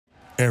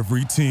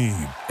Every team,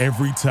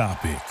 every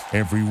topic,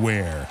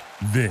 everywhere.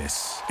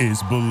 This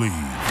is Believe.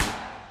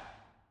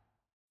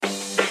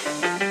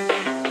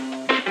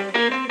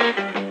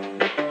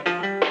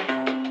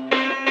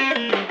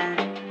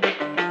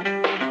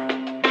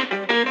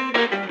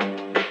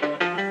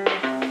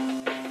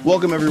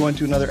 Welcome, everyone,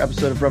 to another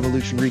episode of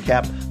Revolution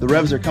Recap. The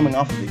Revs are coming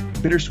off of a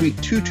bittersweet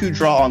 2-2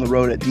 draw on the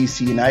road at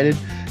DC United.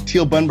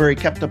 Teal Bunbury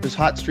kept up his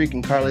hot streak,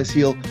 and Carles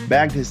Gil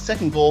bagged his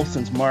second goal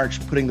since March,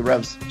 putting the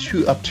Revs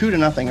up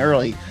 2-0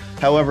 early.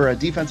 However, a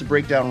defensive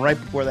breakdown right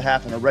before the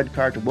half and a red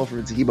card to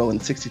Wilfred Zahibo in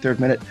the 63rd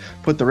minute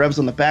put the Revs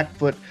on the back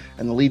foot,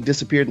 and the lead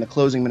disappeared in the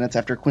closing minutes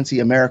after Quincy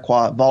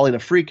Amarikwa volleyed a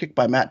free kick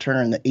by Matt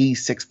Turner in the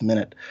 86th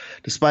minute.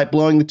 Despite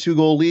blowing the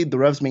two-goal lead, the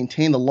Revs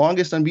maintain the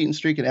longest unbeaten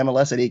streak in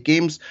MLS at 8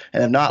 games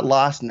and have not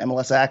lost an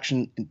MLS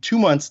action in 2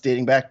 months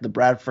dating back to the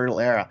Brad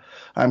Friedel era.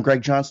 I'm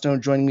Greg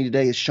Johnstone. Joining me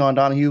today is Sean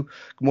Donahue.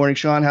 Good morning,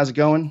 Sean. How's it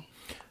going?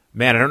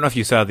 Man, I don't know if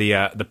you saw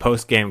the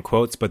post-game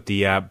quotes, but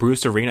the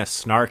Bruce Arena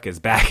snark is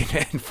back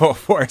in full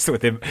force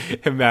with him.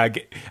 I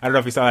don't know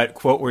if you saw that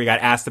quote where he got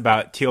asked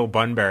about Teal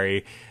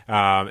Bunbury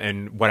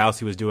and what else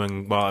he was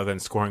doing well other than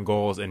scoring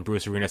goals, and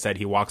Bruce Arena said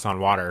he walks on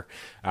water.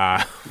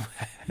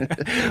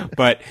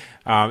 But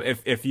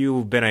if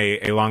you've been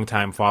a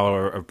longtime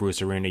follower of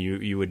Bruce Arena,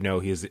 you would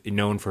know he's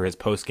known for his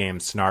post-game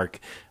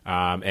snark,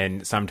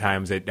 and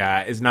sometimes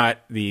he's not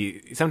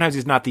the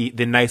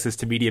nicest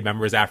to media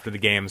members after the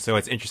game. So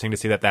it's interesting to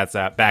see that's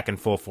back in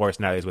full force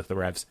now he's with the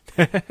Revs.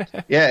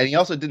 Yeah, and he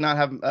also did not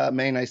have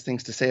many nice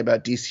things to say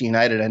about DC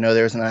United. I know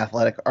there was an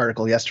Athletic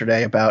article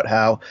yesterday about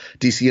how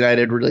DC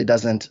United really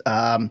doesn't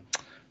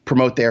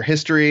promote their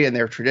history and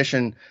their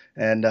tradition,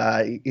 and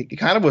it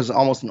kind of was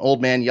almost an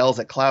old man yells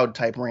at cloud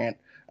type rant,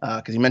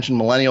 because he mentioned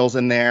millennials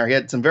in there. He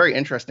had some very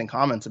interesting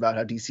comments about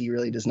how DC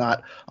really does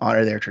not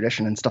honor their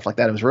tradition and stuff like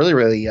that. It was really,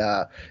 really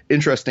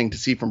interesting to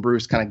see from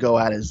Bruce kind of go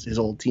at his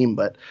old team.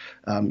 But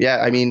yeah,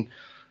 I mean,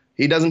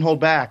 he doesn't hold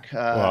back.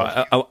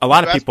 Well, a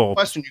lot of people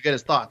question, you get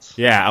his thoughts.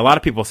 Yeah, a lot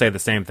of people say the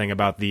same thing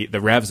about the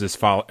Revs as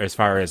far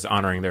as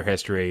honoring their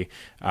history,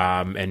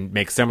 and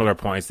make similar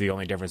points. The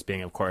only difference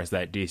being, of course,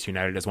 that DC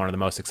United is one of the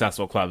most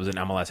successful clubs in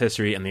MLS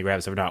history, and the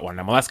Revs have not won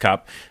an MLS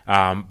Cup.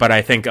 But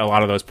I think a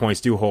lot of those points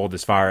do hold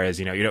as far as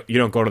you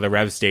don't go to the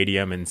Revs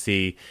Stadium and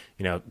see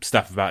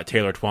stuff about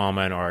Taylor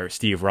Twellman or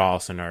Steve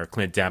Ralston or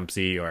Clint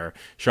Dempsey or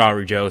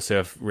Shawry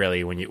Joseph,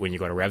 really, when you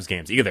go to Revs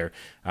games either.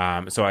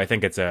 So I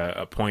think it's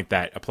a point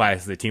that applies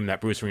to the team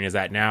that Bruce Arena is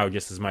at now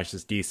just as much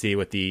as DC,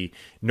 with the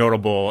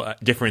notable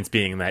difference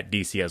being that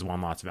DC has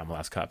won lots of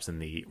MLS Cups and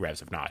the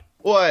Revs have not.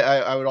 Well,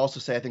 I would also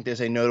say I think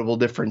there's a notable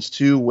difference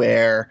too,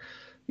 where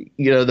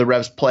the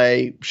Revs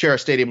share a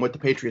stadium with the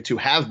Patriots, who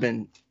have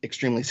been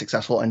extremely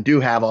successful and do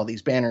have all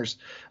these banners.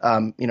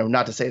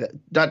 Not to say that,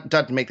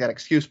 not to make that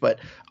excuse, but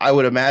I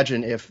would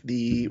imagine if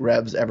the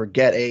Revs ever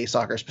get a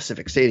soccer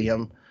specific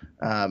stadium,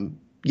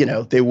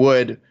 they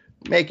would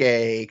make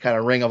a kind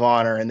of ring of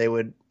honor, and they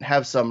would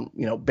have some,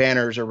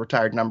 banners or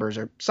retired numbers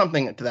or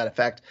something to that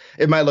effect.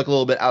 It might look a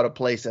little bit out of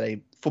place at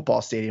a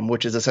football stadium,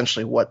 which is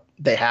essentially what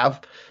they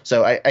have.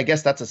 So I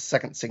guess that's a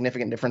second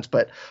significant difference.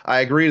 But I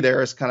agree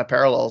there is kind of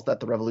parallels that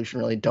the Revolution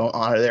really don't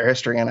honor their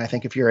history. And I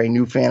think if you're a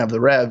new fan of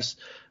the Revs,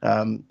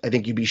 I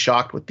think you'd be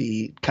shocked with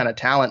the kind of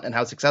talent and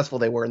how successful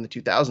they were in the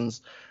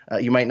 2000s.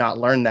 You might not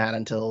learn that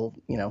until,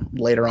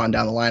 later on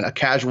down the line. A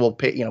casual,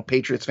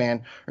 Patriots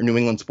fan or New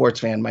England sports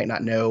fan might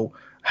not know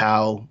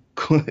how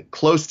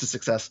close to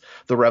success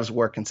the Revs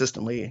were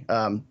consistently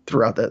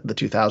throughout the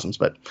 2000s.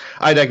 But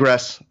I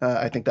digress.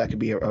 I think that could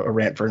be a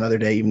rant for another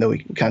day, even though we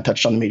kind of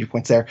touched on the major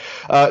points there.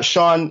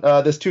 Sean,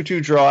 this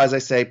 2-2 draw, as I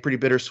say, pretty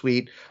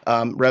bittersweet.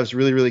 Revs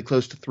really, really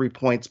close to 3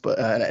 points, but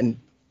and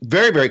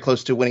very, very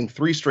close to winning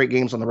 3 straight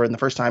games on the road in the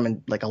first time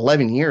in like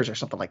 11 years or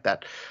something like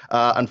that.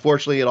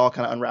 Unfortunately, it all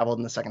kind of unraveled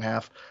in the second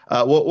half.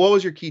 What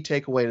was your key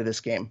takeaway to this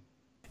game?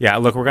 Yeah,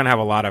 look, we're going to have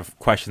a lot of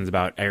questions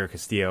about Eric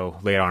Castillo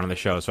later on in the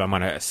show, so I'm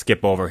going to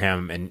skip over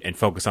him and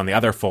focus on the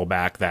other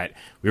fullback that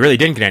we really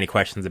didn't get any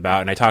questions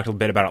about. And I talked a little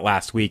bit about it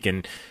last week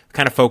and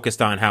kind of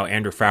focused on how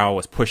Andrew Farrell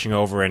was pushing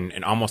over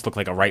and almost looked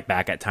like a right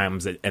back at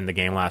times in the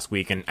game last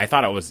week. And I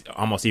thought it was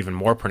almost even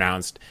more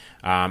pronounced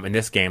in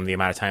this game, the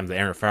amount of times that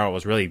Andrew Farrell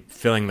was really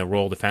filling the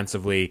role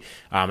defensively,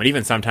 and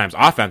even sometimes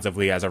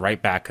offensively as a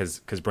right back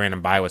because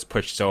Brandon Bou was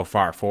pushed so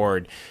far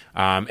forward.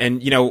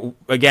 And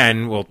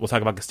again, we'll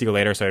talk about Castillo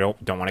later, so I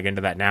don't want to get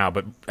into that now.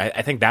 But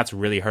I think that's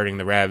really hurting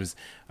the Revs,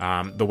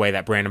 the way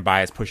that Brandon Bou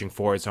is pushing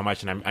forward so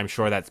much, and I'm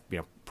sure that's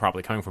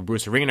probably coming from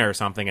Bruce Arena or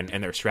something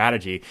and their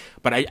strategy.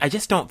 But I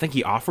just don't think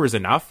he offers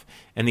enough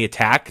in the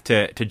attack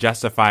to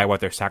justify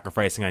what they're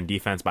sacrificing on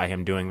defense by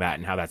him doing that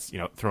and how that's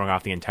throwing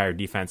off the entire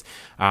defense.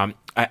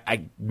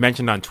 I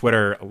mentioned on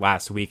Twitter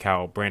last week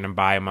how Brandon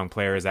Bou, among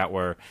players that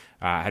were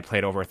had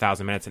played over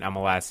 1,000 minutes in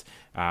MLS,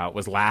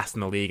 was last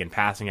in the league in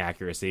passing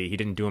accuracy. He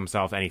didn't do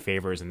himself any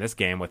favors in this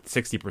game with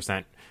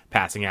 60%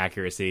 passing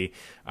accuracy.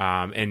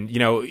 And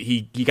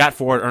he got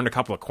forward, earned a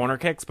couple of corner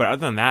kicks, but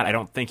other than that, I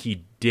don't think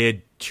he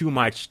did too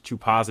much too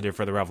positive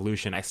for the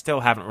Revolution. I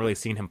still haven't really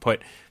seen him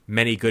put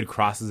many good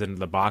crosses into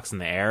the box in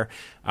the air.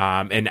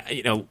 And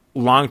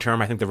long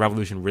term, I think the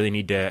Revolution really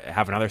need to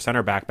have another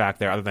center back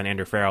there other than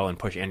Andrew Farrell, and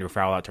push Andrew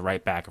Farrell out to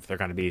right back if they're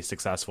going to be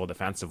successful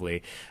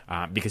defensively.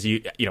 Because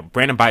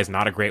Brandon Bye is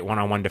not a great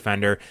one-on-one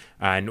defender,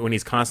 and when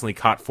he's constantly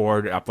caught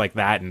forward up like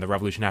that, and the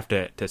Revolution have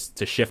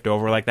to shift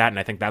over like that, and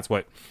I think that's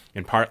what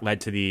in part led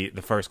to the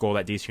first goal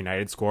that DC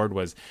United scored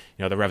was,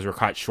 the Revs were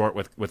caught short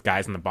with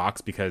guys in the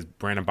box because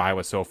Brandon Bye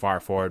was so far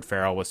forward,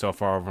 Farrell was so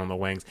far over on the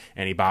wings,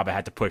 and Ibaba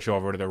had to push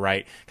over to the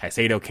right.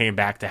 Caicedo came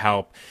back to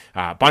help.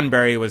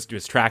 Bunbury was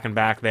tracking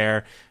back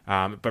there,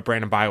 but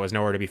Brandon Bye was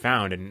nowhere to be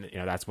found, and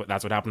that's what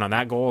happened on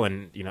that goal.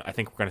 And I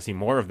think we're going to see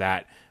more of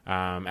that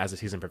as the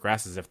season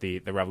progresses if the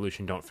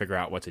Revolution don't figure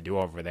out what to do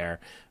over there.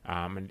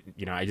 And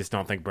I just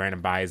don't think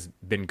Brandon Bye has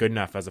been good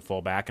enough as a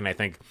fullback, and I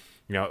think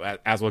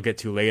as we'll get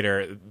to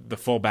later, the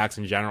fullbacks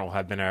in general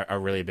have been a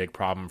really big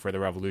problem for the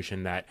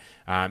Revolution that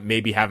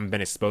maybe haven't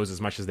been exposed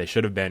as much as they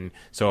should have been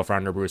so far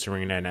under Bruce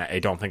Arena, and I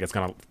don't think it's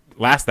going to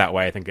last that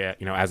way. I think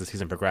as the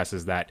season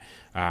progresses, that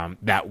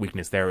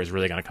weakness there is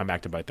really going to come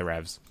back to bite the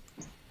Revs.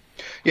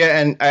 Yeah,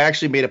 and I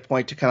actually made a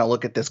point to kind of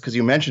look at this because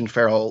you mentioned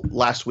Farrell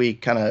last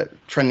week kind of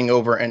trending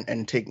over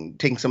and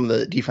taking some of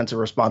the defensive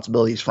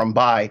responsibilities from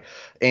Bye,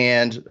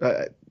 and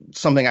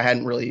something I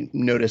hadn't really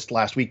noticed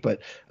last week, but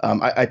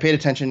I paid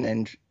attention,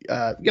 and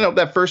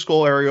that first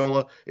goal,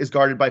 Areola is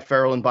guarded by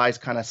Farrell, and Bye's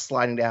kind of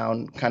sliding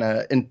down, kind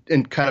of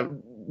and kind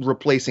of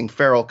replacing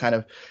Farrell kind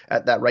of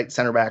at that right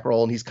center back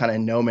role, and he's kind of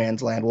in no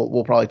man's land.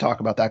 We'll probably talk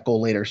about that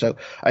goal later. So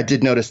I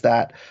did notice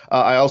that.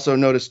 I also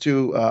noticed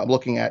too,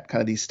 looking at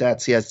kind of these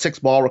stats, he had 6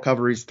 ball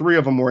recoveries. 3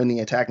 of them were in the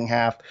attacking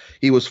half.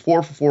 He was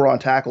 4 for 4 on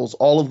tackles.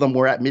 All of them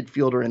were at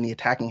midfield or in the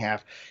attacking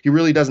half. He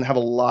really doesn't have a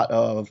lot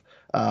of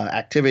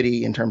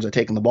activity in terms of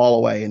taking the ball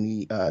away in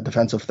the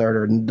defensive third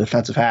or in the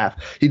defensive half.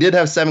 He did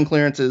have 7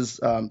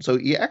 clearances, so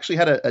he actually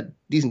had a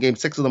decent game.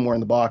 6 of them were in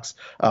the box,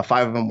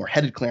 5 of them were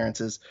headed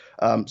clearances.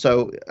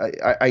 So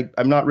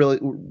I'm not really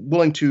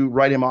willing to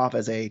write him off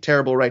as a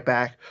terrible right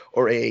back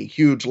or a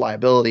huge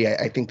liability.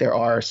 I think there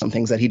are some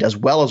things that he does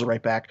well as a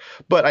right back,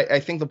 but I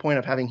think the point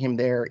of having him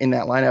there in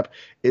that lineup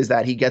is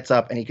that he gets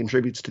up and he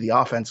contributes to the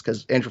offense,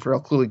 because Andrew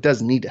Farrell clearly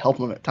does need to help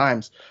him at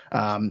times.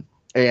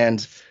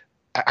 And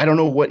I don't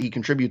know what he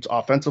contributes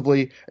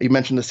offensively. You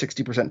mentioned the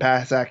 60%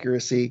 pass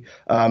accuracy,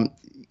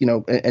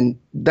 and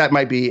that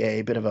might be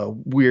a bit of a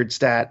weird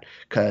stat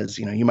because,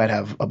 you might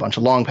have a bunch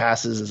of long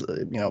passes,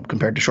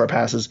 compared to short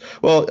passes.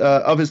 Well,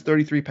 of his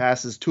 33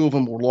 passes, 2 of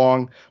them were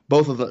long,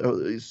 both of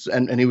them,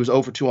 and he was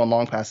 0 for 2 on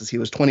long passes. He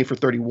was 20 for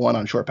 31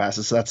 on short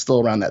passes. So that's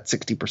still around that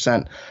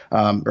 60%,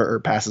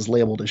 or passes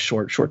labeled as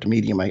short to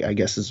medium, I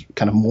guess is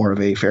kind of more of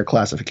a fair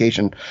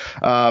classification.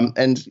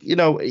 And,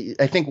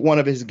 I think one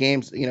of his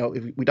games,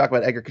 if we talk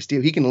about Edgar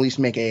Castillo, he can at least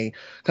make a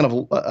kind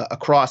of a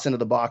cross into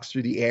the box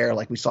through the air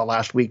like we saw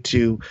last week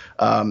to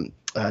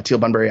Teal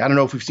Bunbury. I don't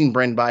know if we've seen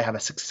Brandon Bye have a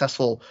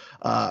successful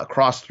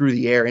cross through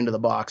the air into the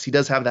box. He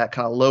does have that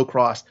kind of low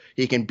cross.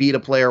 He can beat a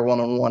player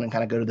one-on-one and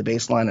kind of go to the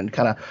baseline and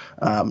kind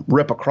of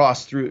rip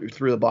across through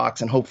the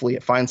box, and hopefully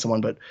it finds someone,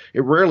 but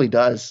it rarely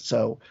does.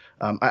 So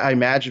I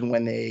imagine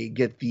when they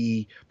get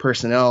the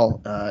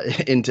personnel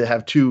in to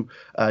have 2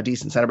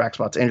 decent center back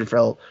spots, Andrew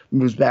Farrell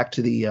moves back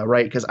to the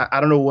right, because I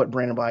don't know what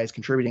Brandon Bye is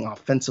contributing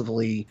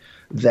offensively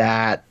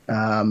that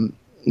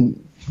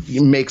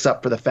makes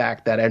up for the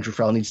fact that Andrew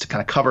Farrell needs to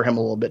kind of cover him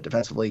a little bit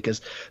defensively,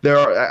 because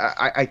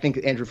I think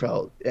the Andrew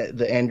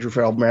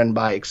Farrell Brandon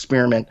Bye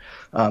experiment,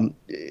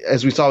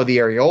 as we saw with the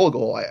Areola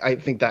goal, I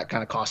think that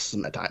kind of costs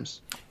him at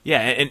times.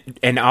 Yeah,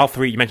 and all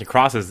 3, you mentioned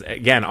crosses.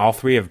 Again, all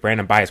 3 of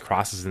Brandon Bye's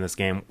crosses in this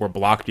game were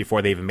blocked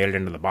before they even made it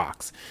into the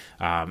box.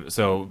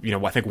 So,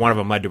 I think one of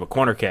them led to a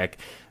corner kick,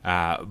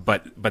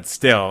 but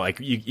still, like,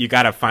 you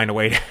got to find a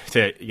way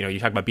to, you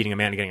talk about beating a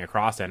man and getting a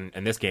cross, and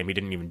in this game, he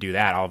didn't even do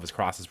that. All of his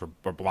crosses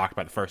were blocked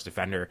by the first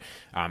defender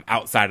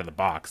outside of the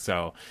box.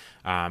 So,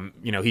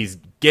 he's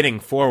getting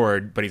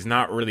forward, but he's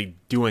not really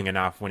doing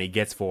enough when he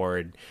gets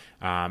forward.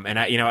 And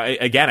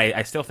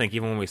I still think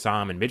even when we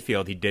saw him in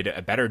midfield, he did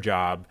a better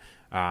job.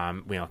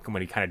 When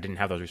he kind of didn't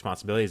have those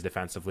responsibilities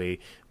defensively.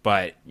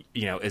 But,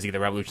 is he the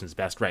Revolution's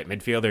best right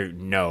midfielder?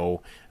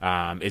 No.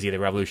 Is he the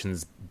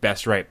Revolution's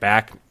best right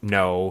back?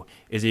 No.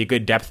 Is he a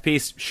good depth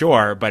piece?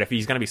 Sure. But if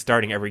he's going to be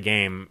starting every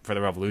game for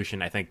the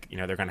Revolution, I think,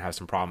 they're going to have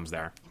some problems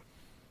there.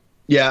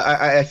 Yeah,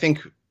 I think,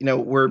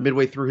 we're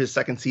midway through his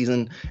second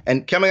season,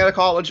 and coming out of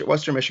college at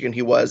Western Michigan,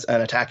 he was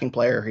an attacking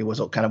player. He was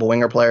kind of a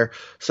winger player.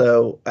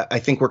 So I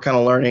think we're kind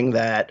of learning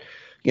that,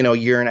 a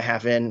year and a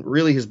half in,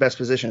 really his best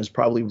position is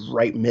probably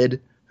right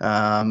mid.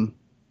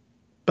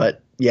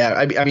 But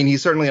yeah, I mean,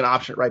 he's certainly an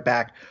option at right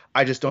back.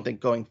 I just don't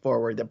think going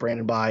forward that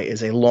Brandon Bye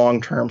is a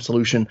long-term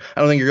solution. I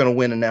don't think you're going to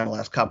win an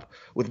MLS Cup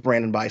with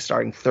Brandon Bye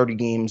starting 30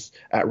 games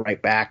at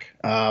right back.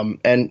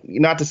 And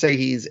not to say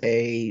he's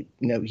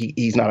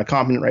he's not a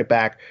competent right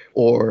back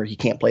or he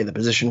can't play the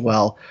position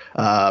well.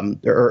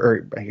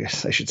 Or I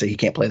guess I should say he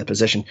can't play the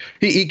position.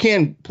 He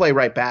can play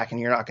right back,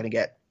 and you're not going to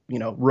get,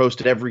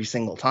 roasted every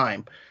single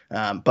time.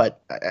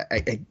 But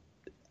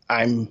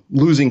I'm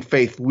losing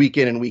faith week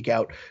in and week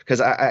out, because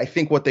I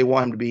think what they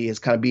want him to be is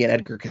kind of be an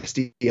Edgar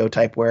Castillo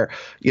type where,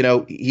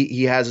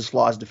 he has his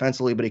flaws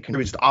defensively, but he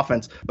contributes to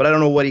offense. But I don't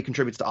know what he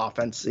contributes to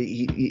offense.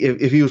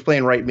 If he was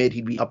playing right mid,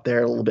 he'd be up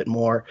there a little bit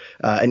more,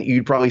 and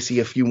you'd probably see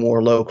a few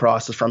more low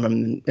crosses from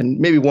him and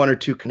maybe one or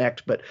two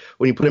connect. But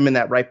when you put him in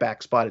that right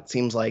back spot, it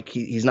seems like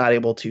he's not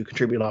able to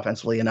contribute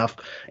offensively enough,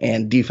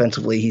 and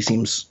defensively he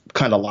seems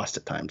kind of lost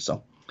at times.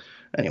 So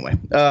anyway,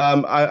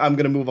 I'm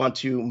going to move on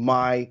to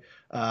my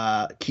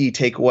key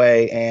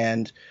takeaway,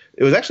 and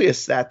it was actually a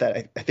stat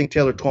that I think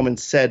Taylor Twellman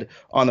said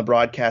on the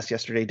broadcast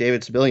yesterday.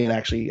 David Sibilian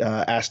actually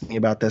asked me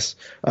about this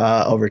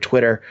over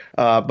Twitter,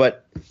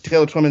 but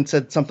Taylor Twellman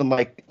said something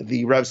like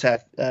the Revs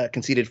had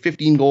conceded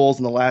 15 goals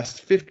in the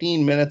last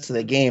 15 minutes of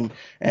the game,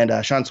 and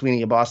Sean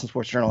Sweeney of Boston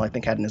Sports Journal, I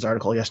think, had in his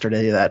article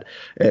yesterday that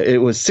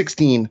it was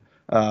 16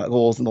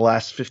 goals in the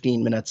last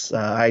 15 minutes.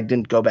 I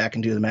didn't go back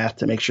and do the math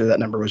to make sure that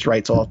number was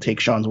right, so I'll take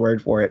Sean's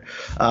word for it.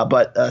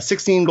 But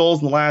 16 goals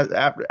in the last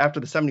after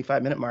the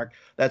 75-minute mark.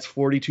 That's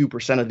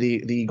 42% of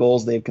the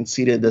goals they've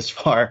conceded this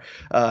far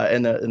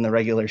in the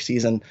regular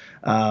season.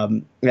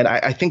 And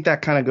I think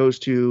that kind of goes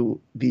to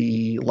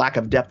the lack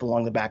of depth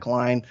along the back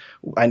line.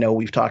 I know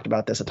we've talked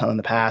about this a ton in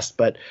the past,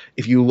 but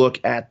if you look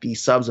at the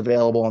subs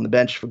available on the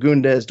bench,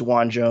 Fagundes,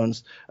 DeJuan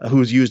Jones,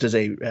 who's used as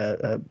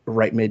a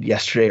right mid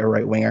yesterday or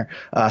right winger,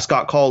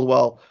 Scott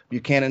Caldwell,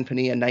 Buchanan,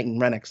 Pania, Knight,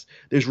 and Renix.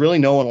 There's really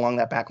no one along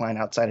that back line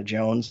outside of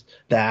Jones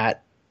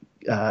that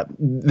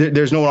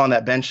there's no one on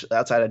that bench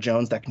outside of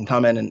Jones that can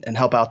come in and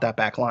help out that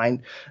back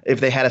line. If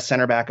they had a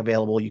center back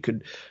available, you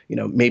could,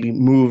 maybe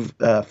move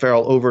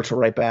Farrell over to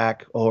right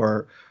back,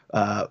 or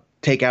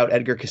take out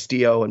Edgar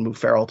Castillo and move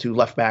Farrell to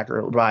left back,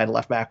 or ride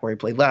left back where he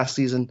played last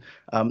season.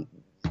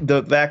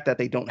 The fact that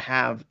they don't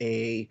have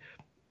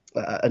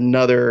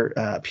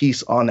another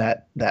piece on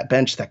that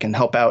bench that can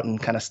help out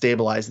and kind of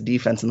stabilize the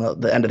defense in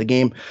the end of the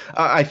game,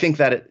 I think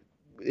that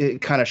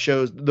it kind of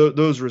shows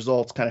those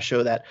results kind of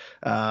show that,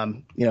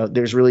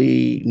 there's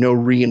really no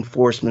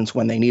reinforcements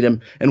when they need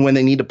them, and when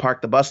they need to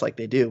park the bus like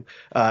they do.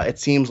 It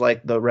seems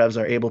like the Revs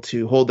are able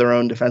to hold their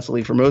own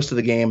defensively for most of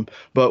the game,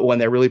 but when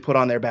they're really put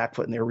on their back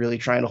foot and they're really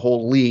trying to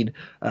hold a lead,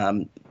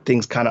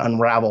 things kind of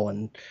unravel.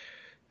 And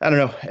I don't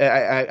know.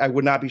 I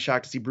would not be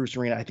shocked to see Bruce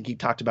Arena. I think he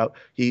talked about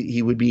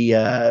he would be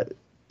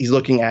he's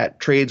looking at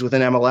trades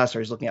within MLS, or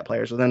he's looking at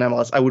players within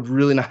MLS. I would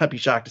really not be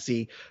shocked to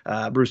see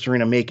Bruce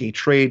Arena make a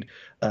trade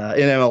in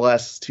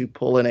MLS to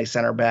pull in a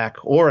center back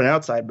or an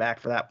outside back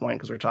for that point,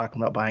 because we're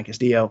talking about buying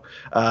Castillo.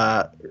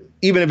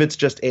 Even if it's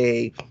just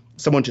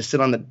someone to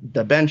sit on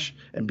the bench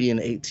and be an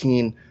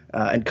 18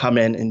 and come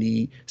in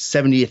the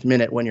 70th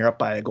minute when you're up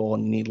by a goal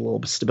and you need a little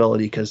bit of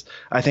stability. Because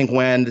I think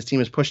when this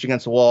team is pushed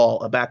against the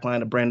wall, a back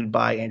line branded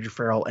by Andrew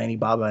Farrell, Andy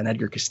Baba, and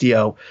Edgar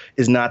Castillo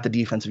is not the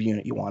defensive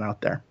unit you want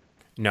out there.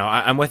 No,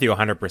 I'm with you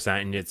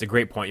 100%, and it's a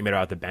great point you made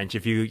about the bench.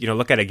 If you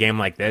look at a game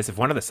like this, if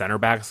one of the center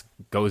backs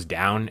goes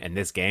down in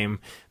this game,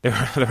 the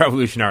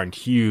Revolution are in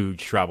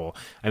huge trouble.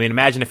 I mean,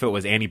 imagine if it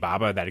was Andy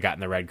Baba that had gotten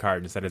the red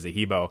card instead of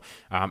Zahibo.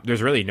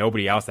 There's really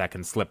nobody else that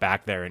can slip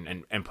back there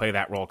and play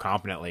that role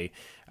competently.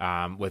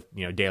 With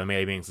De La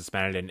Meya being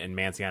suspended and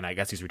Mancian, I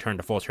guess he's returned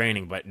to full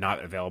training, but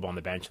not available on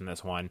the bench in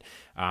this one.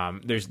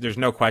 There's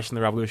no question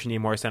the Revolution need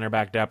more center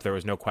back depth. There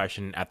was no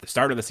question at the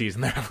start of the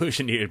season the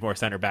Revolution needed more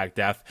center back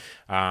depth.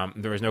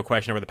 There was no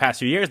question over the past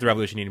few years the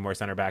Revolution needed more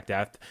center back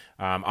depth.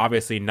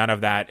 Obviously, none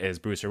of that is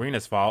Bruce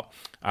Arena's fault.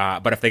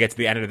 But if they get to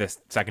the end of this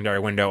secondary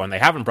window and they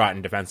haven't brought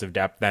in defensive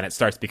depth, then it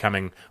starts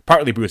becoming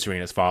partly Bruce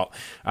Arena's fault.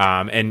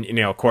 And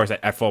of course,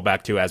 at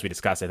fullback too, as we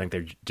discussed, I think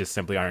there just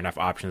simply aren't enough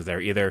options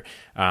there either.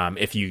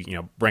 If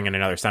you bring in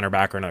another center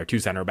back or another two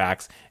center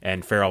backs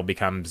and Farrell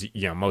becomes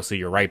mostly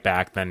your right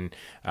back, then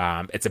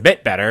it's a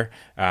bit better,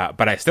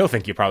 but I still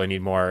think you probably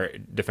need more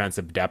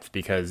defensive depth,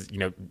 because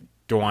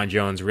DeJuan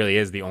Jones really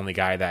is the only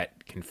guy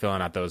that can fill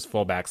in at those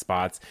fullback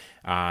spots.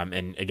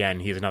 And again,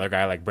 he's another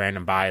guy like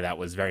Brandon Bai that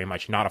was very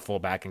much not a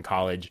fullback in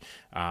college.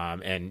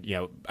 And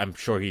I'm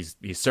sure he's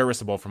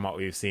serviceable from what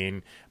we've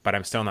seen, but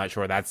I'm still not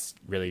sure that's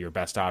really your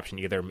best option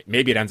either.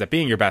 Maybe it ends up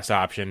being your best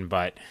option,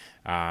 but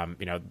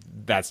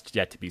that's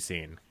yet to be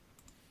seen.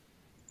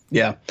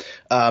 Yeah.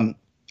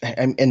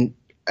 And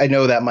I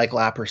know that Mike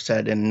Lapper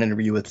said in an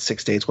interview with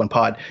 6 States One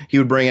Pod, he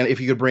would bring in, if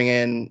you could bring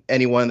in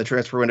anyone in the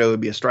transfer window, it would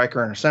be a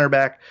striker and a center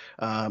back.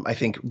 I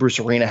think Bruce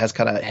Arena has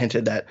kind of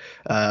hinted that,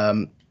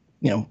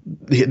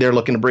 they're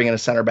looking to bring in a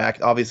center back.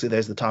 Obviously,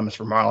 there's the Thomas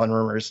Vermaelen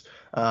rumors.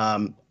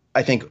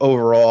 I think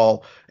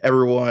overall,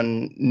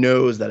 everyone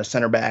knows that a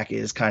center back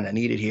is kind of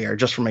needed here,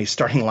 just from a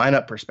starting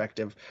lineup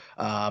perspective.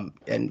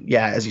 And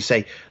yeah, as you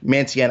say,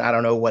 Mancian, I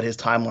don't know what his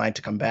timeline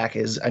to come back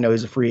is. I know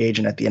he's a free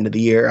agent at the end of the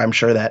year. I'm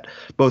sure that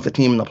both the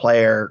team and the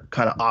player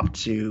kind of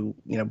opt to,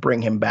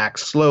 bring him back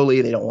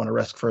slowly. They don't want to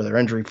risk further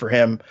injury for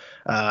him,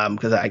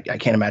 because I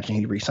can't imagine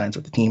he re-signs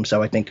with the team.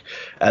 So I think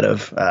out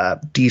of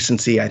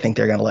decency, I think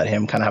they're going to let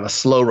him kind of have a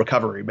slow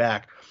recovery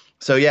back.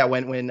 So yeah,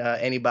 when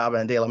Andy Baba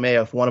and De La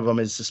Meya, if one of them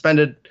is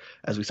suspended,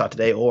 as we saw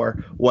today,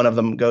 or one of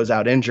them goes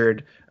out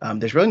injured,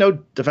 there's really no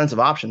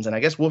defensive options. And I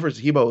guess Wilfred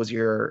Zahibo is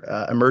your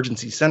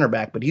emergency center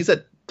back, but he's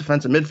at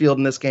defensive midfield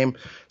in this game,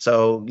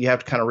 so you have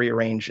to kind of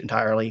rearrange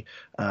entirely.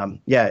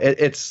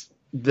 It's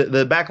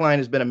the back line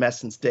has been a mess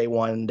since day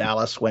one in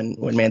Dallas when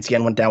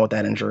Mancien went down with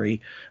that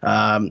injury.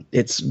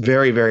 It's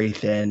very, very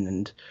thin,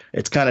 and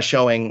it's kind of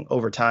showing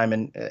over time.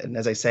 And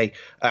as I say,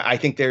 I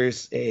think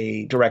there's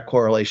a direct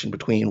correlation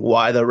between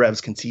why the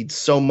Revs concede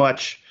so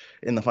much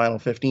in the final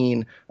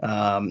 15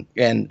 and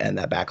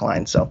that back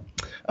line. So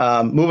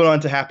moving on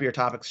to happier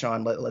topics,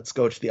 Sean, let's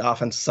go to the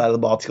offensive side of the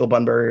ball. Teal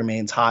Bunbury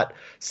remains hot.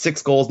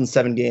 6 goals in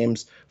 7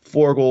 games,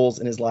 4 goals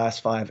in his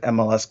last 5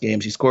 MLS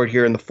games. He scored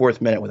here in the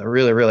 4th minute with a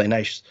really, really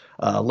nice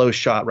low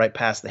shot right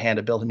past the hand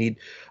of Bill Hamid.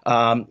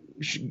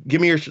 Give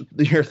me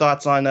your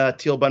thoughts on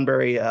Teal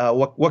Bunbury.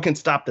 What can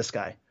stop this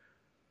guy?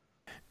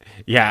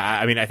 Yeah,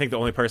 I mean, I think the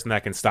only person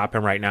that can stop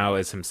him right now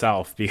is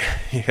himself,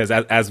 because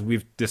as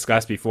we've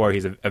discussed before,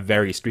 he's a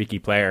very streaky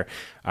player.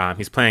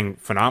 He's playing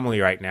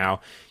phenomenally right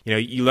now.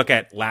 You look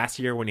at last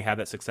year when he had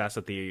that success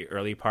at the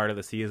early part of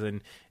the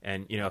season,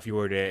 and if you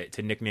were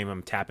to nickname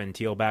him Tap-In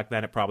Teal back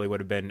then, it probably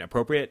would have been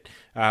appropriate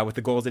with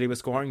the goals that he was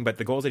scoring. But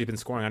the goals that he's been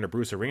scoring under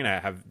Bruce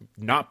Arena have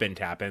not been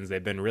tap-ins.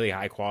 They've been really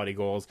high quality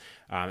goals.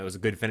 It was a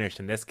good finish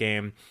in this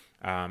game.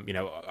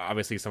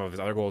 Obviously some of his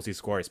other goals he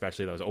scored,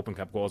 especially those Open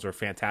Cup goals, were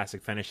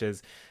fantastic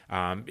finishes.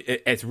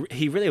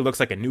 He really looks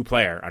like a new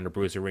player under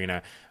Bruce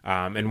Arena,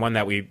 and one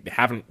that we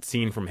haven't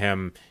seen from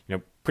him,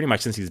 pretty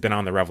much since he's been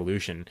on the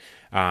Revolution.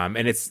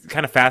 And it's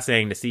kind of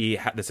fascinating to see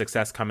the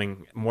success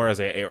coming more as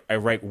a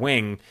right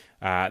wing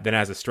than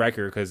as a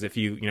striker, because if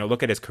you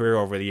look at his career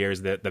over the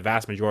years, the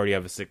vast majority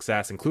of his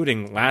success,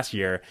 including last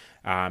year,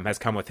 has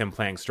come with him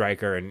playing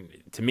striker, and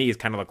to me he's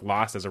kind of like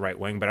lost as a right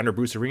wing. But under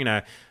Bruce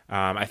Arena,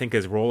 I think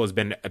his role has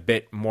been a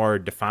bit more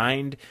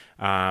defined.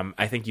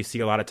 I think you see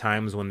a lot of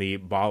times when the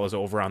ball is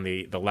over on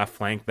the left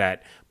flank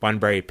that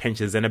Bunbury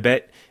pinches in a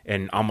bit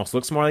and almost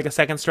looks more like a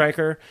second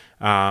striker,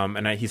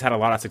 and he's had a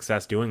lot of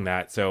success doing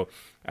that. So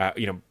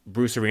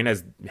Bruce Arena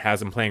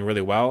has him playing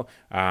really well.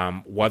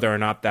 Whether or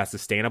not that's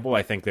sustainable,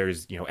 I think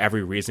there's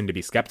every reason to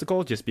be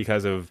skeptical, just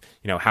because of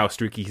how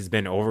streaky he's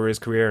been over his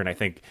career. And I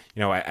think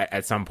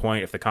at some point,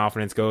 if the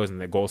confidence goes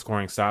and the goal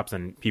scoring stops,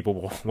 and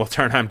people will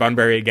turn on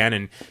Bunbury again,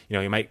 and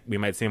we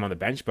might see him on the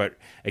bench. But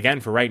again,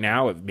 for right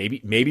now,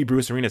 maybe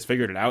Bruce Arena's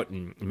figured it out,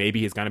 and maybe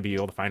he's going to be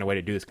able to find a way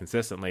to do this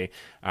consistently.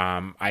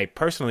 I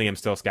personally am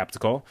still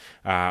skeptical,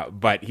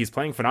 but he's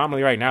playing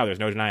phenomenally right now. There's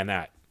no denying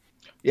that.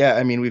 Yeah,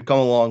 I mean, we've come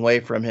a long way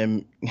from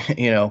him,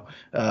 kind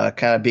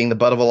of being the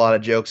butt of a lot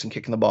of jokes and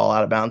kicking the ball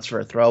out of bounds for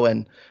a throw.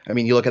 And I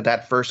mean, you look at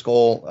that first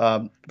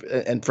goal,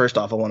 and first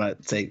off, I want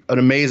to say an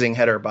amazing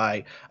header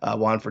by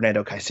Juan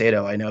Fernando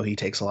Caicedo. I know he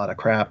takes a lot of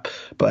crap,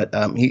 but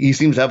he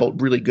seems to have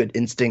really good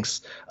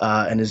instincts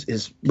and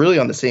is really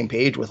on the same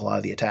page with a lot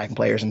of the attacking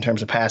players in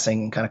terms of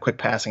passing, kind of quick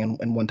passing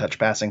and one-touch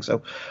passing.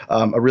 So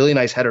a really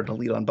nice header to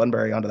lead on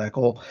Bunbury onto that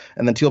goal.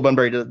 And then Teal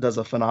Bunbury does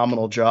a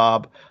phenomenal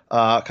job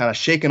kind of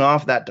shaking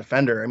off that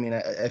defender. I mean,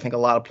 I think a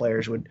lot of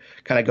players would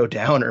kind of go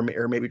down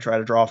or maybe try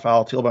to draw a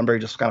foul. Teal Bunbury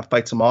just kind of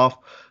fights him off,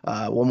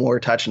 one more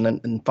touch, and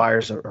then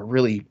fires a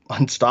really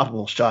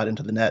unstoppable shot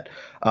into the net.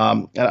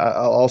 And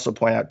I'll also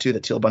point out, too,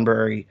 that Teal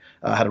Bunbury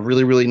had a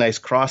really, really nice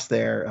cross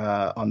there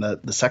on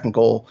the second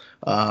goal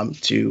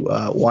to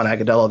Juan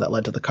Agudelo that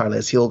led to the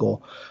Carles Gil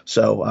goal.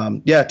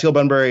 So, Teal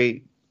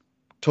Bunbury,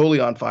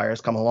 totally on fire,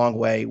 has come a long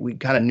way. We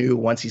kind of knew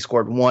once he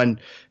scored one,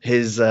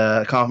 his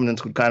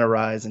confidence would kind of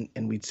rise,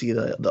 and we'd see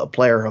the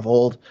player of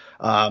old.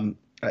 I'm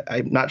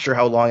not sure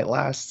how long it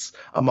lasts.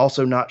 I'm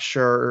also not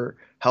sure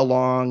how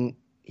long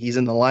he's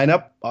in the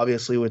lineup.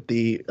 Obviously, with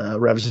the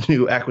Revs'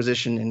 new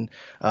acquisition in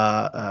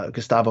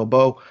Gustavo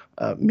Bou,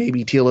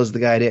 maybe Teal is the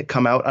guy to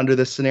come out under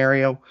this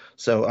scenario.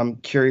 So I'm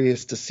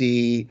curious to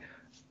see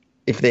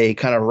if they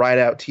kind of ride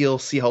out Teal,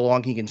 see how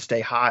long he can stay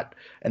hot,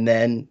 and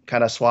then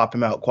kind of swap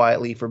him out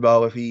quietly for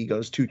Bou if he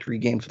goes 2-3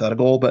 games without a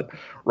goal. But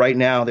right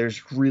now,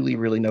 there's really,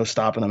 really no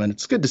stopping him, and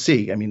it's good to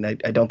see. I mean,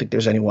 I don't think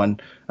there's anyone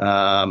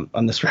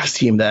on this Revs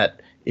team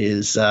that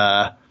is,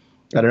 I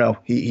don't know,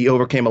 he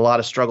overcame a lot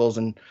of struggles,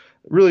 and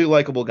really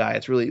likable guy.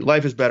 It's really,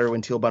 life is better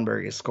when Teal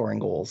Bunbury is scoring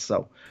goals.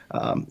 So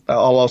I'll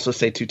also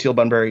say, too, Teal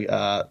Bunbury,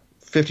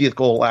 50th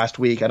goal last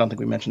week. I don't think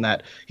we mentioned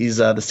that. He's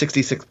the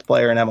 66th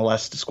player in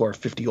MLS to score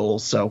 50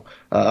 goals. So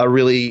a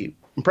really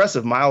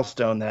impressive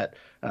milestone that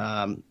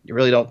you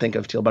really don't think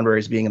of Teal Bunbury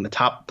as being in the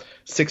top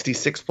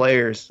 66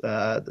 players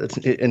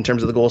in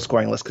terms of the goal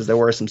scoring list, because there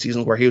were some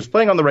seasons where he was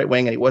playing on the right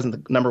wing and he wasn't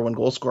the number one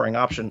goal scoring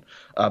option,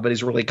 but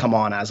he's really come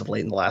on as of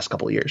late in the last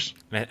couple of years.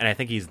 And I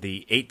think he's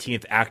the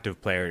 18th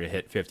active player to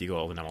hit 50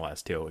 goals in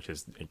MLS too, which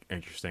is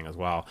interesting as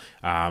well.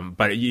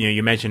 But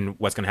you mentioned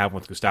what's going to happen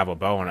with Gustavo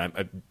Bou,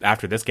 and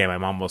after this game,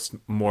 I'm almost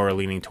more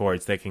leaning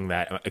towards thinking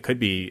that it could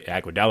be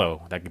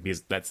Agudelo.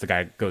 That's the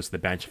guy who goes to the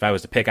bench. If I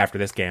was to pick after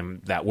this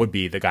game, that would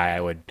be the guy I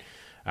would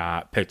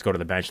pick to go to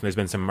the bench. And there's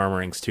been some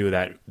murmurings too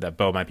that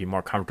Bou might be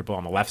more comfortable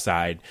on the left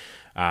side.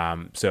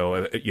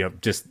 So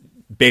just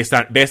based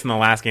on the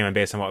last game and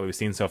based on what we've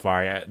seen so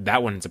far,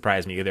 that wouldn't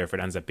surprise me either if it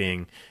ends up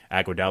being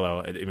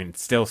Agudelo. I mean, it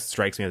still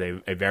strikes me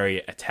as a very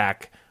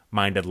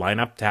attack-minded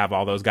lineup to have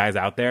all those guys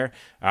out there.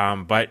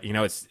 But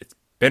it's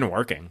been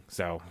working.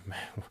 So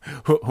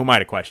who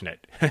might have questioned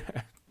it?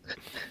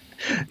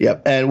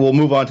 Yep, and we'll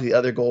move on to the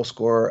other goal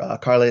scorer,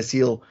 Carles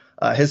Gil.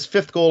 His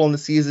fifth goal in the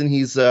season.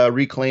 He's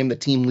reclaimed the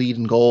team lead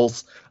in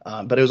goals,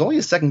 but it was only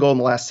his second goal in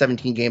the last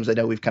 17 games. I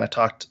know we've kind of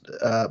talked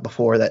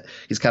before that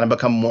he's kind of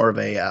become more of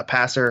a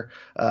passer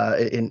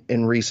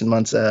in recent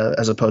months,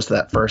 as opposed to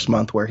that first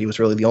month where he was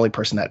really the only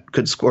person that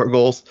could score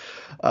goals.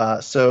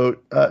 So,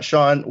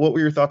 Sean, what were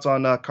your thoughts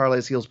on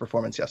Carles Gil's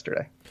performance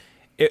yesterday?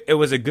 It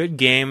was a good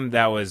game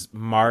that was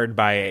marred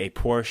by a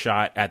poor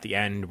shot at the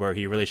end where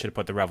he really should have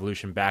put the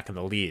Revolution back in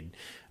the lead.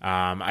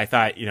 I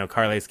thought,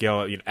 Carles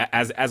Gil,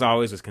 as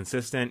always, was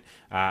consistent,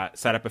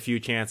 set up a few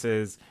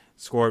chances,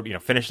 scored,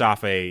 finished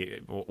off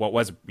what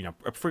was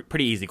a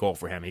pretty easy goal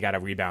for him. He got a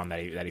rebound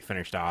that he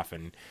finished off,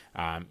 and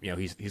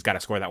he's got to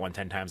score that one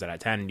 10 times out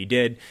of 10, and he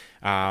did.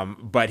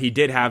 But he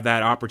did have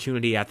that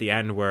opportunity at the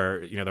end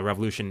where the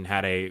Revolution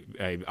had a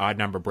odd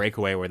number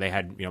breakaway where they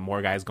had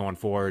more guys going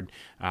forward,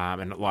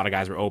 and a lot of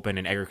guys were open,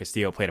 and Edgar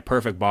Castillo played a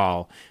perfect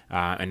ball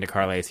into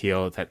Carles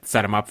Gil that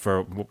set him up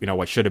for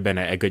what should have been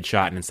a good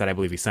shot, and instead I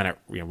believe he sent it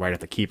right at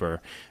the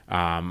keeper.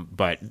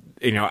 But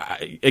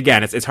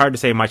again, it's hard to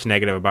say much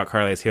negative about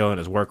Carles Gil and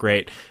his work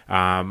rate.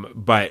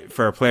 But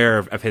for a player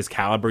of his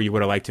caliber, you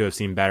would have liked to have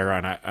seen better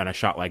on a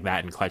shot like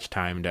that in clutch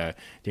time to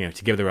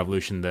give the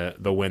Revolution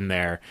the win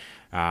there.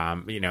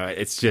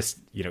 It's just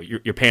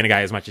you're paying a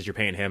guy as much as you're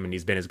paying him, and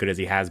he's been as good as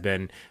he has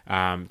been.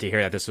 To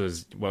hear that this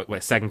was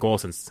what second goal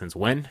since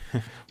when?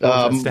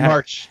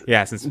 March.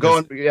 Yeah, since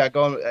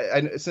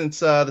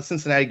the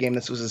Cincinnati game,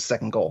 this was his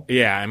second goal.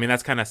 Yeah, I mean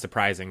that's kind of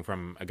surprising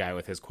from a guy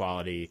with his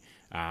quality.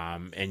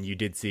 And you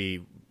did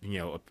see,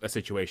 a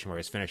situation where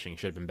his finishing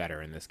should have been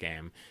better in this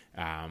game.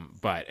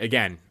 But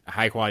again, a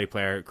high quality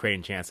player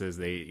creating chances,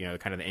 they,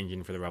 kind of the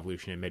engine for the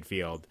Revolution in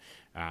midfield.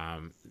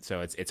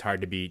 So it's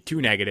hard to be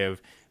too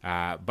negative,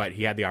 but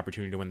he had the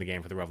opportunity to win the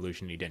game for the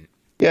Revolution, and he didn't.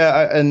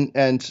 Yeah,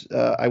 and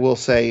I will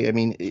say, I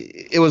mean,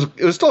 it was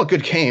still a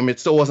good game. It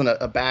still wasn't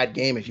a bad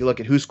game. If you look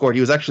at who scored,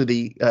 he was actually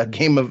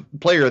the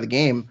player of the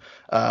game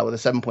with a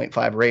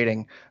 7.5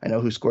 rating. I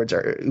know who scored.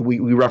 We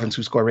reference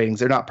who scored ratings.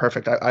 They're not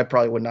perfect. I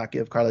probably would not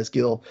give Carles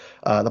Gil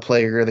the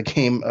player of the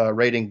game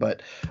rating,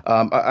 but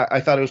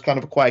I thought it was kind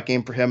of a quiet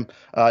game for him.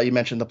 You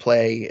mentioned the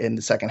play in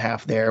the second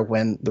half there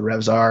when the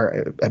Revs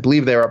I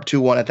believe they were up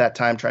 2-1 at that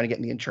time, trying to get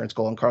in the insurance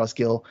goal, and Carles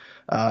Gil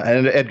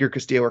and Edgar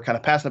Castillo were kind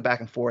of passing it back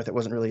and forth. It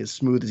wasn't really as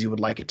smooth as you would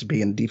like it to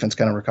be, and the defense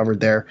kind of recovered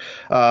there.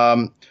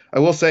 I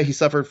will say he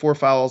suffered 4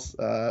 fouls.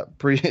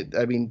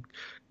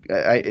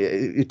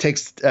 It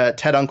takes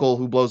Ted Uncle,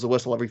 who blows the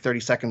whistle every 30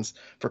 seconds,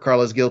 for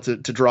Carles Gil to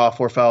draw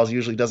 4 fouls. He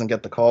usually doesn't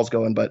get the calls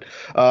going. But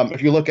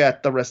if you look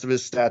at the rest of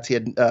his stats,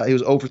 he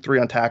was 0 for 3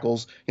 on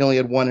tackles. He only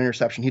had 1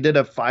 interception. He did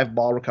have 5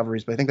 ball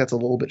recoveries, but I think that's a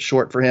little bit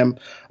short for him.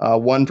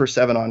 1 for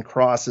 7 on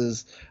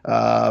crosses.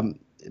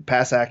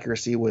 Pass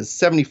accuracy was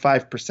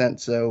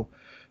 75%, so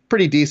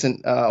pretty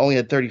decent. Only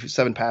had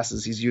 37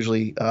 passes. He's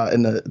usually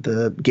in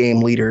the game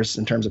leaders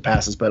in terms of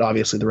passes, but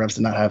obviously the Revs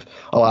did not have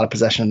a lot of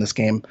possession in this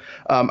game.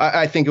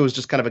 I think it was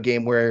just kind of a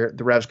game where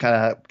the Revs kind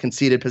of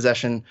conceded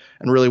possession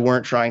and really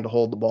weren't trying to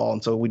hold the ball,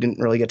 and so we didn't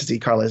really get to see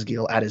Carles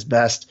Gil at his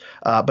best.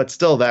 But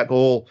still, that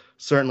goal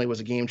certainly was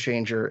a game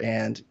changer,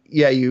 and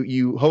yeah,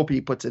 you hope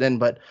he puts it in,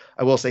 but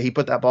I will say he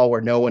put that ball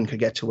where no one could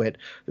get to it.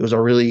 It was a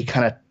really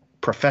kind of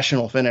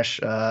professional finish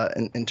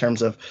in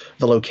terms of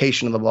the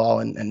location of the ball,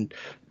 and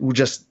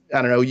just,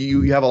 I don't know,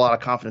 you have a lot of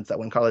confidence that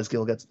when Carles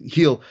Gil gets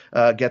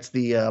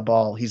the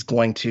ball, he's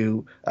going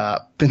to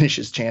finish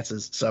his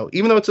chances. So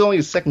even though it's only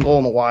his second goal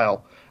in a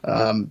while,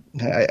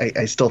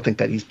 I still think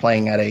that he's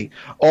playing at a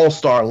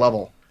all-star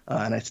level,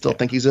 and I still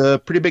think he's a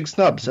pretty big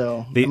snub.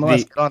 So the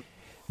only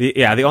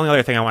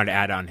other thing I wanted to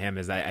add on him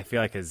is that I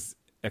feel like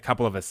a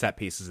couple of his set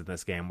pieces in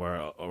this game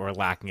were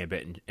lacking a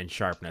bit in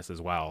sharpness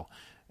as well.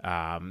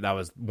 That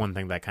was one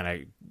thing that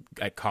kind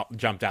of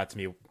jumped out to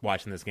me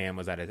watching this game,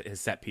 was that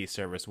his set piece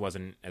service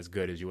wasn't as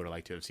good as you would have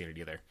liked to have seen it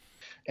either.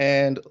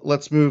 And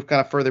let's move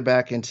kind of further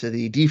back into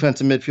the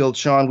defensive midfield.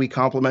 Sean, we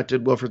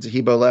complimented Wilfried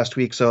Zahibo last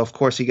week, so of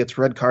course he gets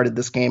red carded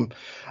this game.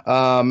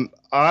 I'm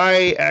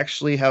going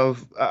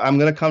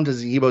to come to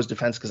Zahibo's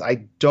defense because I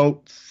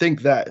don't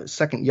think that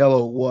second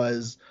yellow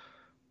was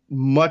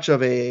much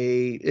of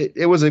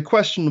it was a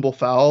questionable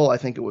foul. I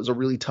think it was a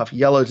really tough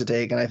yellow to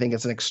take, and I think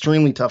it's an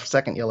extremely tough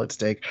second yellow to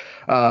take.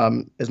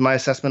 Is my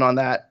assessment on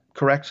that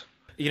correct?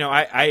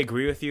 I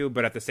agree with you,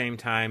 but at the same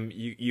time,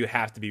 you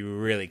have to be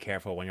really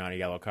careful when you're on a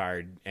yellow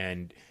card,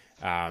 and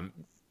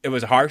it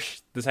was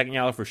harsh, the second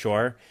yellow for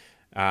sure.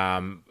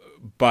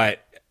 But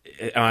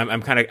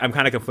I'm kind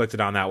of conflicted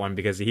on that one,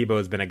 because Zahibo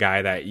has been a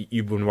guy that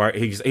you've been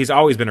he's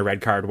always been a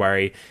red card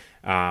worry.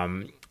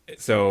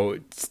 So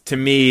to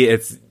me,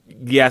 it's,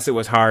 yes, it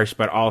was harsh,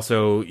 but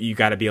also you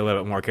got to be a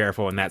little bit more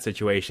careful in that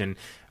situation.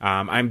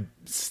 I'm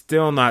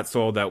still not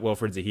sold that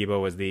Wilfried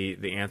Zahibo was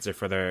the answer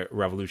for the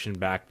Revolution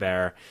back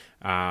there.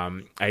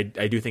 I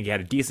do think he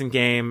had a decent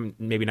game,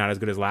 maybe not as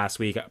good as last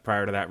week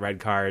prior to that red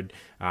card.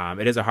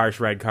 It is a harsh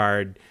red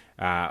card,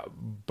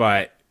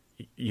 but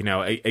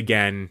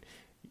again,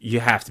 you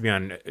have to be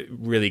on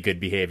really good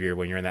behavior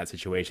when you're in that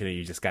situation, and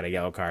you just got a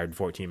yellow card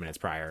 14 minutes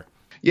prior.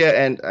 Yeah,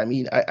 and I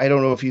mean, I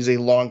don't know if he's a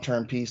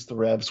long-term piece the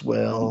Revs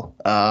will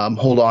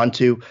hold on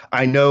to.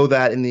 I know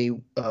that in the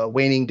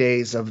waning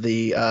days of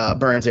the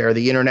Burns era,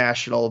 the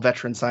international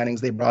veteran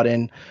signings, they brought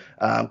in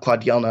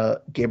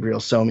Claudielna, Gabriel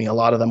Somi. A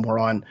lot of them were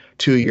on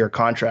 2-year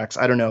contracts.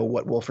 I don't know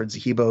what Wilfred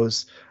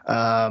Zahibo's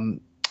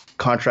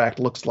contract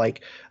looks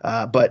like,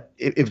 but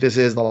if this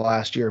is the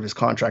last year of his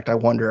contract, I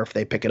wonder if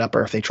they pick it up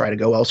or if they try to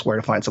go elsewhere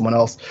to find someone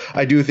else.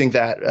 I do think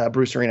that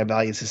Bruce Arena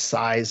values his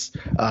size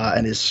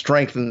and his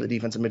strength in the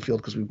defensive midfield,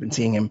 because we've been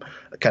seeing him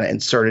kind of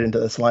inserted into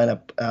this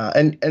lineup.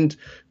 And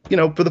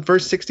for the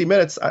first 60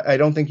 minutes, I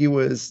don't think he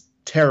was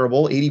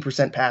terrible.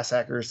 80% pass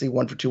accuracy,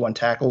 1 for 2 on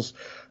tackles,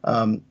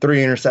 3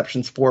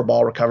 interceptions, 4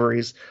 ball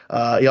recoveries.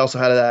 He also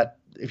had that.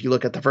 If you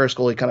look at the first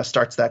goal, he kind of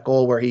starts that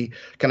goal where he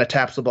kind of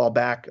taps the ball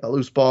back, a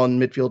loose ball in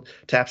midfield,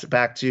 taps it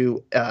back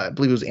to, I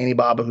believe it was Annie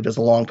Baba, who does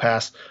a long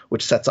pass,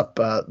 which sets up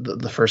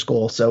the first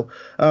goal. So,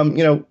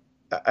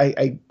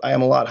 I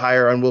am a lot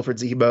higher on Wilfred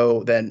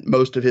Zahibo than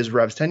most of his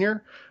Revs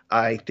tenure.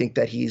 I think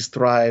that he's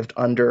thrived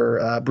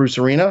under Bruce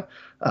Arena.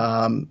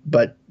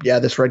 But yeah,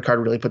 this red card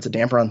really puts a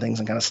damper on things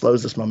and kind of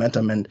slows this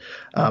momentum. And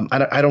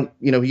I don't,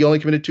 he only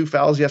committed 2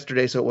 fouls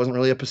yesterday, so it wasn't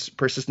really a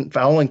persistent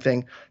fouling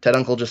thing. Ted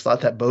Unkel just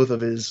thought that both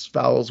of his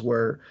fouls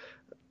were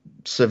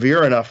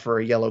severe enough for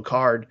a yellow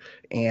card.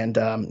 And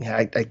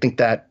I think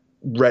that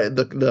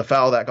the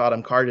foul that got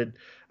him carded,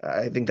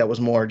 I think that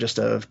was more just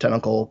of Ted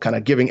Unkel kind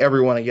of giving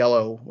everyone a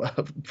yellow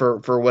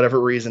for whatever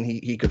reason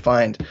he could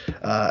find,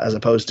 as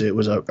opposed to it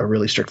was a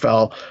really strict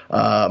foul.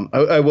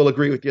 I will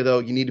agree with you, though.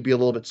 You need to be a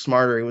little bit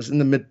smarter. It was in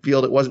the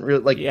midfield. It wasn't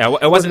really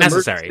it wasn't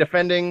necessary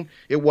defending.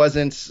 It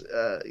wasn't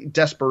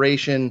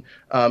desperation.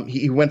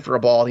 He went for a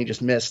ball and he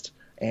just missed.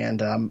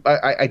 And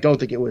I don't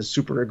think it was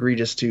super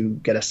egregious to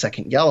get a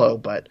second yellow,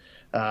 but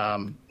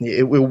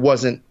it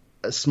wasn't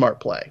a smart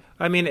play.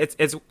 I mean,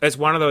 it's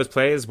one of those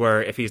plays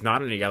where if he's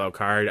not in a yellow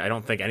card, I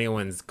don't think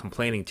anyone's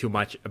complaining too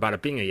much about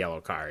it being a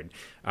yellow card.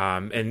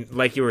 And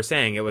like you were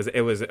saying, it was at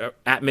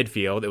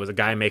midfield. It was a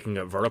guy making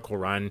a vertical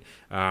run.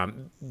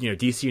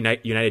 DC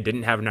United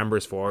didn't have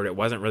numbers forward. It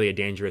wasn't really a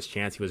dangerous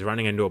chance. He was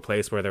running into a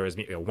place where there was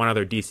one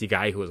other DC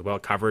guy who was well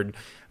covered.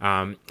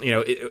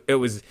 It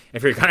was,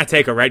 if you're going to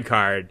take a red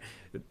card,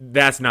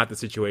 that's not the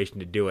situation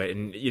to do it.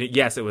 And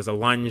yes, it was a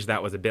lunge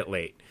that was a bit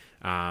late.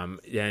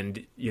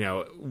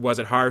 Was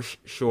it harsh?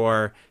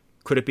 Sure.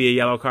 Could it be a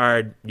yellow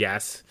card?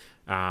 Yes.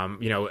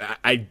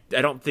 I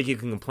don't think you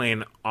can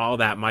complain all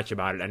that much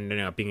about it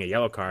ending up being a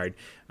yellow card.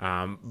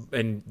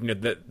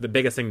 The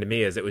biggest thing to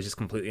me is it was just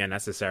completely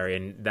unnecessary,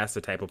 and that's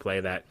the type of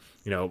play that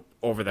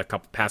over the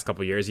past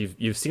couple of years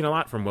you've seen a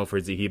lot from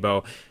Wilfred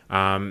Zahibo.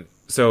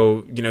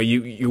 So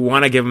you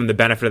want to give him the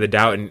benefit of the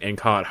doubt and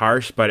call it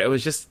harsh, but it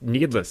was just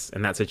needless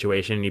in that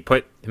situation. He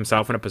put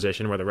himself in a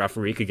position where the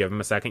referee could give him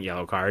a second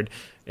yellow card,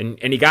 and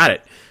he got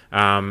it.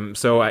 I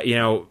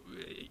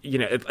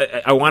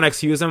want to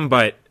excuse him,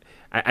 but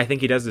I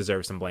think he does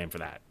deserve some blame for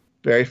that.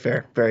 Very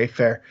fair, very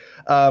fair.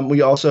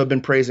 We also have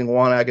been praising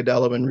Juan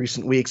Agudelo in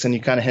recent weeks, and you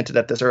kind of hinted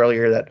at this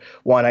earlier that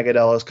Juan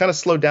Agudelo has kind of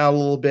slowed down a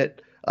little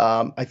bit.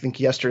 I think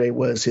yesterday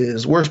was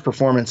his worst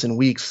performance in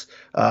weeks.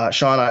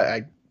 Sean,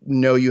 I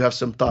know you have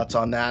some thoughts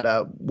on that.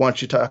 Why don't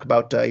you talk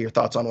about your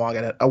thoughts on Juan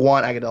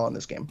Agudelo in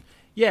this game?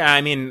 Yeah,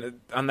 I mean,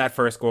 on that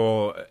first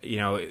goal,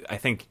 I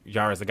think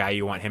Jara is the guy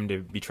you want him to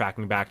be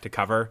tracking back to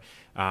cover.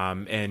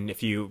 And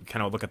if you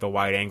kind of look at the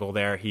wide angle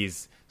there,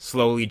 he's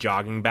slowly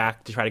jogging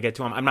back to try to get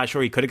to him. I'm not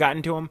sure he could have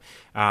gotten to him,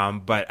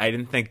 but I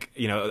didn't think,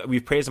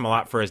 we've praised him a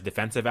lot for his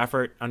defensive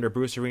effort under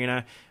Bruce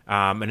Arena.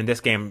 And in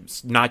this game,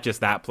 not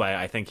just that play,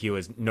 I think he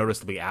was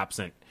noticeably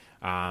absent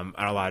on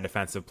a lot of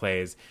defensive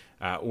plays.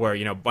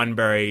 Where,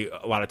 Bunbury,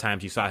 a lot of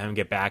times you saw him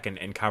get back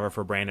and cover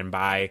for Brandon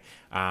Bai.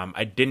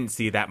 I didn't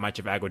see that much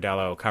of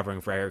Agudelo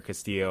covering for Edgar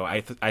Castillo.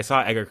 I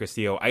saw Edgar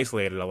Castillo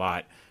isolated a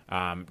lot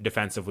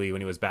defensively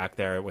when he was back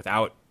there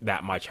without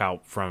that much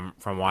help from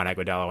Juan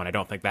Agudelo, and I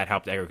don't think that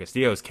helped Edgar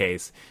Castillo's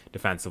case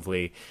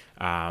defensively.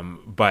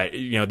 But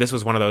this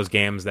was one of those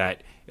games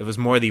that it was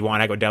more the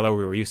Juan Agudelo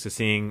we were used to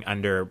seeing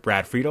under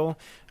Brad Friedel.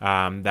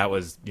 That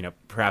was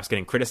perhaps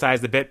getting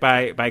criticized a bit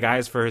by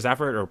guys for his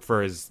effort or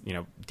for his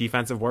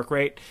defensive work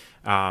rate.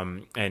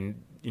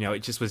 It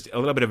just was a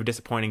little bit of a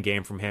disappointing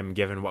game from him,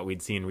 given what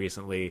we'd seen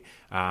recently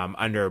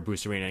under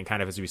Bruce Arena and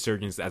kind of his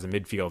resurgence as a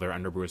midfielder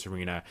under Bruce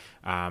Arena.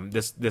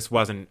 This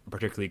wasn't a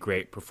particularly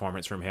great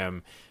performance from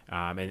him,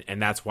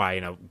 and that's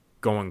why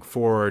going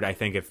forward, I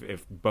think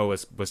if Bou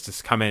was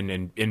to come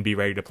in and be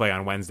ready to play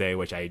on Wednesday,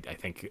 which I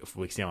think if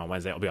we see him on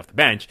Wednesday, he'll be off the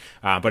bench.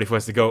 But if he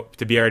was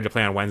to be ready to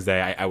play on Wednesday,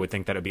 I would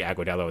think that it would be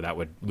Agudelo that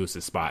would lose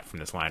his spot from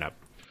this lineup.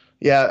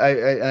 Yeah,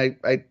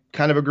 I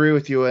kind of agree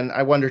with you, and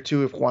I wonder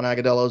too if Juan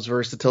Agudelo's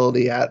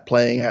versatility at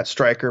playing at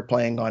striker,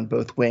 playing on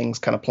both wings,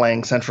 kind of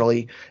playing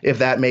centrally, if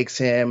that makes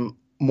him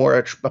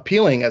more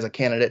appealing as a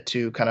candidate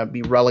to kind of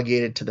be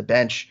relegated to the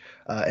bench.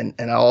 And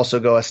I'll also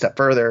go a step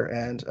further,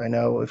 and I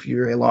know if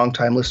you're a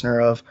longtime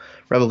listener of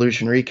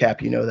Revolution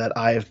Recap, you know that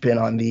I have been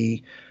on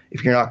the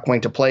if you're not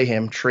going to play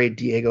him, trade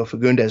Diego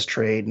Fagundes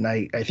trade. And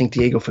I think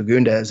Diego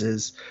Fagundes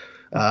is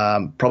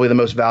probably the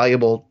most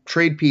valuable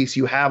trade piece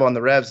you have on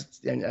the Revs.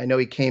 And I know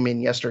he came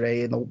in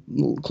yesterday in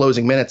the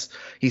closing minutes.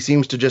 He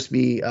seems to just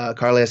be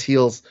Carles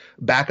Gil's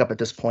backup at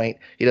this point.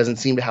 He doesn't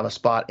seem to have a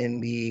spot in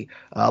the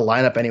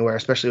lineup anywhere,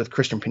 especially with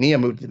Christian Pinilla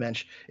moved to the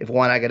bench. If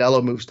Juan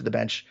Agudelo moves to the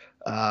bench,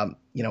 I'm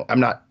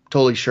not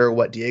totally sure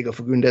what Diego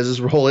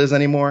Fagundes' role is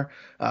anymore.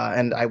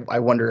 And I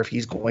wonder if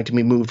he's going to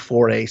be moved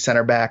for a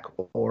center back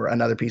or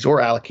another piece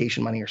or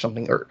allocation money or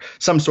something or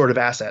some sort of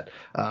asset,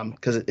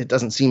 because it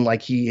doesn't seem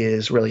like he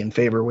is really in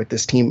favor with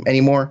this team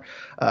anymore.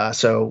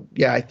 So,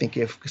 yeah, I think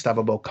if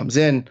Gustavo Bou comes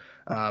in,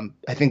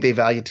 I think they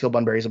value Teal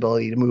Bunbury's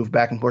ability to move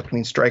back and forth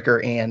between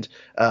striker and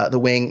the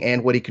wing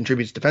and what he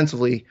contributes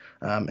defensively.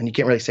 And you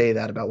can't really say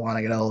that about Juan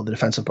Agudelo, the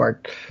defensive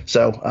part.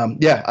 So,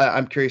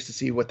 I'm curious to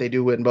see what they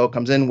do when Bou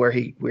comes in, where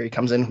he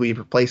comes in, who he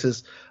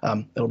replaces.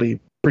 It'll be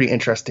pretty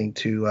interesting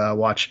to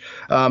watch.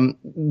 A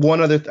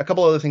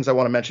couple other things I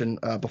want to mention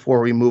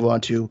before we move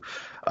on to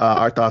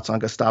our thoughts on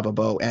Gustavo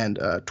Bou and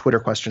Twitter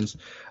questions.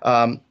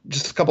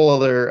 Just a couple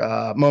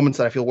other moments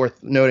that I feel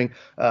worth noting.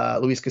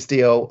 Luis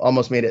Castillo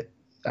almost made it.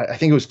 I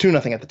think it was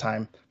 2-0 at the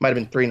time. Might have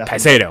been 3-0.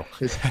 Caicedo.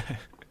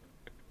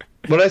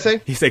 What did I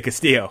say? You said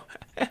Castillo.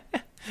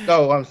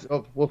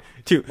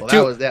 Two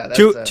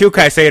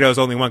Caicedos,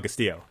 only one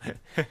Castillo.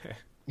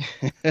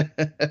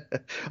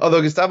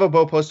 Although Gustavo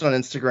Bou posted on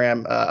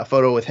Instagram a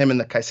photo with him and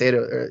the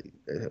Caicedo.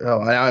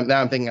 Now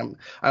I'm thinking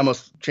I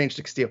almost changed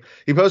to Castillo.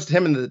 He posted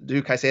him and the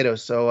dude Caicedo.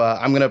 So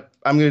I'm going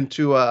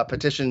to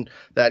petition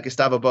that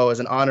Gustavo Bou is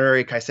an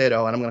honorary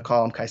Caicedo, and I'm going to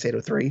call him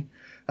Caicedo 3.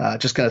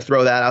 Just going to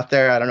throw that out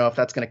there. I don't know if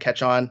that's going to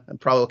catch on,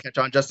 and probably will catch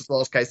on just as well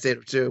as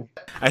Caicedo 2.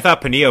 I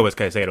thought Pinilla was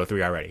Caicedo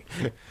 3 already.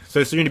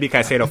 So soon to be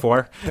Caicedo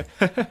 4.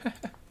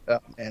 Oh,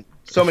 man.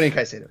 So many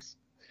Caicedos.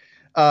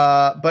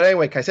 But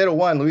anyway, Caicedo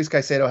 1. Luis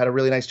Caicedo had a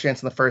really nice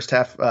chance in the first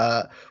half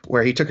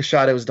where he took a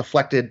shot. It was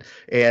deflected,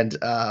 and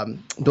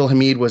Bill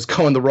Hamid was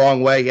going the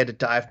wrong way. He had to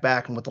dive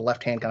back and with the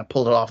left hand kind of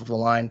pulled it off of the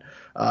line.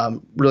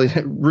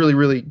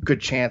 Really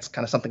good chance,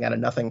 kind of something out of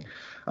nothing.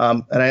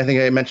 And I think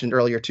I mentioned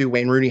earlier, too,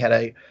 Wayne Rooney had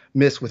a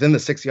miss within the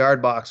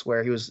 6-yard box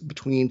where he was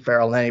between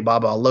Farrell and Lenny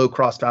Baba. A low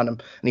cross found him,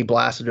 and he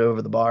blasted it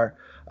over the bar.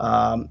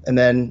 And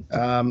then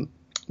what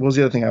was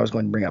the other thing I was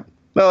going to bring up?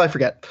 Well, I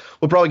forget.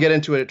 We'll probably get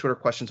into it at Twitter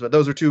questions, but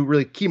those are two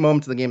really key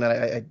moments in the game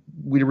that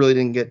we really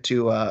didn't get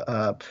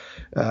to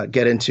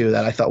get into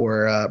that I thought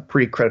were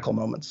pretty critical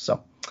moments.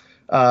 So,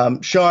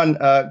 Sean,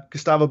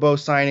 Gustavo Bou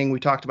signing, we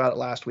talked about it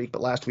last week,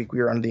 but last week we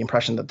were under the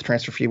impression that the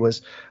transfer fee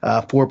was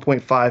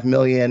 $4.5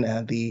 million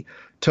and the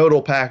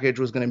total package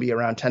was going to be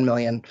around $10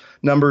 million.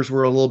 Numbers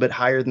were a little bit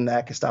higher than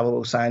that. Gustavo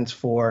Bou signs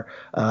for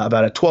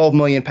about a $12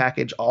 million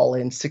package, all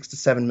in $6 to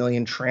 $7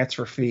 million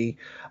transfer fee.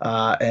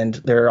 And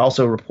there are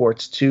also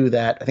reports too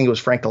that I think it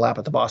was Frank Delap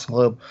at the Boston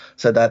Globe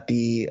said that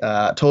the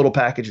total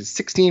package is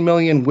 $16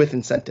 million with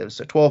incentives.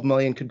 So $12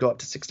 million could go up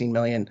to $16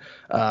 million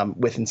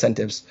with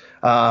incentives.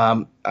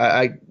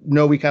 I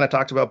know we kind of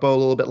talked about Bou a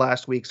little bit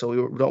last week, so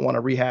we don't want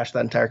to rehash that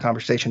entire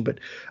conversation, but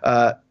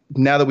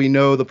now that we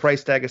know the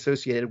price tag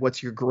associated,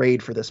 what's your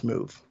grade for this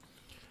move?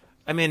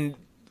 I mean,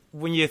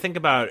 when you think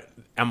about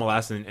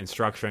MLS and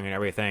structuring and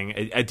everything,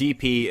 a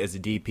DP is a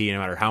DP no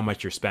matter how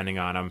much you're spending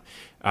on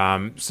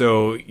them.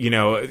 So,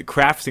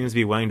 Kraft seems to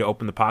be willing to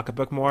open the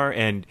pocketbook more,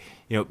 and,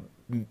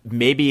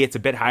 maybe it's a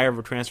bit higher of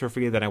a transfer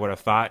fee than I would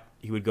have thought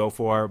he would go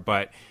for.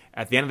 But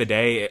at the end of the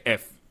day,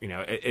 if,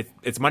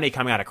 it's money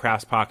coming out of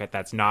Kraft's pocket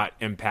that's not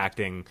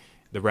impacting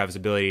the Revs'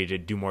 ability to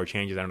do more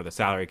changes under the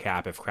salary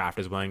cap if Kraft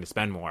is willing to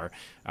spend more.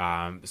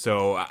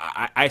 So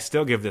I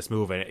still give this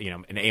move an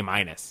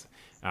A-.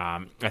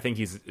 I think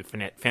he's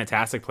a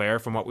fantastic player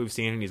from what we've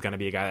seen, and he's going to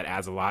be a guy that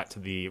adds a lot to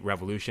the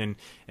Revolution.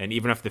 And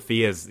even if the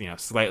fee is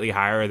slightly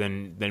higher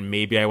than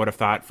maybe I would have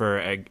thought for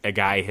a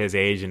guy his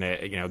age and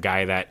a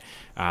guy that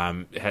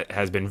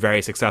has been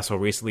very successful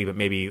recently, but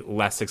maybe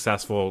less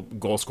successful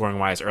goal scoring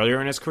wise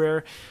earlier in his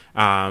career,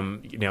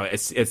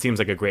 it seems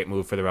like a great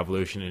move for the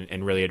Revolution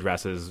and really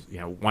addresses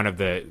one of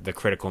the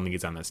critical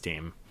needs on this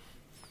team.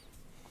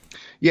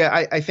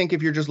 Yeah, I think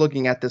if you're just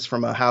looking at this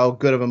from how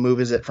good of a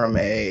move is it from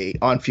a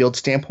on-field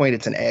standpoint,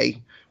 it's an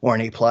A or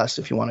an A+,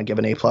 if you want to give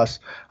an A+.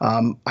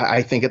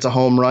 I think it's a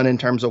home run in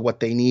terms of what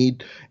they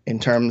need, in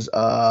terms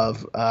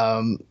of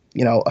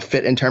a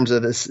fit in terms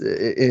of this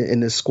in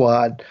this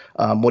squad,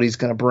 what he's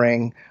going to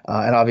bring,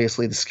 and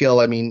obviously the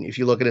skill. I mean, if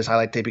you look at his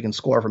highlight tape, he can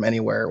score from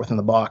anywhere within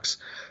the box.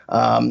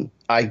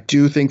 I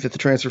do think that the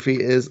transfer fee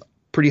is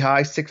pretty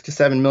high, $6 to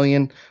 $7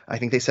 million. I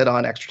think they said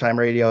on Extra Time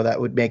Radio that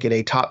would make it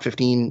a top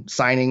 15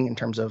 signing in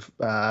terms of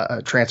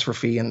a transfer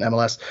fee in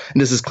MLS.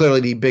 And this is clearly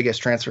the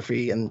biggest transfer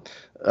fee in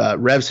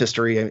Revs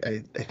history.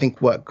 I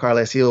think what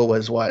Carles Gil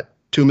was, $2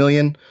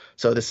 million.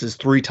 So this is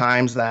 3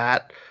 times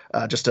that,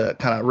 just to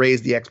kind of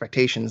raise the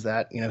expectations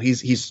that,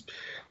 he's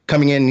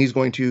coming in, he's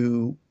going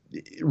to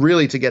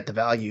really, to get the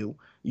value,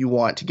 you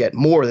want to get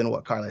more than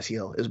what Carles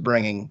Gil is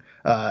bringing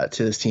to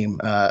this team.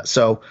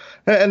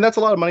 And that's a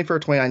lot of money for a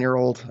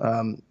 29-year-old.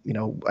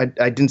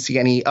 I didn't see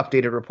any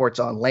updated reports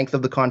on length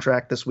of the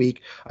contract this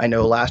week. I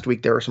know last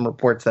week there were some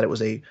reports that it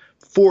was a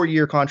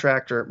 4-year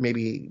contract, or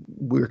maybe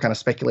we were kind of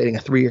speculating a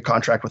 3-year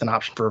contract with an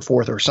option for a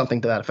 4th or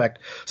something to that effect.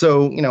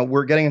 So,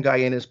 we're getting a guy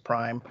in his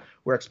prime.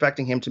 We're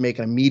expecting him to make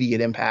an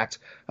immediate impact.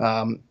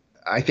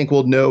 I think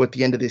we'll know at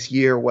the end of this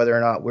year whether or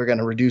not we're going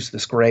to reduce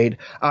this grade.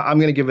 I'm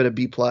going to give it a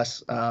B+,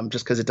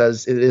 just because it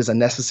is a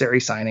necessary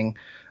signing,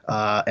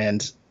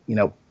 and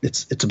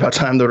it's about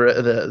time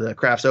the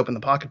Crafts open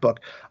the pocketbook.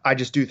 I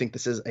just do think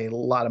this is a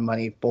lot of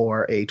money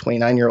for a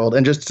 29-year-old.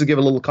 And just to give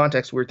a little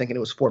context, we were thinking it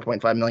was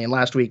 $4.5 million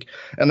last week,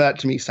 and that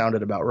to me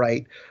sounded about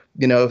right.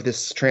 If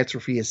this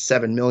transfer fee is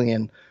 $7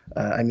 million,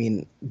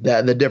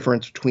 the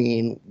difference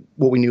between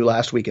what we knew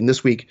last week and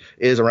this week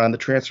is around the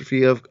transfer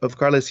fee of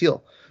Carles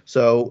Gil.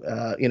 So,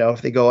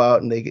 if they go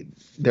out and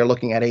they're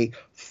looking at a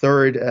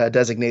third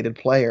designated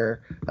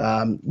player,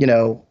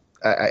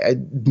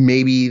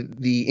 maybe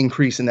the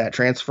increase in that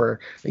transfer,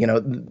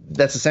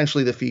 that's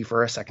essentially the fee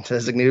for a second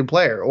designated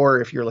player.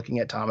 Or if you're looking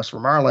at Thomas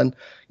Vermaelen,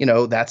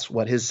 that's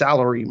what his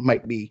salary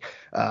might be.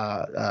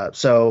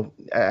 So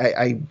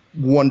I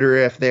wonder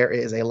if there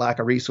is a lack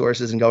of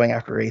resources in going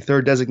after a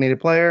third designated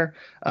player.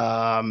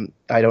 I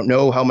don't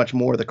know how much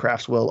more the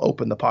Crafts will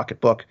open the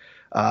pocketbook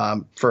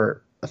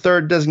for a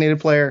third designated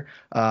player.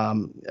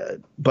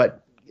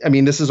 But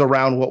this is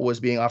around what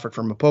was being offered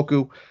from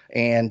Mopoku,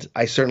 and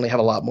I certainly have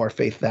a lot more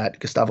faith that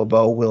Gustavo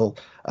Bou will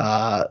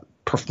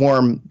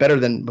perform better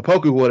than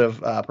Mopoku would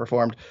have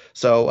performed.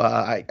 So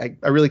I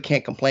really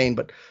can't complain,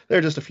 but there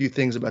are just a few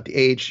things about the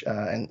age,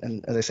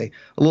 and as I say,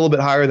 a little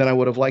bit higher than I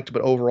would have liked,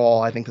 but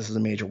overall, I think this is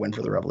a major win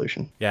for the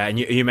Revolution. Yeah, and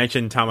you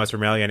mentioned Thomas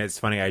Vermaelen. It's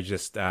funny, I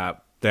just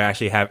they're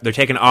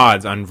taking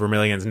odds on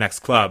Vermeulen's next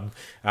club.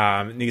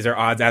 These are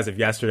odds as of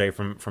yesterday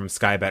from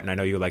Sky Bet, and I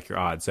know you like your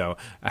odds, so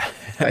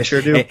I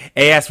sure do.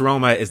 AS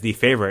Roma is the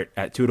favorite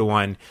at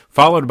 2-1,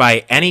 followed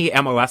by any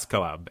MLS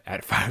club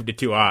at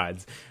 5-2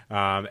 odds.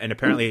 And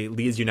apparently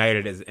Leeds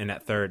United is in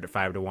at third at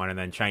 5-1, and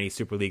then Chinese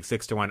Super League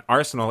 6-1,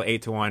 Arsenal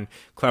 8-1,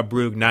 Club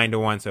Brugge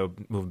 9-1, so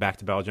moving back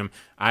to Belgium,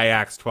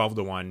 Ajax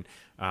 12-1.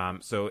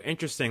 So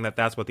interesting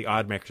that's what the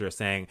odd makers are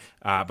saying.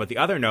 But the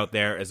other note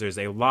there is there's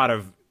a lot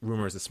of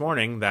rumors this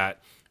morning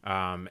that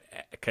a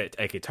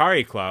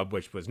Qatari club,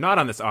 which was not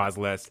on this odds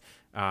list,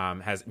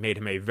 has made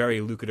him a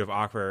very lucrative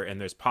offer, and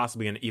there's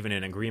possibly even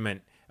an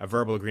agreement, a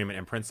verbal agreement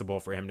in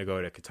principle for him to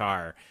go to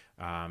Qatar.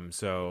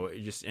 So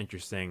just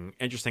interesting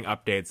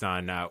updates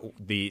on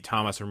the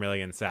Thomas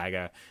Vermaelen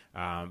saga.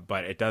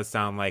 But it does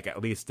sound like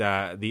at least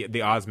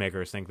the odds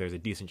makers think there's a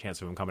decent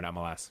chance of him coming to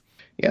MLS.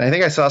 Yeah, and I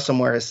think I saw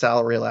somewhere his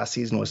salary last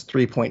season was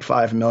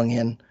 $3.5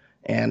 million.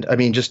 And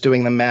just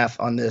doing the math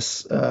on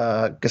this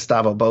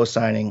Gustavo Bou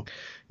signing,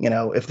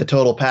 if the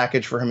total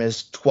package for him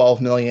is $12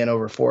 million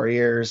over 4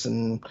 years,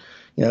 and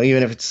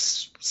even if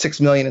it's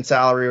 $6 million in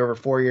salary over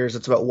 4 years,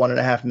 it's about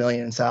 $1.5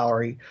 million in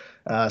salary.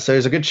 So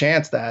there's a good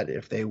chance that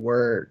if they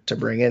were to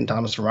bring in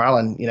Thomas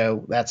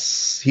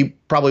Vermaelen, he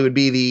probably would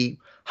be the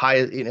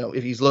highest.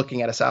 If he's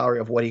looking at a salary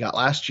of what he got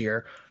last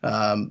year,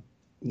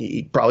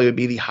 he probably would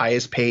be the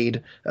highest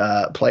paid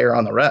player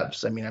on the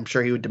Revs. I'm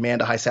sure he would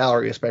demand a high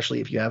salary, especially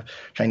if you have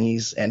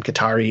Chinese and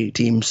Qatari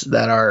teams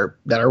that are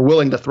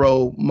willing to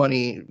throw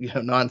money,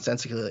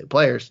 nonsensically at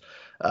players.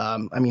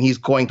 He's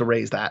going to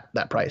raise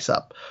that price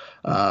up.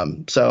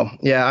 So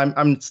yeah,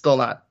 I'm still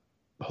not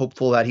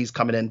hopeful that he's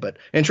coming in, but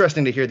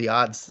interesting to hear the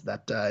odds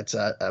that it's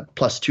a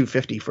plus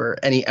 250 for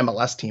any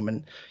MLS team,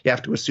 and you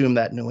have to assume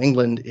that New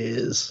England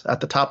is at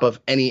the top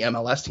of any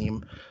MLS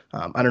team.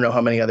 I don't know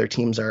how many other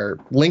teams are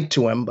linked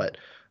to him, but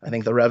I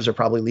think the Revs are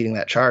probably leading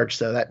that charge.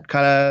 So that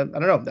kind of, I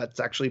don't know, that's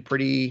actually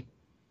pretty,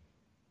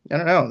 I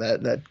don't know,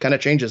 that kind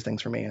of changes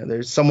things for me.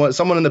 There's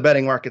someone in the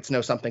betting markets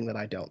knows something that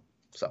I don't.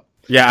 So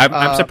yeah,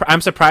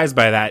 I'm surprised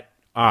by that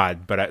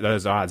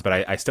those odds,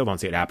 but I still don't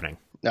see it happening.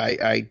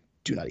 I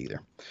do not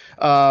either.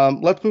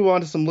 Let's move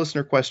on to some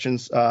listener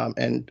questions.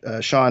 And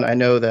Sean, I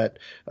know that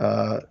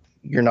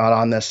you're not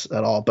on this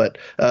at all, but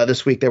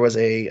this week there was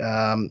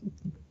a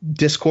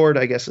Discord,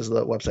 I guess is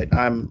the website.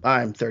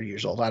 I'm 30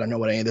 years old. I don't know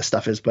what any of this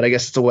stuff is, but I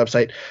guess it's a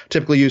website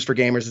typically used for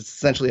gamers. It's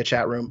essentially a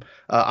chat room.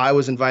 I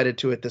was invited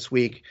to it this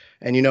week,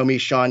 and you know me,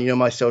 Sean, you know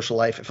my social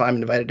life. If I'm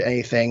invited to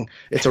anything,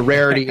 it's a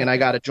rarity and I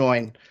got to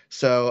join.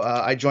 So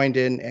I joined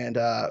in, and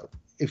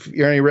if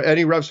you're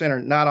any Revs fan or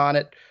not on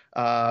it,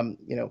 I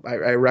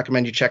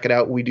recommend you check it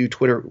out. We do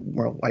Twitter.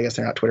 Well, I guess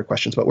they're not Twitter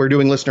questions, but we're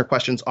doing listener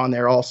questions on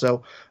there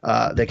also.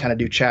 They kind of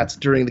do chats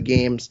during the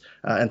games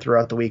and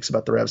throughout the weeks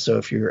about the Revs. So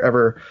if you're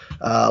ever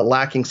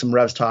lacking some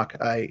Revs talk,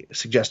 I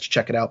suggest you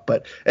check it out.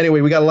 But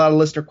anyway, we got a lot of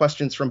listener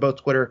questions from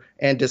both Twitter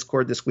and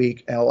Discord this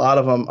week, and a lot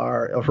of them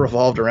are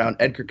revolved around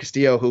Edgar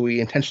Castillo, who we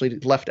intentionally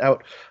left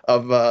out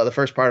of the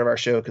first part of our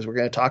show because we're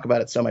going to talk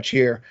about it so much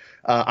here.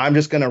 I'm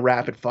just going to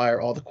rapid fire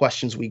all the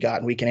questions we got,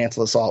 and we can answer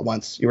this all at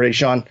once. You ready,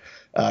 Sean?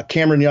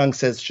 Cameron Young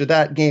says, should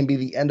that game be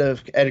the end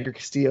of Edgar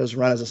Castillo's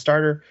run as a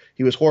starter?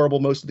 He was horrible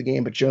most of the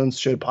game, but Jones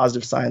showed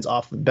positive signs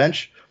off the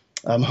bench.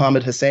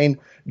 Mohamed Hussein,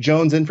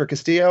 Jones in for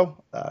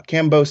Castillo.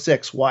 Cambo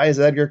 6, why is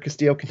Edgar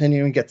Castillo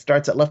continuing to get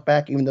starts at left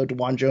back, even though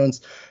DeJuan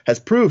Jones has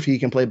proved he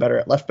can play better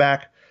at left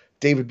back?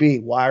 David B,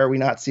 why are we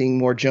not seeing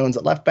more Jones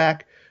at left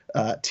back?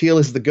 Teal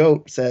is the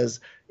GOAT says,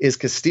 is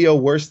Castillo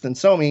worse than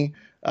Somi?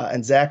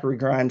 And Zachary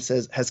Grimes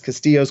says,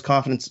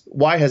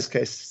 why has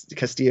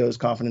Castillo's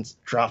confidence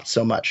dropped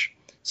so much?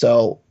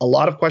 So a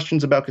lot of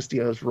questions about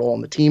Castillo's role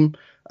in the team.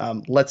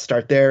 Let's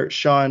start there.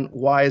 Sean,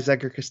 why is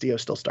Edgar Castillo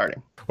still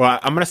starting? Well,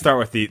 I'm going to start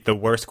with the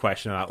worst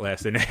question on that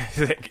list. And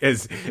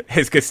is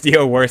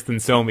Castillo worse than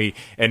Somi?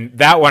 And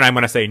that one I'm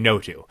going to say no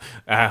to.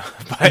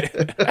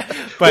 But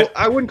well,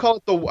 I would not call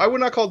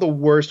it the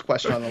worst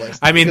question on the list.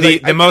 I mean,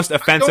 the most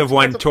offensive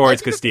one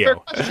towards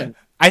Castillo.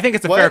 I think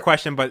it's a fair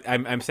question, but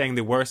I'm saying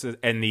the worst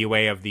in the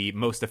way of the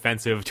most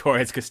offensive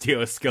towards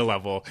Castillo's skill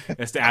level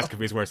is to ask if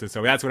he's worse than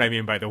so. That's what I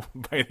mean by the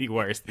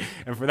worst.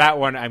 And for that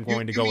one, I'm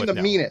going to go with the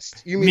no.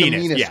 meanest. You mean the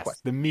meanest yes,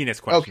 question? The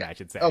meanest question, okay. I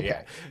should say. Okay.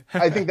 Yeah.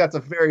 I think that's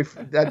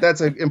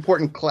that's an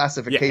important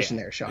classification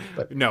there, Sean.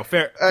 But no,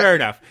 fair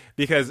enough,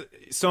 because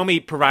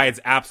Somi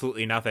provides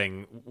absolutely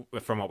nothing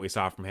from what we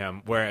saw from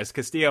him, whereas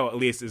Castillo at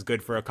least is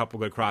good for a couple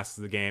good crosses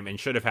of the game and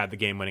should have had the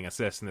game-winning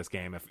assist in this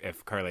game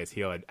if Carles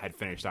Gil had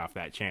finished off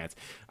that chance.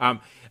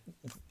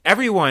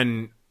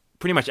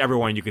 Pretty much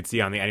everyone you could see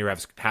on the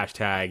AnyRefs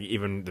hashtag,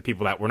 even the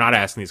people that were not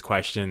asking these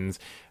questions,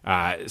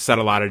 said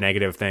a lot of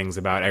negative things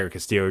about Edgar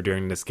Castillo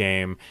during this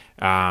game.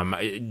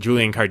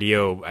 Julian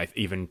Cardillo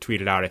even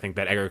tweeted out, I think,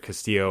 that Edgar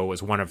Castillo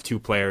was one of two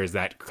players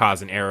that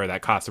caused an error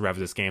that cost the Revs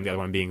this game, the other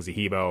one being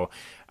Zahibo.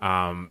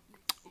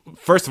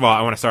 First of all,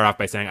 I want to start off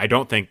by saying I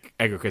don't think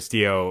Edgar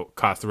Castillo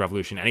cost the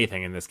Revolution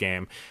anything in this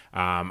game.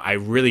 I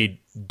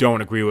really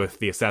don't agree with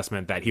the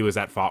assessment that he was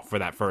at fault for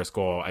that first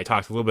goal. I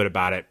talked a little bit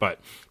about it, but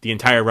the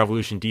entire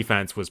Revolution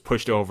defense was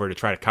pushed over to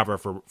try to cover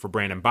for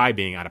Brandon Bai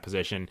being out of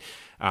position.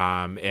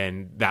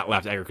 And that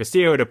left Edgar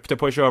Castillo to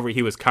push over.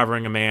 He was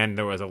covering a man.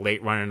 There was a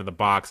late run into the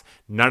box.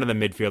 None of the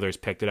midfielders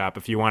picked it up.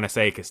 If you want to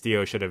say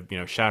Castillo should have,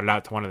 shouted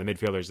out to one of the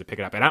midfielders to pick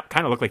it up, and it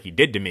kind of looked like he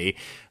did to me.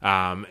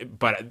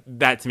 But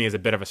that to me is a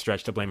bit of a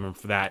stretch to blame him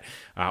for that.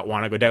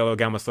 Juan Agudelo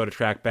again was slow to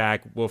track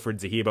back. Wilfred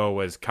Zahibo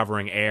was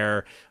covering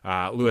air.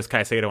 Luis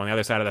Caicedo on the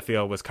other side of the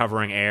field was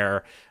covering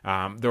air.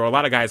 There were a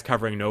lot of guys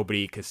covering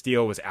nobody.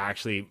 Castillo was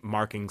actually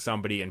marking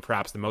somebody in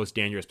perhaps the most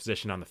dangerous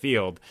position on the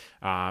field.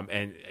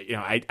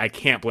 I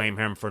can't blame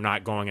him for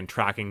not going and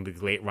tracking the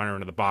late runner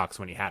into the box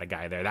when he had a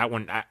guy there.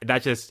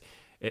 That just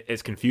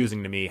is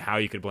confusing to me how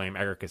you could blame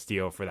Edgar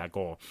Castillo for that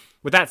goal.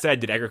 With that said,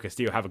 did Edgar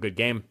Castillo have a good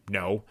game?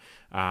 No.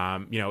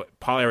 Paul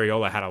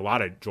Arriola had a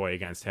lot of joy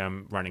against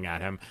him, running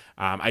at him.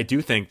 I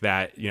do think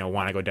that,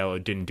 Juan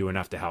Agudelo didn't do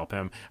enough to help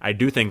him. I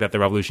do think that the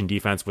Revolution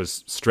defense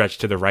was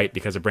stretched to the right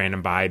because of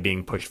Brandon Bai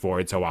being pushed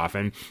forward so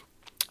often.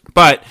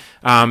 But,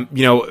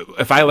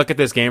 if I look at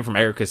this game from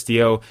Edgar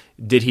Castillo,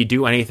 did he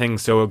do anything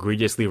so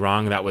egregiously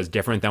wrong that was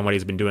different than what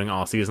he's been doing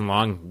all season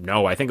long?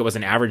 No, I think it was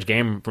an average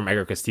game from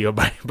Edgar Castillo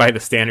by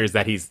the standards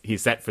that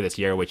he's set for this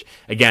year, which,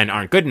 again,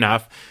 aren't good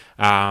enough.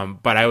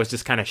 But I was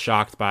just kind of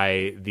shocked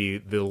by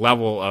the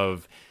level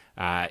of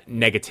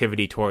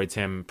negativity towards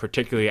him,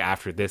 particularly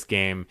after this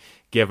game,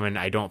 given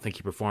I don't think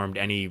he performed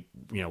any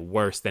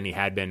worse than he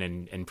had been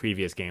in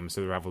previous games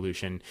of the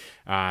Revolution.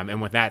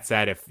 And with that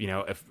said,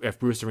 if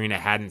Bruce Arena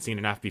hadn't seen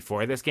enough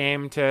before this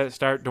game to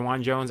start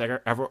DeJuan Jones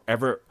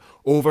ever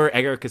over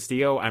Edgar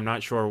Castillo, I'm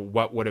not sure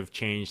what would have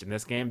changed in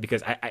this game,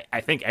 because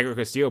I think Edgar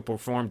Castillo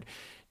performed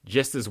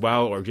just as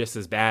well or just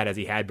as bad as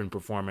he had been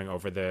performing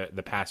over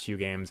the past few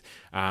games.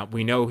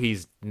 We know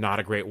he's not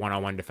a great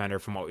one-on-one defender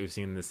from what we've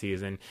seen this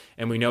season,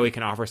 and we know he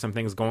can offer some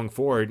things going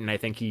forward, and I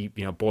think he,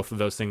 both of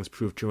those things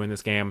proved true in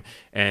this game,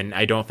 and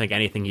I don't think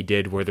anything he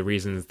did were the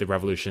reasons the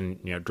Revolution,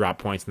 dropped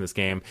points in this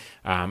game.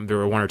 There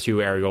were one or two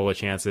Arriola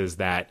chances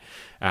that,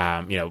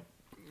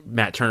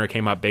 Matt Turner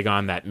came up big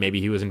on, that maybe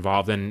he was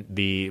involved in.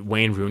 The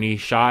Wayne Rooney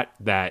shot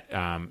that,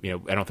 I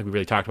don't think we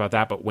really talked about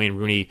that, but Wayne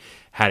Rooney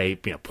had a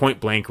point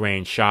blank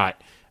range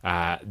shot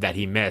that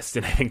he missed.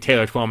 And I think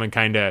Taylor Twellman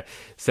kind of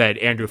said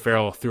Andrew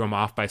Farrell threw him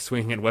off by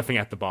swinging and whiffing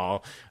at the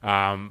ball.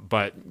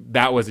 But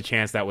that was a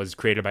chance that was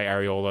created by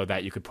Arriola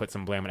that you could put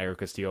some blame on Edgar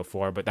Castillo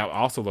for. But that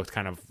also looked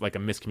kind of like a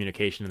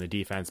miscommunication in the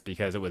defense,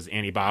 because it was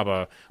Andy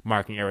Baba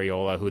marking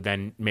Arriola, who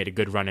then made a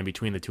good run in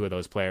between the two of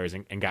those players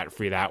and got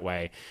free that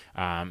way.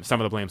 Some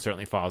of the blame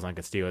certainly falls on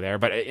Castillo there.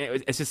 But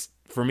it's just,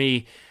 for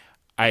me,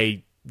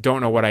 I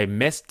don't know what I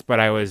missed, but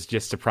I was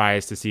just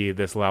surprised to see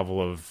this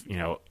level of,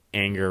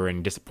 anger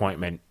and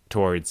disappointment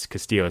towards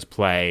Castillo's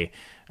play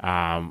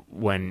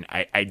when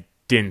I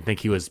didn't think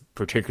he was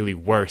particularly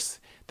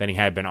worse than he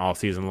had been all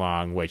season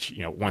long, which,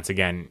 once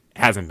again,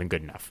 hasn't been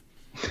good enough.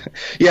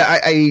 Yeah,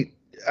 I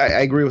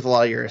agree with a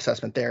lot of your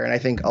assessment there, and I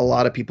think a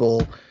lot of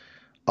people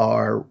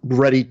are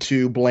ready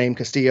to blame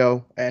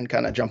Castillo and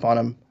kind of jump on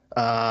him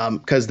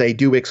because they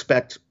do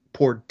expect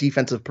poor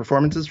defensive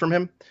performances from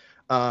him.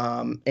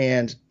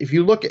 And if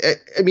you look at,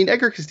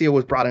 Edgar Castillo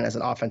was brought in as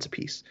an offensive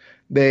piece.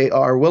 They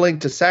are willing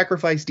to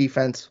sacrifice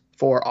defense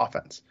for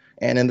offense.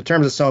 And in the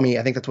terms of Somi,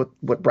 I think that's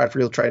what Brad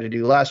Friedel tried to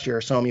do last year.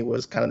 Somi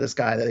was kind of this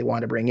guy that they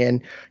wanted to bring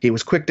in. He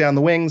was quick down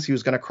the wings. He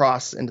was going to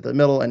cross into the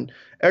middle. And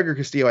Edgar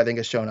Castillo, I think,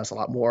 has shown us a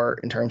lot more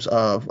in terms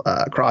of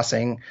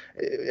crossing.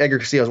 Edgar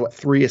Castillo has,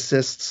 3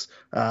 assists?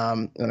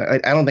 And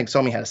I don't think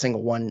Somi had a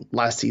single one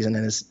last season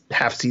in his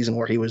half season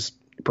where he was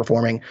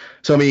performing.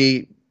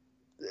 Somi,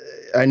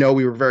 I know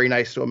we were very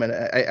nice to him, and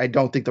I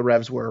don't think the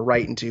Revs were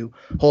right into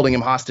holding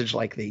him hostage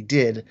like they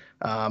did.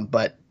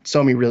 But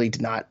Somi really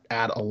did not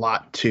add a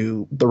lot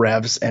to the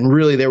Revs, and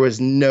really there was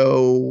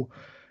no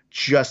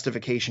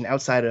justification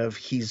outside of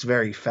he's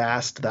very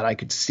fast that I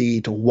could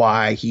see to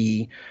why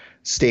he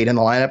stayed in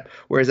the lineup.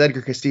 Whereas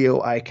Edgar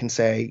Castillo, I can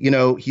say,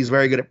 he's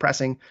very good at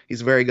pressing.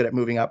 He's very good at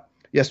moving up.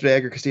 Yesterday,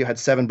 Edgar Castillo had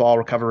 7 ball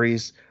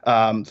recoveries,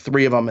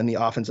 3 of them in the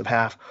offensive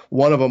half.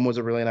 One of them was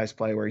a really nice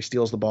play where he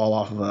steals the ball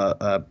off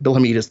of Bill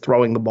Hamid is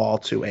throwing the ball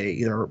to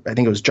either I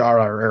think it was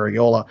Jara or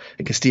Areola,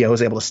 and Castillo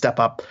was able to step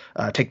up,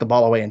 take the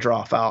ball away, and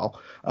draw a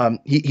foul.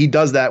 He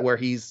does that where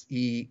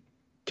he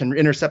can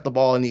intercept the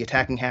ball in the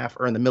attacking half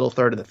or in the middle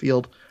third of the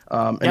field.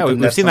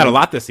 We've seen that a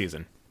lot this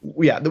season.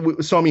 Yeah,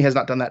 Somi has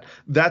not done that.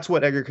 That's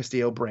what Edgar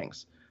Castillo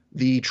brings.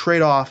 The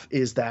trade-off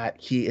is that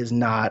he is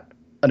not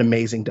an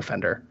amazing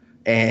defender.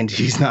 And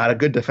he's not a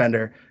good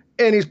defender,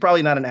 and he's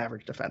probably not an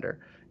average defender.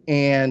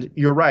 And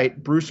you're right,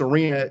 Bruce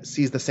Arena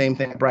sees the same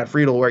thing at Brad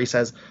Friedel, where he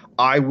says,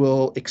 I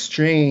will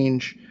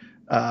exchange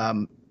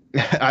having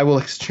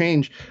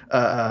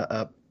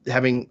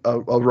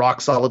a rock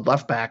solid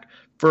left back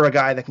for a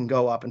guy that can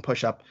go up and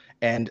push up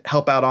and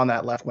help out on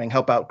that left wing,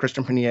 help out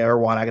Christian Pena or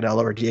Juan Agudelo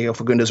or Diego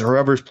Fagundes or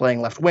whoever's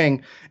playing left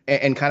wing,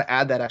 and kind of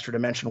add that extra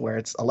dimension where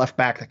it's a left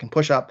back that can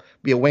push up,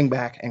 be a wing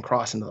back, and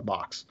cross into the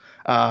box.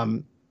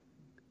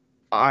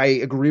 I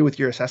agree with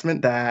your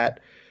assessment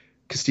that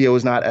Castillo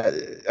is not,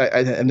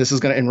 and this is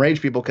going to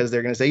enrage people because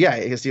they're going to say, yeah,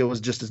 Castillo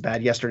was just as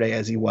bad yesterday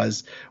as he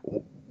was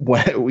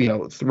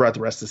throughout the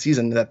rest of the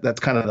season. That's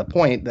kind of the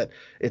point, that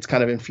it's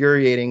kind of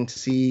infuriating to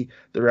see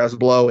the Revs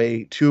blow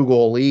a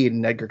 2-goal lead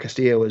and Edgar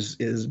Castillo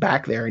is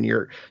back there, and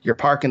you're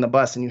parking the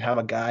bus and you have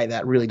a guy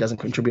that really doesn't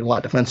contribute a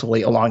lot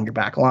defensively along your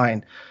back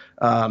line.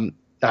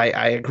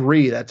 I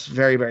agree. That's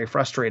very, very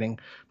frustrating.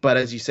 But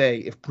as you say,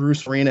 if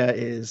Bruce Arena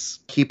is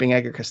keeping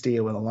Edgar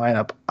Castillo in the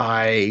lineup,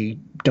 I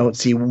don't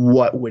see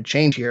what would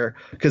change here,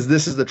 because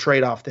this is the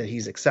trade-off that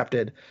he's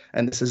accepted,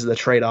 and this is the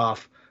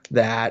trade-off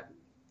that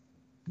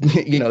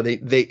they know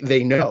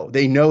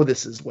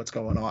this is what's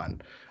going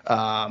on.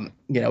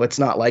 It's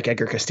not like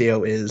Edgar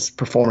Castillo is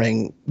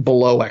performing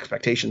below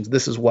expectations.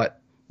 This is what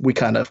we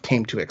kind of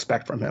came to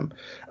expect from him.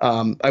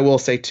 I will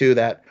say too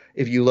that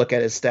if you look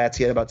at his stats,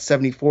 he had about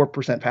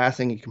 74%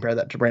 passing. You compare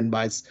that to Brandon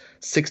Bye's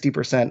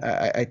 60%.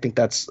 I think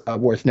that's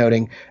worth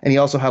noting. And he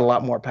also had a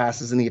lot more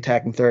passes in the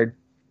attacking third.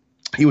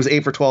 He was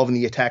 8 for 12 in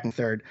the attacking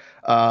third.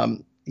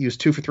 He was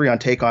 2 for 3 on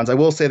take-ons. I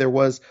will say there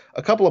was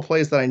a couple of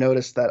plays that I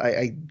noticed that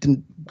I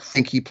didn't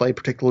think he played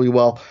particularly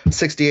well.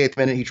 68th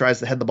minute, he tries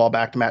to head the ball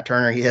back to Matt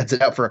Turner. He heads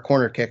it out for a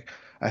corner kick.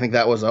 I think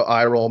that was an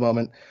eye roll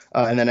moment.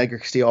 And then Edgar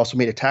Castillo also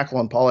made a tackle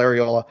on Paul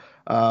Areola.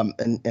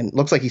 And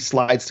looks like he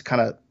slides to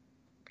kind of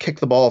kick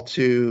the ball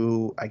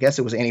to, I guess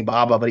it was Annie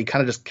Baba, but he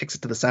kind of just kicks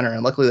it to the center.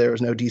 And luckily there was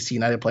no DC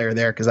United player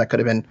there, because that could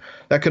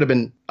have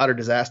been utter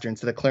disaster.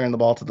 Instead of clearing the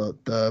ball to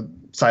the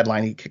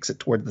sideline, he kicks it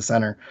toward the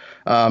center.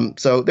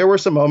 So there were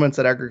some moments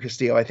that Edgar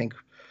Castillo, I think,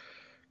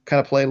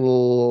 kind of played a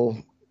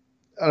little,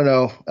 I don't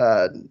know,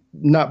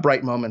 not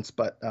bright moments,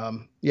 but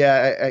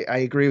I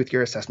agree with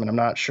your assessment. I'm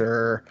not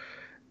sure.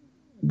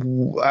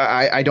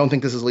 I don't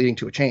think this is leading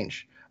to a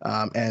change.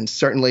 And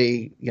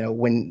certainly,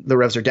 when the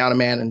Revs are down a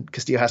man and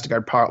Castillo has to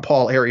guard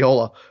Paul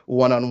Areola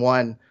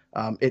one-on-one,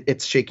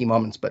 it's shaky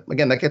moments. But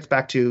again, that gets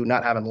back to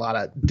not having a lot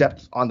of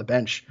depth on the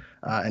bench.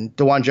 And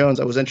DeJuan Jones,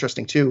 that was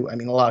interesting too. I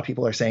mean, a lot of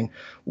people are saying,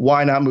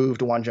 why not move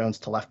DeJuan Jones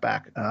to left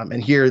back?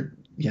 And here,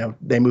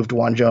 they moved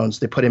DeJuan Jones.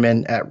 They put him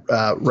in at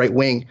right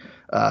wing,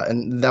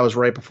 and that was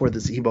right before the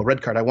Zahibo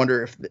red card. I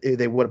wonder if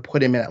they would have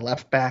put him in at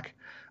left back.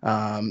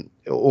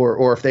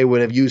 Or if they would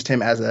have used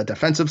him as a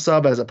defensive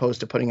sub as opposed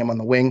to putting him on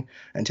the wing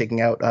and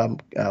taking out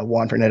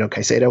Juan Fernando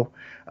Caicedo.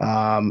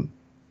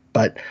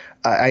 But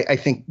I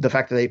think the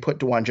fact that they put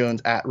DeJuan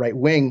Jones at right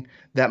wing,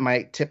 that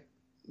might tip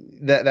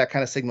that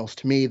kind of signals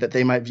to me that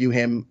they might view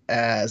him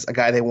as a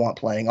guy they want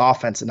playing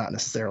offense and not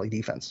necessarily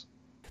defense.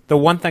 The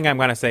one thing I'm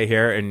going to say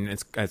here, and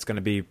it's going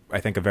to be,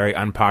 I think, a very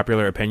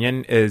unpopular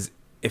opinion, is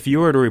if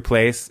you were to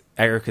replace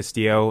Edgar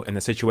Castillo in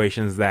the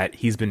situations that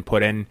he's been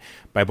put in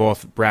by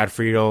both Brad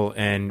Friedel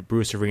and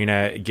Bruce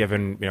Arena,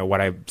 given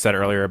what I said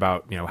earlier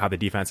about how the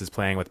defense is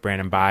playing with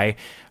Brandon Bye,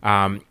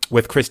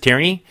 with Chris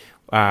Tierney,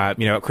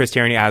 Chris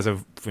Tierney as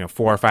of 4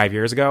 or 5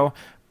 years ago,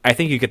 I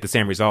think you get the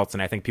same results,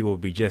 and I think people would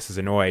be just as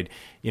annoyed.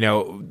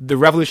 The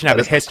Revolution have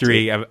a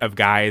history of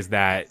guys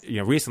that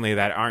recently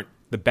that aren't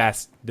the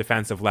best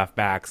defensive left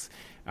backs,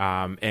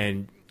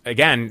 and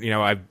again,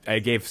 I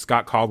gave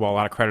Scott Caldwell a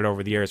lot of credit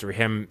over the years for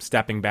him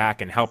stepping back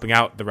and helping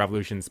out the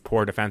Revolution's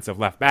poor defensive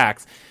left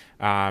backs.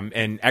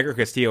 And Edgar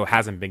Castillo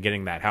hasn't been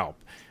getting that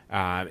help.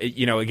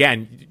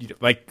 Again,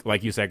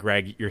 like you said,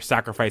 Greg, you're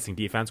sacrificing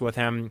defense with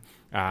him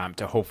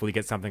to hopefully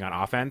get something on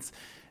offense.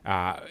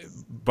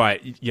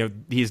 But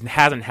he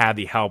hasn't had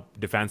the help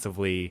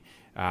defensively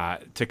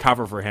to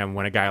cover for him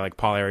when a guy like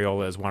Paul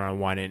Arriola is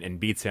one-on-one and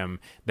beats him.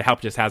 The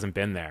help just hasn't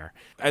been there.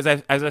 As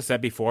I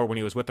said before, when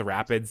he was with the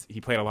Rapids,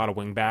 he played a lot of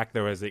wing back.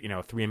 There was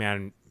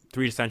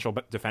three essential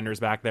defenders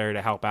back there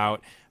to help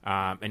out,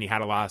 and he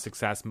had a lot of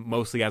success,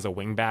 mostly as a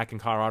wing back in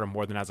Colorado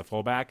more than as a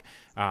fullback,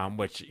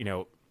 which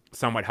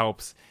somewhat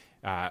helps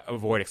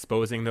avoid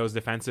exposing those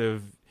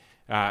defensive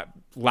the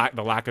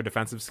lack of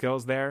defensive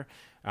skills there.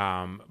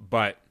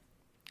 But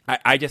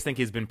I just think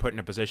he's been put in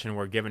a position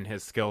where, given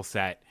his skill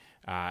set,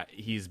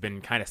 he's been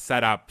kind of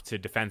set up to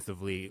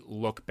defensively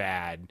look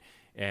bad,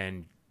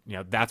 and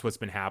that's what's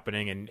been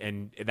happening,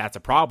 and that's a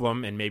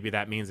problem. And maybe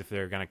that means if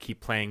they're going to keep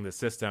playing the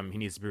system, he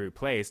needs to be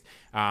replaced.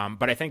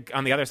 But I think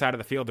on the other side of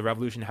the field, the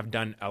Revolution have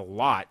done a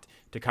lot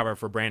to cover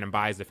for Brandon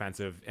Bye's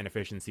defensive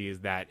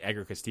inefficiencies that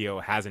Edgar Castillo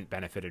hasn't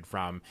benefited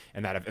from,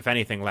 and that, if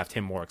anything, left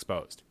him more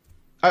exposed.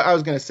 I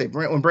was going to say,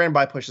 when Brandon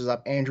Bye pushes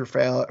up, Andrew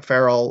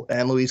Farrell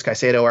and Luis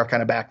Caicedo are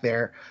kind of back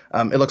there.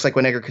 It looks like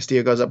when Edgar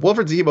Castillo goes up,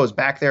 Wilfred Zahibo is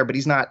back there, but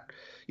he's not.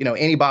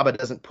 Andy Baba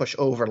doesn't push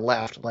over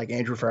left like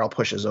Andrew Farrell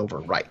pushes over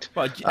right.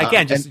 Well,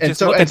 again, just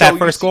look at that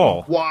first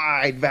goal.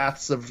 Wide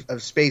vats of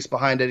space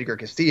behind Edgar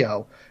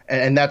Castillo,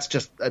 and that's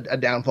just a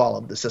downfall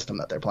of the system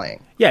that they're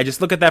playing. Yeah, just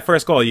look at that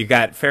first goal. You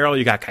got Farrell,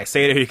 you got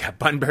Caicedo, you got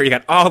Bunbury, you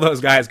got all those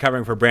guys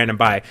covering for Brandon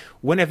Bye.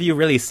 When have you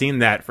really seen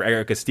that for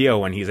Edgar Castillo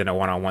when he's in a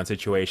one-on-one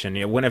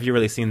situation? When have you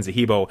really sseen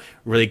Zahibo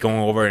really going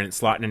over and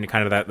slotting into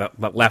kind of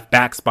that left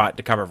back spot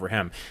to cover for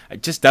him?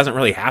 It just doesn't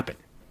really happen.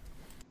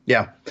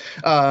 Yeah.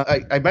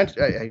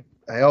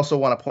 I also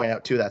want to point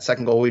out, too, that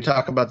second goal. We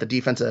talk about the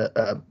defensive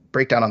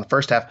breakdown on the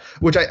first half,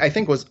 which I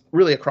think was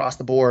really across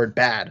the board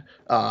bad.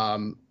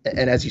 And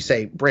as you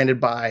say,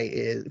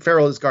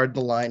 Farrell is guarding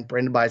the line.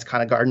 Brandon Bye is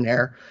kind of guarding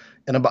there.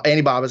 And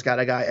Andy Baba's got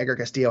a guy. Edgar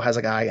Castillo has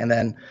a guy. And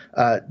then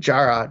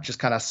Jara just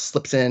kind of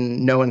slips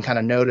in. No one kind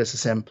of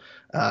notices him.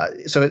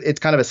 So it's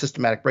kind of a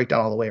systematic breakdown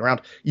all the way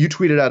around. You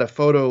tweeted out a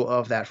photo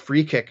of that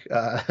free kick,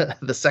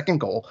 the second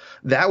goal.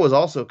 That was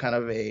also kind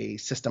of a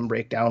system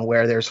breakdown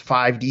where there's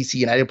 5 DC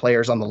United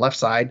players on the left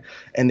side,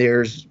 and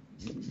there's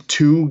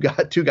two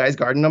guys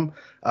guarding them.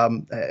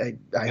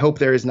 I hope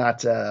there is not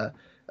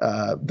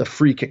the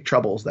free kick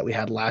troubles that we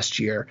had last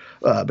year,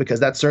 because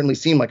that certainly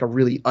seemed like a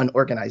really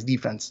unorganized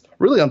defense,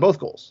 really on both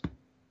goals.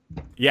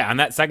 Yeah, on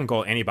that second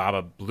goal, Andy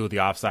Baba blew the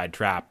offside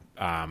trap.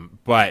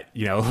 But,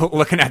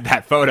 looking at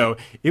that photo,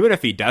 even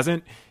if he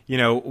doesn't,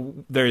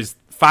 there's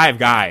 5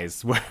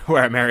 guys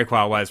where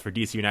Ameriqual was for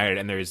DC United,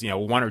 and there's,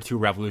 1 or 2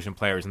 Revolution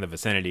players in the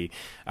vicinity.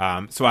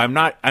 So I'm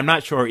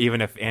not sure,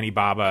 even if Andy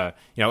Baba,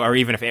 or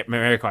even if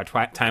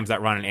Ameriqual times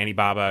that run and Andy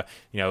Baba,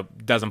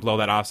 doesn't blow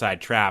that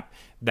offside trap,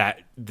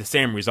 that the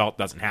same result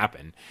doesn't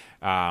happen.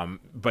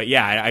 But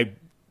yeah,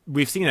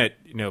 we've seen it,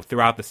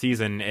 throughout the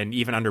season, and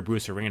even under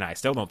Bruce Arena, I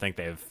still don't think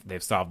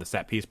they've solved the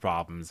set piece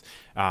problems.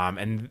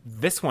 And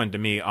this one, to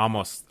me,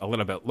 almost a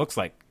little bit looks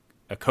like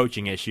a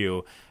coaching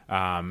issue.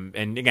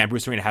 And again,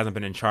 Bruce Arena hasn't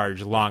been in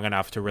charge long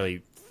enough to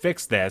really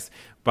fix this.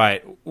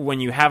 But when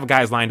you have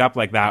guys lined up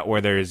like that,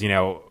 where there's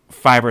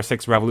 5 or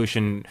 6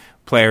 Revolution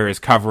players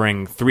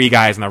covering 3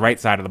 guys on the right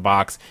side of the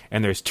box,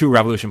 and there's 2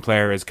 Revolution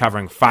players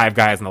covering 5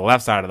 guys on the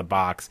left side of the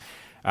box,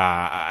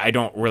 I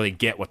don't really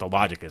get what the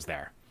logic is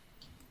there.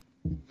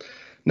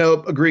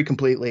 No, agree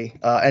completely.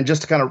 And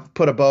just to kind of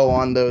put a bow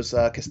on those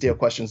Castillo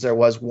questions, there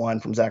was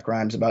one from Zach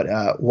Rhimes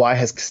about why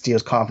has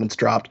Castillo's confidence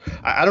dropped.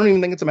 I don't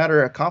even think it's a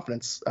matter of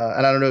confidence,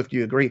 and I don't know if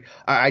you agree.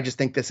 I just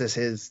think this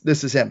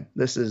is him.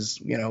 This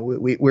is,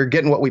 we're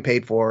getting what we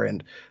paid for,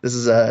 and this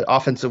is an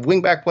offensive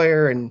wingback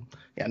player. And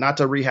yeah, not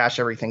to rehash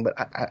everything, but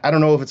I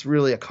don't know if it's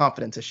really a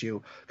confidence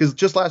issue, because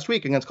just last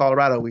week against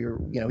Colorado,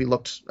 he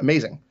looked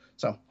amazing.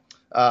 So.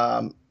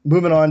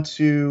 Moving on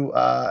to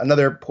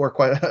another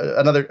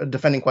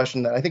defending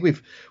question that I think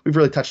we've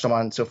really touched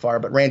on so far.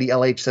 But Randy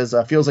LH says,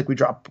 feels like we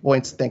dropped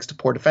points thanks to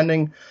poor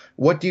defending.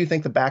 What do you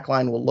think the back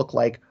line will look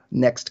like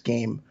next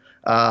game?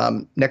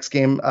 Next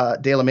game,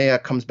 De La Mea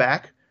comes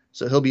back,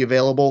 so he'll be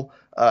available.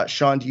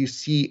 Sean, do you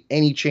see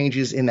any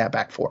changes in that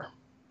back four?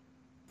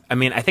 I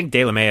mean, I think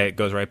De La Mea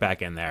goes right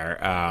back in there.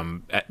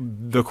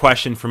 The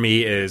question for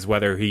me is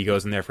whether he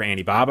goes in there for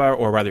Andy Baba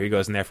or whether he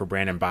goes in there for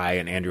Brandon Bye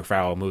and Andrew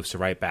Farrell moves to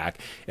right back.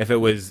 If it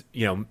was,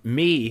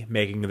 me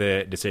making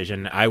the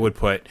decision, I would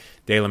put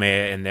De La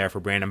Mea in there for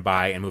Brandon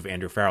Bye and move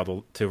Andrew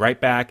Farrell to right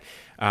back.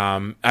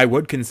 I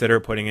would consider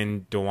putting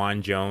in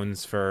DeJuan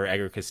Jones for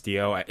Edgar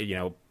Castillo.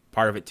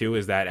 Part of it too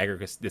is that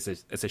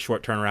it's a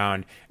short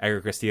turnaround.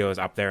 Edgar Castillo is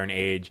up there in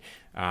age.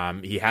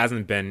 He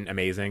hasn't been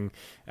amazing.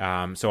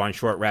 So on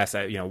short rest,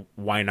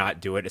 why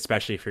not do it?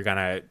 Especially if you're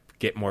gonna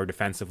get more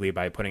defensively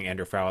by putting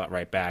Andrew Farrell at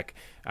right back.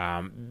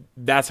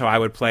 That's how I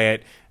would play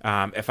it.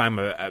 If I'm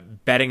a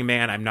betting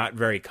man, I'm not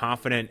very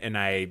confident, and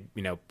I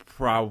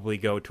probably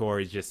go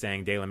towards just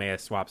saying De La Mea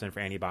swaps in for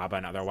Andy Baba,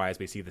 and otherwise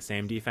we see the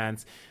same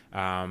defense.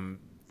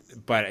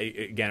 But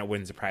again, it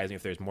wouldn't surprise me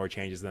if there's more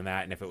changes than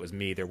that. And if it was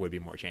me, there would be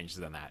more changes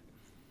than that.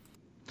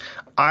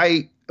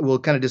 I will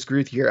kind of disagree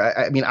with you here.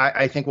 I mean,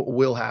 I think what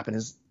will happen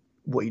is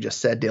what you just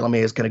said.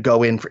 Delamay is going to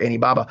go in for Andy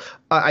Baba.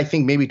 I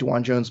think maybe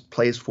DeJuan Jones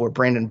plays for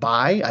Brandon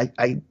Bai.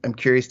 I'm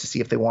curious to see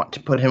if they want to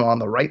put him on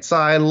the right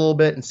side a little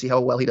bit and see how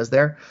well he does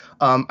there.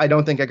 I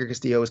don't think Edgar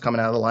Castillo is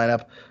coming out of the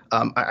lineup.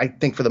 I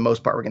think for the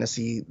most part, we're going to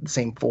see the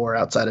same four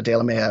outside of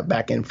Delamay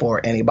back in for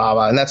Andy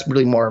Baba, and that's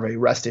really more of a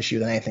rest issue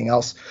than anything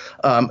else.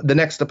 The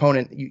next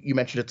opponent, you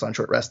mentioned it's on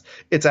short rest.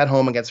 It's at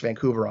home against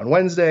Vancouver on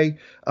Wednesday.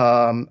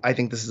 I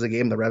think this is a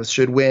game the Revs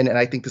should win, and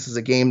I think this is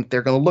a game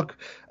they're going to look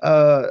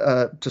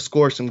to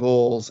score some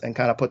goals and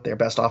kind of put their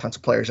best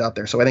offensive players out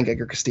there. So I think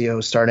Edgar Castillo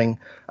is starting.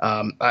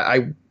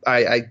 I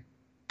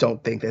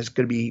don't think there's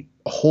going to be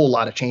a whole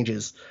lot of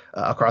changes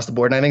across the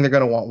board. And I think they're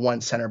going to want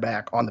one center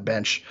back on the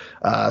bench.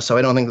 So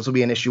I don't think this will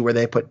be an issue where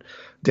they put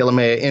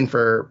Delamay in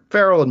for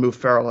Farrell and move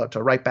Farrell up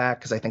to right back,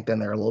 because I think then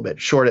they're a little bit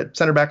short at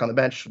center back on the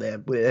bench.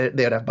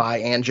 They'd have Bai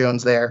and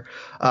Jones there.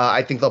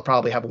 I think they'll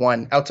probably have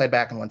one outside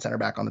back and one center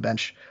back on the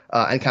bench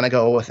and kind of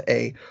go with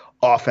a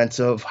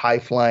offensive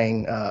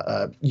high-flying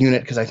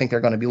unit, because I think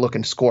they're going to be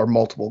looking to score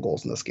multiple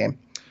goals in this game.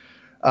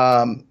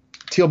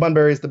 Teal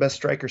Bunbury is the best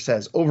striker,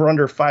 says over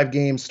under 5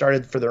 games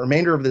started for the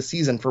remainder of the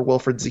season for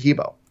Wilfred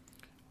Zahibo.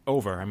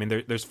 Over. I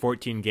mean, there's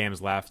 14 games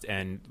left,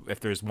 and if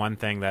there's one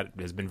thing that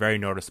has been very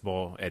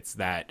noticeable, it's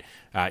that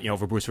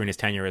over Bruce Arena's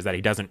tenure is that he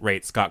doesn't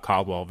rate Scott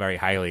Caldwell very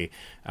highly.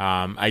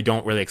 I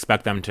don't really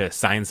expect them to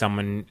sign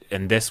someone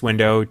in this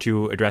window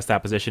to address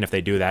that position. If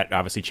they do, that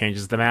obviously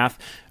changes the math.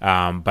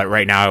 But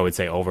right now, I would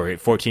say over.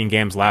 14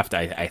 games left.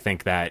 I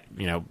think that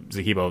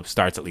Zahibo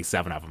starts at least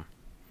 7 of them.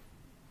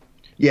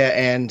 Yeah,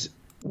 and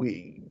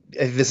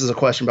this is a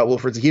question about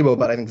Wilfred Zahibo,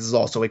 but I think this is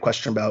also a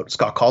question about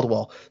Scott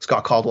Caldwell.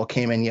 Scott Caldwell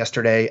came in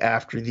yesterday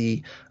after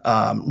the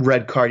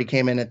red card. He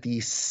came in at the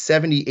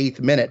 78th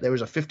minute. There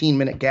was a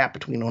 15-minute gap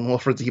between when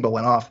Wilfred Zahibo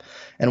went off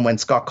and when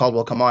Scott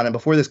Caldwell come on. And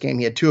before this game,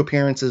 he had 2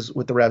 appearances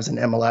with the Revs in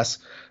MLS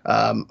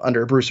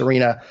under Bruce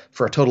Arena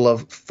for a total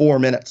of 4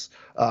 minutes.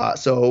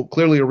 So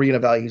clearly Arena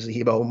values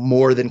Zahibo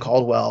more than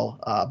Caldwell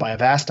by a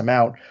vast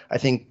amount. I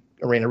think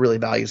Arena really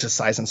values his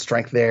size and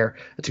strength there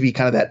to be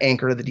kind of that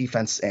anchor to the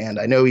defense. And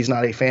I know he's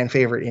not a fan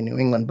favorite in New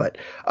England, but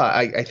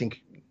I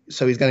think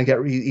so. He's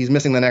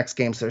missing the next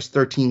game. So there's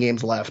 13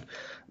 games left.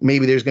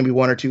 Maybe there's going to be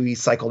 1 or 2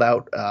 he's cycled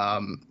out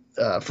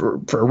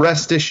for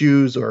rest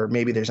issues, or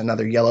maybe there's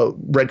another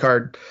red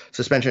card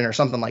suspension or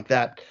something like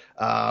that.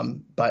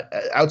 But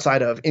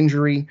outside of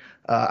injury,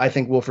 I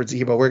think Wilfred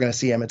Zahibo, we're going to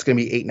see him. It's going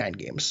to be 8-9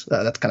 games.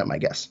 That's kind of my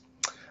guess.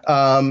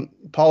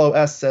 Paulo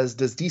S says,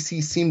 does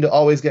DC seem to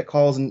always get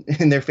calls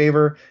in their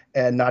favor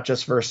and not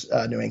just versus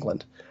New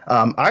England?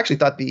 I actually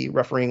thought the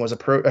refereeing was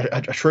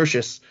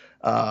atrocious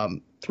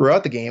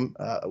throughout the game.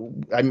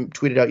 I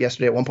tweeted out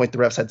yesterday at one point the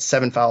refs had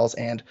 7 fouls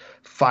and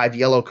 5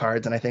 yellow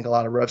cards, and I think a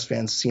lot of Revs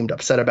fans seemed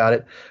upset about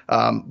it.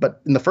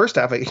 But in the first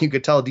half, you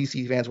could tell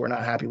DC fans were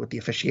not happy with the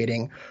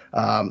officiating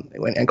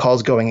and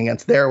calls going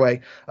against their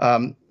way.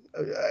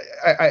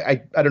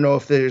 I don't know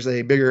if there's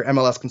a bigger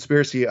MLS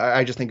conspiracy.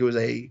 I just think it was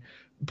a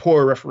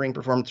poor refereeing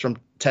performance from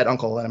Ted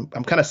Uncle, and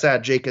I'm kind of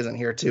sad Jake isn't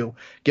here to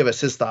give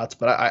us his thoughts,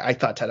 but I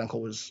thought Ted Uncle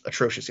was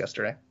atrocious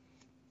yesterday.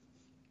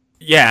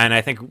 Yeah, and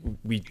I think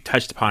we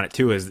touched upon it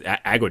too, is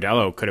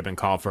Agudelo could have been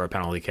called for a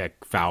penalty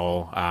kick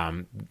foul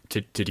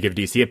to give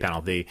DC a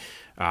penalty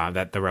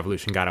that the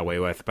Revolution got away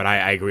with. But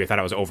I agree. I thought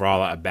it was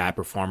overall a bad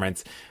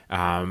performance.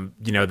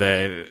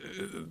 The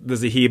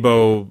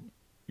Zahibo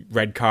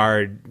red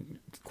card,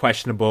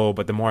 questionable,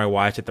 but the more I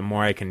watch it, the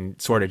more I can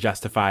sort of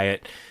justify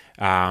it.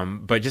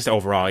 But just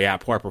overall, yeah,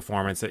 poor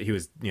performance. He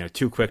was,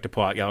 too quick to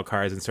pull out yellow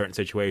cards in certain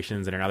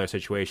situations, and in other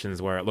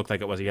situations where it looked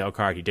like it was a yellow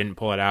card, he didn't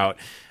pull it out.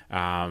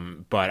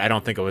 But I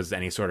don't think it was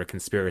any sort of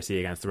conspiracy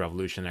against the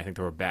Revolution. I think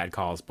there were bad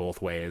calls both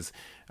ways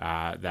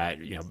that,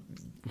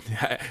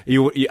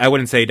 I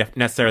wouldn't say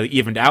necessarily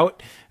evened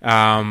out.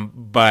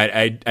 But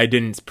I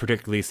didn't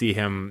particularly see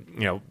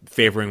him,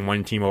 favoring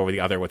one team over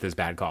the other with his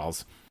bad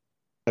calls.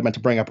 I meant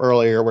to bring up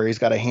earlier where he's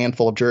got a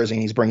handful of jersey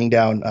and he's bringing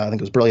down, I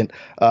think it was brilliant.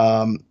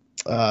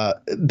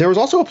 There was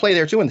also a play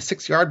there too in the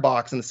 6-yard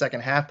box in the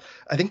second half.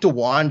 I think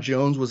DeJuan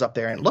Jones was up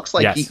there, and it looks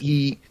like yes.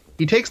 he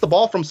takes the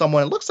ball from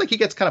someone. It looks like he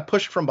gets kind of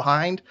pushed from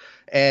behind,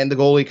 and the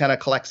goalie kind of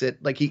collects it.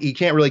 Like he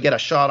can't really get a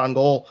shot on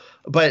goal,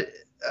 but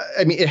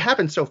it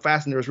happened so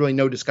fast, and there was really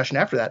no discussion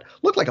after that.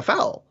 Looked like a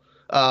foul.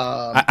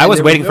 I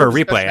was waiting for a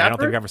replay. I don't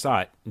think we ever saw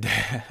it.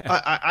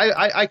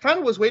 I kind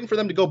of was waiting for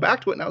them to go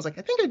back to it, and I was like,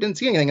 I think I didn't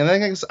see anything. And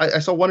then I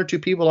saw 1 or 2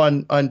 people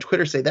on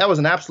Twitter say that was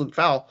an absolute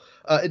foul.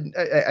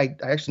 I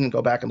actually didn't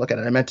go back and look at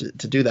it. I meant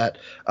to do that.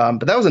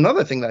 But that was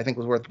another thing that I think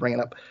was worth bringing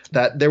up,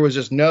 that there was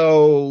just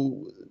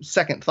no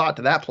second thought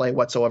to that play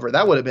whatsoever.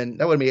 That would have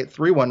made it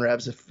 3-1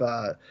 Revs if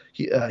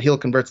Heel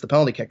converts the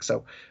penalty kick.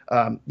 So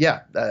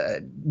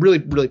really,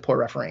 really poor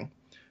refereeing.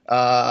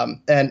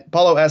 And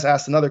Paulo S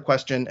asked another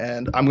question,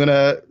 and I'm going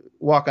to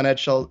walk on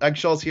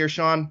eggshells here,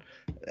 Sean,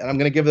 and I'm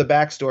going to give the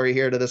backstory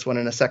here to this one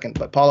in a second.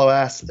 But Paulo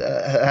asked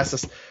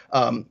us,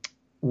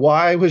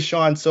 why was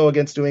Sean so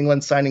against New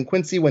England signing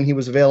Quincy when he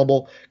was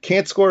available?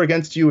 Can't score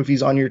against you if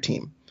he's on your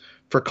team.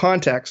 For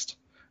context,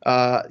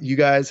 You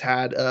guys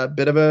had a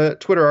bit of a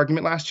Twitter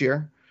argument last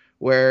year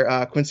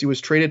where Quincy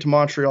was traded to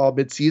Montreal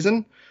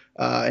midseason,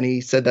 and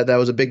he said that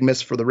was a big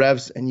miss for the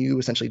Revs, and you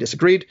essentially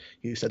disagreed.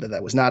 You said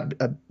that was not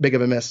a big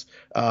of a miss.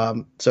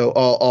 So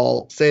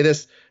I'll say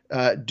this.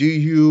 Do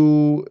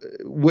you,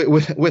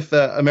 with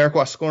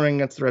Amarikwa scoring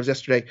against the Revs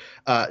yesterday,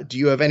 do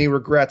you have any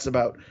regrets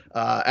about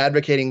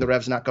advocating the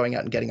Revs not going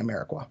out and getting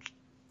Amarikwa?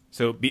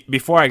 So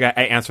before I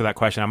answer that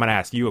question, I'm going to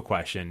ask you a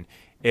question.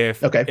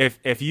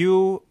 If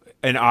you,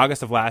 in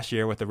August of last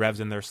year with the Revs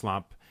in their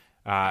slump,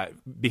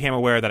 became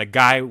aware that a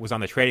guy was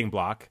on the trading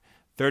block,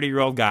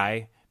 30-year-old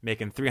guy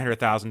making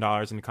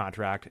 $300,000 in the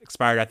contract,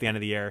 expired at the end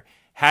of the year,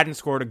 hadn't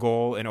scored a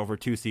goal in over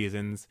 2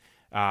 seasons,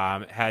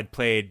 had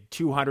played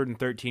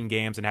 213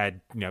 games and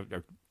had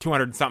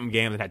 200 something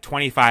games and had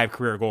 25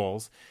 career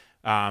goals.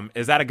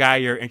 Is that a guy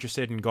you're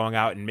interested in going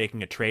out and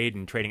making a trade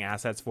and trading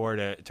assets for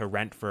to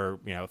rent for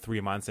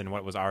 3 months in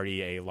what was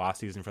already a lost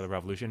season for the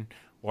Revolution?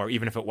 Or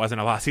even if it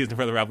wasn't a lost season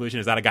for the Revolution,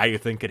 is that a guy you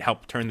think could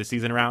help turn the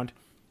season around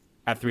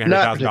at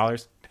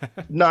 $300,000?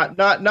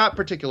 Not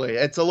particularly.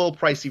 It's a little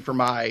pricey for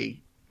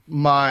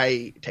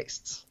my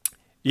tastes.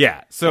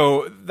 Yeah,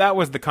 so that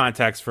was the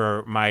context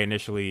for my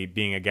initially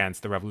being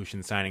against the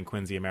Revolution signing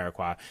Quincy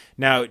Amarikwa.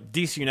 Now,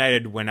 DC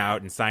United went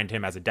out and signed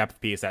him as a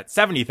depth piece at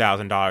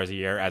 $70,000 a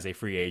year as a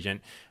free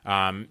agent.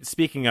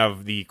 Speaking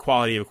of the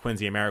quality of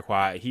Quincy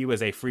Amarikwa, he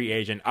was a free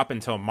agent up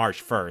until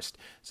March 1st.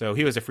 So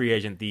he was a free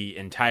agent the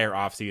entire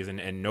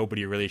offseason, and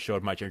nobody really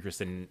showed much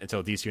interest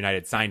until DC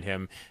United signed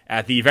him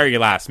at the very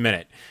last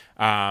minute.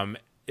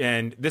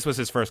 And this was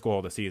his first goal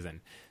of the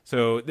season.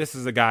 So this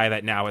is a guy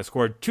that now has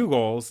scored 2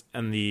 goals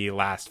in the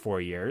last 4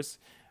 years.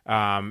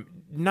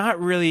 Not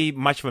really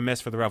much of a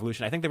miss for the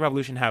Revolution. I think the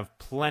Revolution have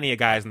plenty of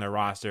guys in their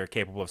roster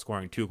capable of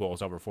scoring 2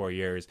 goals over 4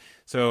 years.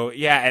 So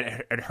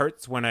yeah, it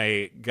hurts when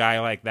a guy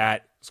like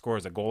that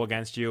scores a goal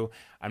against you.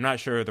 I'm not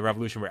sure the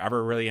Revolution were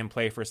ever really in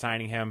play for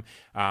signing him.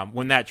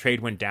 When that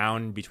trade went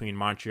down between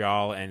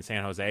Montreal and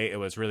San Jose, it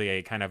was really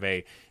a kind of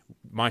a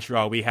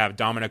Montreal, we have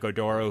Dominic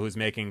Odoro, who's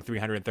making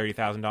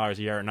 $330,000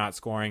 a year and not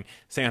scoring.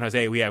 San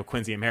Jose, we have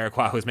Quincy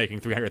Amarikwa, who's making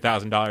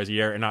 $300,000 a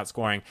year and not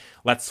scoring.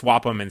 Let's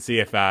swap them and see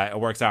if it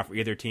works out for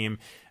either team.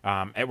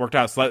 It worked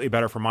out slightly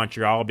better for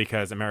Montreal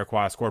because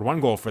Amarikwa scored 1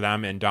 goal for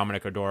them and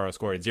Dominic Odoro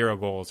scored 0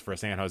 goals for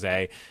San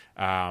Jose.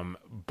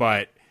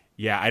 But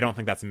yeah, I don't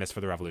think that's a miss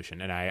for the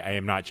Revolution, and I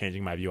am not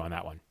changing my view on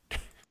that one.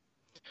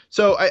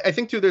 So I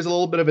think, too, there's a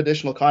little bit of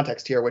additional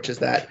context here, which is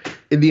that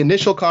in the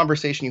initial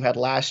conversation you had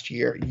last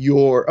year,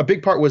 a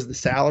big part was the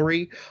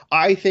salary.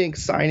 I think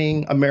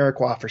signing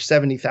Amarikwa for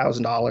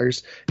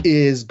 $70,000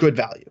 is good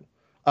value.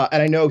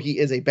 And I know he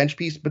is a bench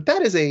piece, but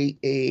that is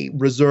a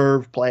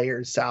reserve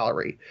player's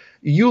salary.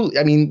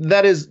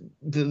 That is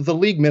the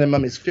league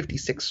minimum is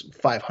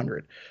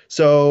 $56,500.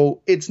 So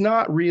it's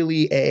not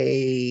really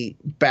a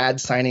bad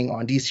signing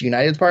on DC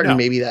United's part, no. And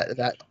maybe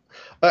that.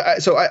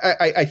 So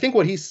I think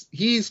what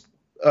he's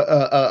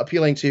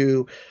appealing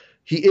to,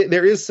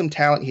 there is some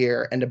talent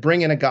here, and to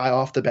bring in a guy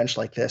off the bench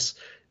like this,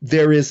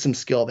 there is some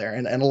skill there.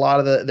 And a lot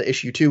of the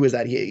issue too is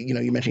that you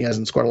mentioned he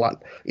hasn't scored a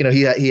lot.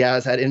 He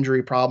has had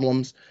injury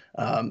problems.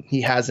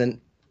 He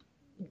hasn't,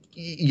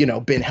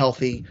 been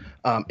healthy.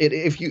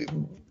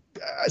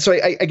 So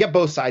I get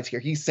both sides here.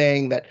 He's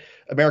saying that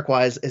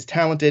Amarikwa is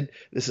talented.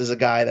 This is a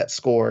guy that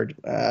scored,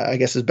 I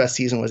guess his best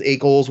season was 8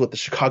 goals with the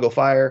Chicago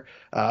Fire,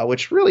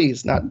 which really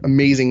is not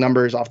amazing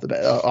numbers off the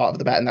bat.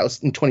 And that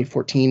was in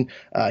 2014.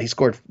 He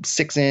scored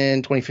 6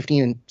 in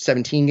 2015 and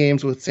 17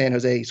 games with San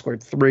Jose. He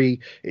scored 3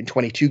 in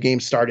 22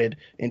 games started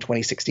in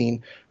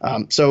 2016.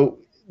 So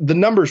the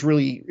numbers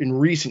really in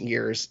recent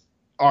years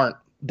aren't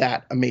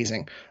that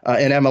amazing.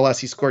 In MLS,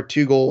 he scored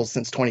 2 goals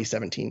since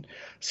 2017.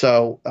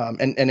 So,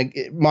 and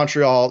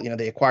Montreal,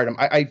 they acquired him.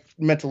 I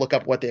meant to look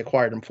up what they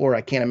acquired him for.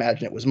 I can't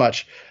imagine it was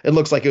much. It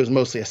looks like it was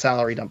mostly a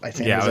salary dump by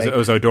San Jose. Yeah, it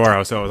was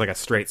Odoro, so it was like a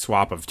straight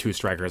swap of 2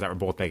 strikers that were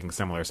both making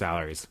similar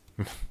salaries.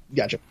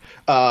 Gotcha.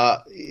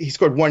 He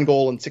scored 1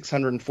 goal in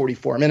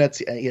 644 minutes.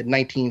 He had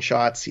 19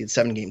 shots. He had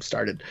 7 games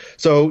started.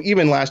 So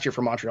even last year,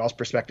 from Montreal's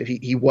perspective,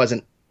 he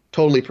wasn't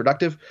totally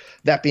productive.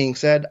 That being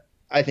said,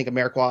 I think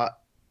Amarikwa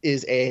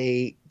is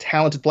a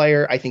talented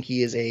player. I think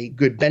he is a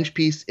good bench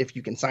piece if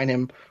you can sign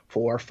him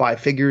for 5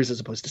 figures as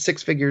opposed to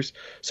 6 figures.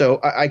 So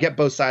I get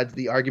both sides of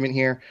the argument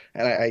here,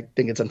 and I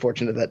think it's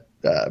unfortunate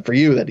that for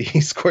you that he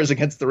scores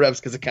against the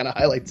Revs because it kind of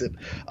highlights it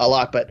a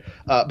lot. But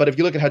if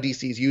you look at how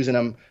DC is using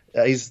him,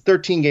 he's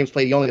 13 games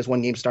played. He only has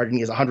 1 game started, and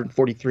he has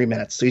 143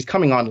 minutes. So he's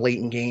coming on late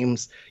in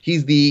games.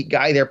 He's the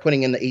guy they're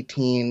putting in the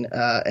 18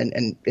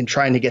 and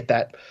trying to get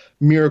that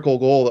miracle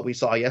goal that we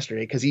saw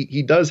yesterday, because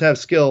he does have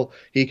skill.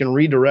 He can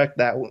redirect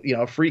that,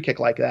 free kick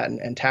like that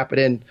and tap it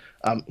in.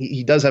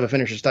 He does have a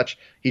finisher's touch.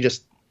 He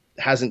just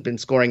hasn't been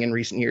scoring in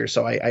recent years.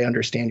 So I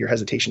understand your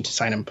hesitation to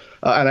sign him.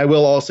 And I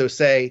will also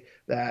say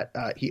that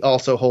he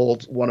also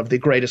holds one of the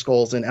greatest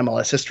goals in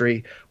MLS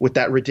history with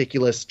that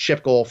ridiculous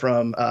chip goal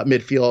from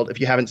midfield. If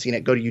you haven't seen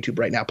it, go to YouTube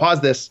right now.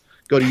 Pause this,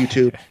 go to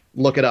YouTube,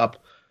 look it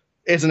up.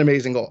 It's an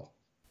amazing goal.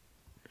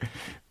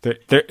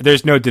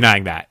 There's no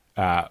denying that.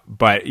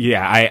 But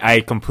yeah,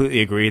 I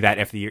completely agree that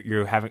if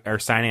you're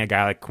signing a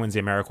guy like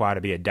Quincy Amarikwa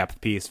to be a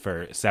depth piece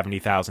for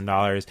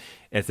 $70,000,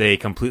 it's a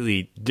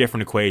completely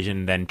different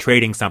equation than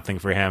trading something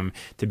for him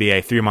to be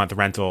a 3-month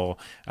rental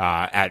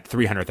at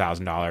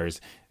 $300,000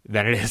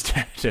 than it is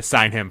to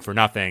sign him for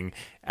nothing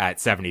at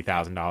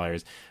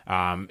 $70,000.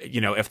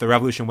 If the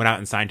Revolution went out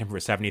and signed him for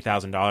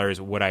 $70,000,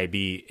 would I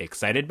be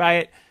excited by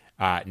it?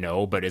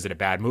 No, but is it a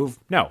bad move?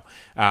 No.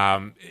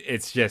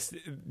 It's just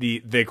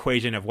the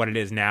equation of what it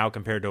is now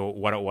compared to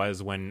what it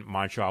was when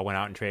Montreal went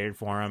out and traded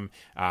for him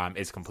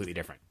is completely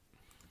different.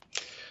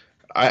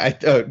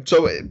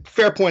 So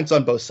fair points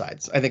on both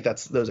sides. I think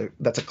that's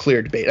a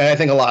clear debate, and I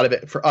think a lot of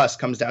it for us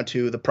comes down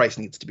to the price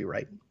needs to be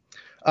right.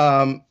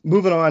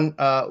 Moving on,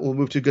 we'll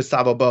move to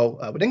Gustavo Bou.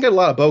 We didn't get a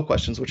lot of Bou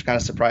questions, which kind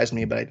of surprised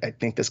me, but I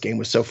think this game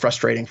was so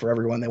frustrating for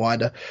everyone. They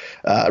wanted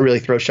to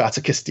really throw shots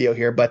at Castillo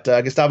here. But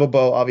Gustavo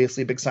Bou,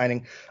 obviously a big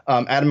signing.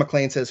 Adam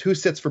McLean says, who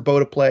sits for Bou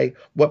to play?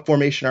 What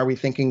formation are we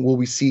thinking will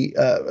we see?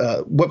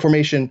 What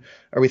formation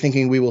are we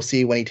thinking we will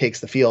see when he takes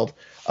the field?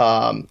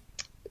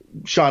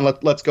 Sean,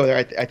 let's go there.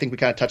 I think we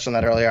kind of touched on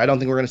that earlier. I don't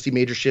think we're going to see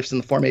major shifts in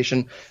the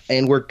formation,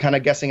 and we're kind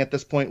of guessing at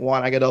this point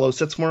Juan Agudelo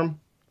sits for him.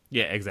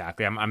 Yeah,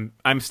 exactly.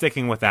 I'm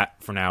sticking with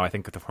that for now. I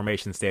think if the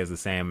formation stays the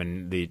same,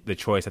 and the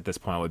choice at this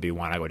point would be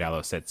Juan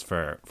Agudelo sits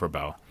for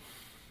Bou.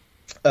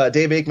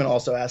 Dave Aikman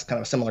also asked kind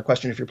of a similar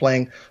question. If you're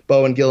playing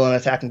Bou and Gill in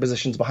attacking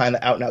positions behind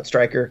the out-and-out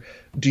striker,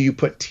 do you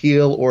put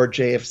Teal or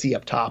JFC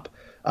up top?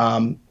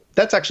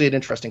 That's actually an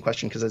interesting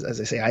question because,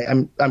 as I say,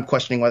 I'm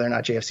questioning whether or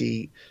not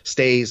JFC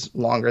stays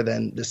longer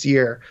than this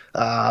year.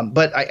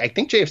 But I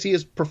think JFC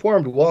has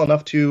performed well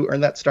enough to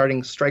earn that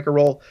starting striker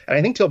role, and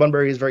I think Teal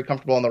Bunbury is very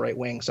comfortable on the right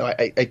wing. So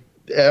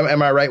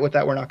am I right with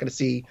that? We're not going to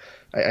see.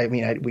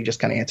 We just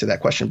kind of answered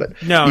that question, but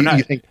no,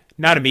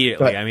 not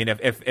immediately. I mean,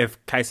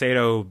 if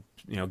Caicedo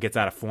gets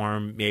out of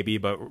form, maybe,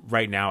 but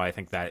right now I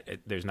think that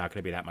there's not going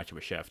to be that much of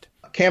a shift.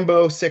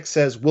 Cambo 6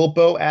 says, will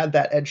Bou add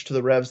that edge to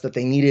the Revs that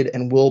they needed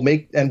and will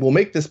make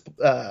this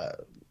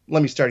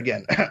let me start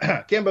again.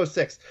 Cambo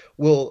 6,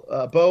 will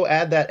Bou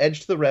add that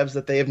edge to the Revs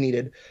that they have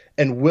needed,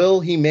 and will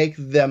he make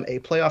them a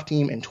playoff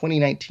team in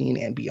 2019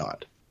 and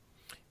beyond?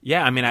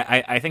 Yeah, I mean,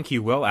 I think he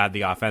will add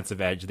the offensive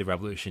edge the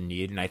Revolution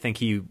need, and I think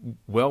he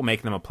will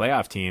make them a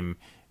playoff team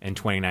in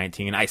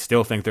 2019. I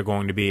still think they're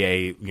going to be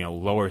a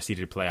lower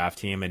seeded playoff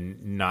team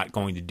and not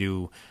going to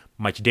do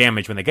much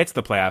damage when they get to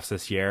the playoffs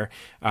this year.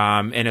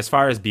 And as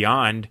far as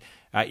beyond,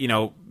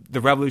 the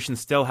Revolution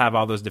still have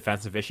all those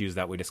defensive issues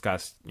that we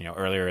discussed,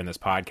 earlier in this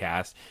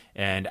podcast.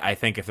 And I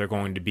think if they're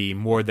going to be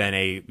more than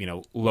a,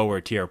 lower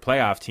tier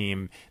playoff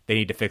team, they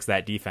need to fix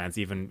that defense.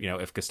 Even,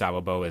 if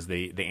Gustavo Bou is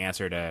the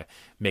answer to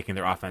making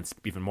their offense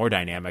even more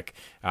dynamic,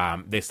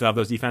 they still have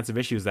those defensive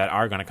issues that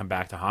are going to come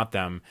back to haunt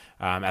them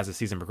as the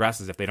season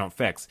progresses if they don't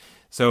fix.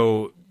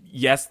 So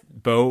yes,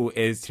 Bou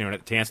is, to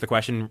answer the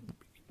question,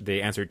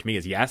 the answer to me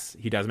is yes,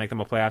 he does make them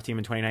a playoff team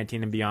in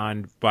 2019 and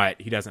beyond, but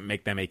he doesn't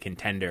make them a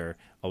contender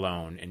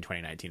alone in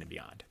 2019 and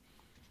beyond.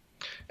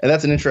 And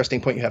that's an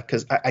interesting point you have,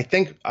 because I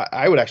think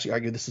I would actually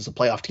argue this is a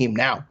playoff team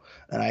now.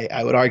 And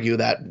I would argue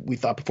that we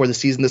thought before the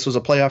season this was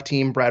a playoff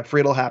team. Brad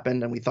Friedel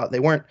happened, and we thought they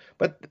weren't.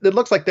 But it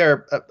looks like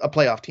they're a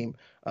playoff team.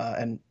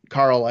 And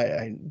Carl,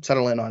 I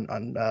settled in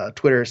on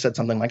Twitter, said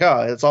something like,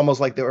 oh, it's almost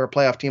like they were a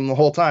playoff team the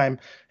whole time,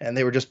 and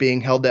they were just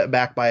being held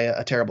back by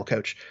a terrible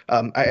coach.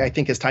 I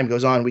think as time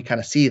goes on, we kind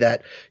of see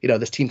that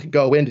this team can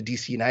go into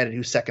DC United,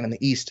 who's second in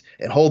the East,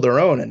 and hold their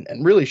own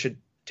and really should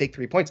take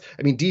 3 points.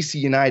 I mean, DC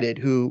United,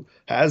 who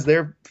has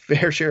their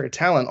fair share of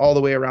talent all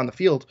the way around the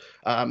field,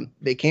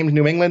 they came to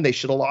New England. They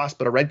should have lost,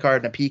 but a red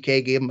card and a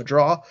PK gave them a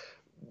draw.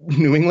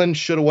 New England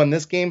should have won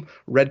this game.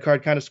 Red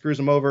card kind of screws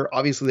them over.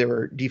 Obviously, there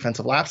were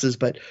defensive lapses,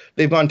 but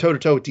they've gone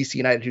toe-to-toe with DC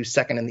United, who's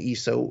second in the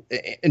East, so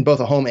in both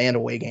a home and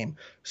away game.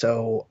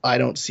 So I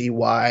don't see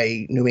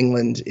why New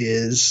England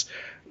is,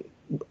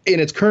 in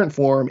its current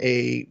form,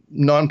 a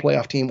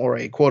non-playoff team or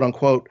a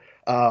quote-unquote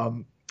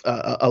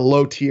a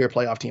low-tier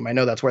playoff team. I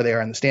know that's where they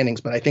are in the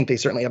standings, but I think they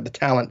certainly have the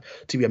talent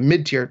to be a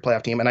mid-tier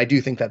playoff team, and I do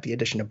think that the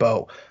addition of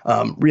Bou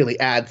really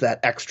adds that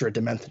extra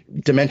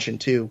dimension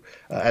too,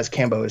 as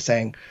Cambo is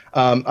saying.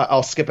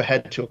 I'll skip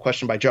ahead to a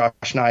question by Josh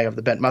Nye of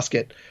the Bent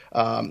Musket.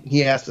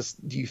 He asked us,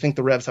 do you think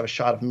the Revs have a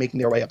shot of making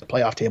their way up the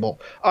playoff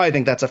table? I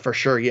think that's a for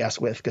sure yes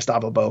with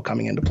Gustavo Bou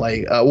coming into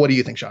play. What do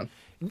you think, Sean?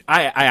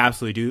 I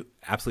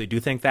absolutely do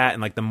think that,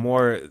 and the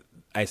more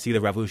I see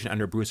the Revolution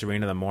under Bruce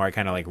Arena, the more I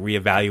kind of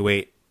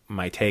reevaluate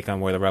my take on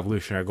where the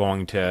Revolution are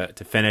going to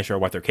finish or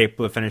what they're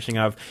capable of finishing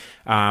of.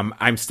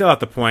 I'm still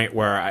at the point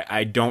where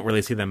I don't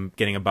really see them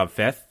getting above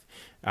fifth.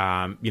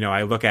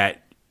 I look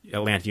at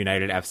Atlanta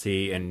United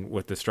FC, and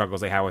with the struggles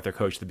they had with their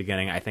coach at the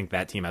beginning, I think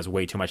that team has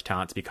way too much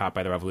talent to be caught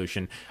by the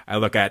Revolution. I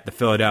look at the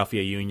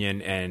Philadelphia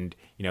Union, and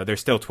they're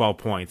still 12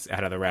 points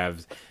ahead of the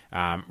Revs.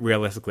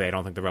 Realistically, I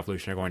don't think the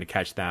Revolution are going to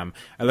catch them.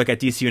 I look at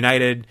DC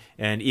United,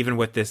 and even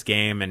with this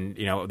game and,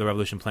 the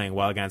Revolution playing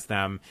well against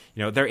them,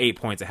 they're 8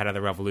 points ahead of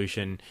the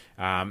Revolution.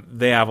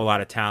 They have a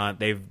lot of talent.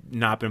 They've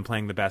not been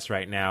playing the best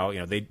right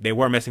now. They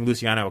were missing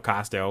Luciano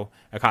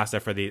Acosta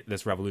for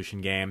this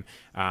Revolution game.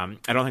 I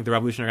don't think the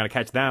Revolution are going to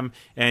catch them.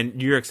 And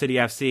New York City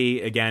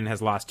FC, again,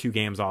 has lost 2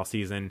 games all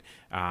season.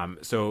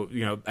 So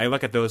I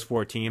look at those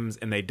 4 teams,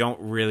 and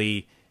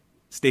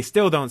they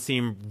still don't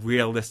seem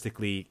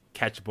realistically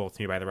catchable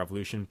to me by the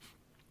Revolution.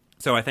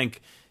 So I think,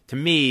 to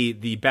me,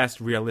 the best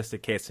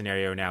realistic case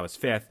scenario now is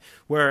 5th,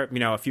 where,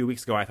 a few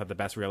weeks ago I thought the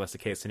best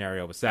realistic case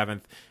scenario was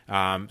 7th.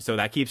 So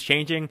that keeps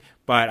changing,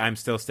 but I'm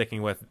still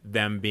sticking with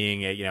them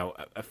being a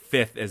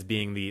 5th as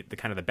being the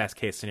kind of the best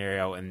case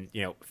scenario. And,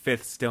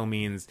 5th still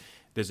means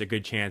there's a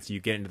good chance you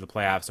get into the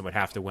playoffs and would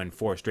have to win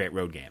 4 straight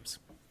road games.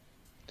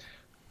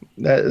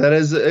 That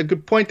is a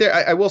good point there.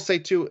 I will say,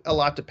 too, a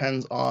lot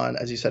depends on,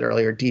 as you said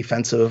earlier,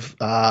 defensive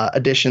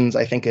additions.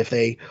 I think if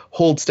they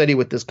hold steady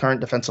with this current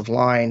defensive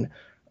line,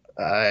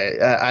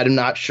 I'm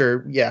not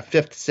sure. Yeah,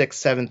 5th, 6th,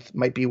 7th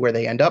might be where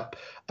they end up.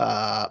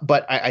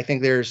 But I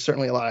think there's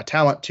certainly a lot of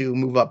talent to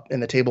move up in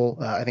the table.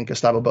 I think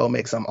Gustavo Bou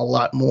makes them a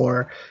lot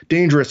more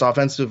dangerous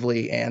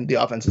offensively, and the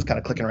offense is kind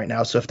of clicking right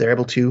now. So if they're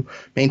able to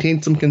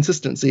maintain some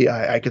consistency,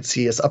 I could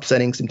see us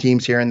upsetting some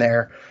teams here and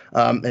there.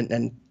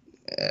 And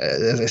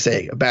as I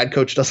say, a bad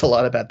coach does a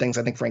lot of bad things.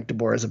 I think Frank de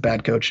Boer is a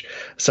bad coach.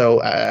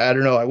 So I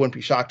don't know. I wouldn't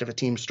be shocked if a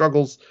team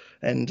struggles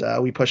and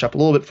we push up a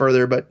little bit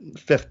further, but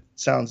 5th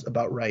sounds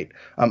about right.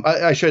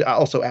 I should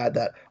also add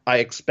that I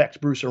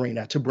expect Bruce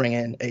Arena to bring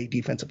in a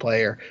defensive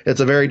player. It's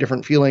a very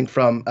different feeling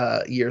from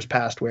years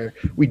past where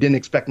we didn't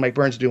expect Mike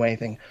Burns to do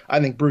anything.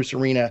 I think Bruce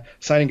Arena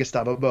signing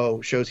Gustavo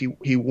Bou shows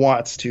he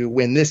wants to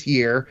win this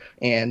year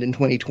and in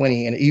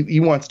 2020, and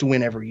he wants to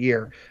win every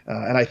year.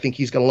 And I think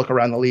he's going to look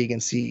around the league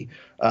and see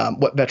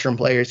what veteran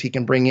players he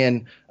can bring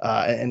in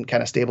and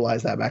kind of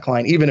stabilize that back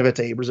line, even if it's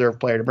a reserve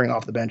player to bring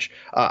off the bench.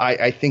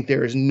 I think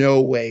there is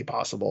no way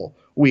possible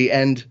we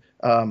end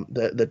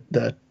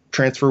the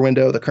transfer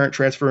window, the current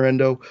transfer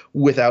window,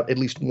 without at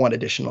least one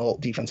additional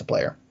defensive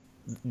player.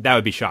 That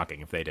would be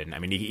shocking if they didn't. I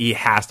mean, he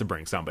has to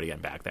bring somebody in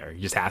back there.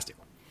 He just has to.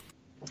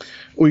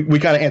 We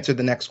kind of answered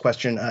the next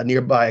question.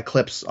 Nearby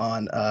Eclipse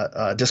on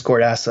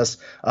Discord asks us,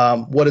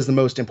 what is the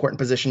most important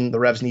position the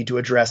Revs need to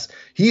address?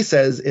 He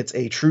says it's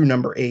a true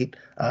number 8.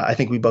 I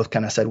think we both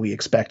kind of said we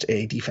expect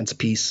a defensive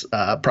piece,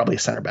 probably a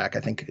center back,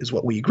 I think is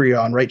what we agree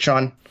on. Right,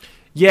 Sean?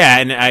 Yeah,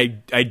 and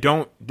I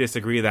don't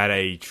disagree that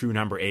a true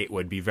number 8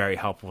 would be very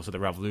helpful to the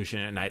Revolution,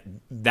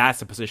 and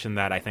that's a position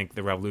that I think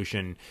the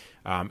Revolution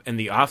in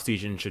the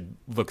offseason should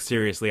look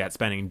seriously at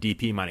spending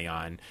DP money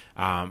on.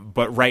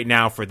 But right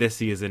now for this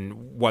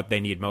season, what they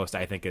need most,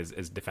 I think, is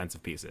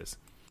defensive pieces.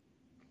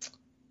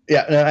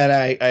 Yeah, and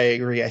I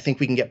agree. I think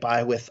we can get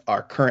by with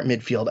our current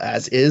midfield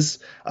as is.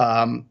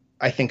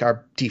 I think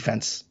our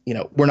defense,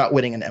 we're not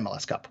winning an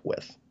MLS Cup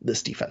with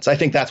this defense. I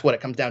think that's what it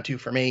comes down to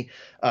for me.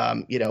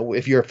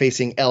 If you're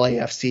facing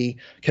LAFC,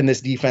 can this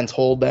defense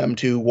hold them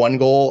to 1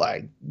 goal?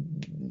 I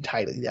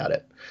highly doubt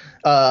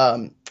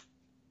it.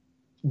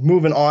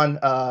 Moving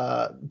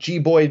on, G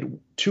Boyd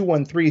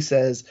 213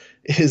 says,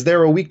 is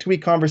there a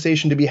week-to-week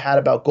conversation to be had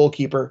about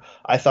goalkeeper?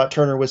 I thought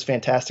Turner was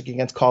fantastic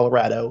against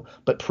Colorado,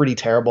 but pretty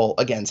terrible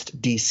against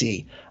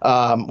DC.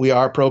 We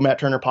are pro Matt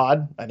Turner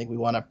pod. I think we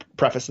want to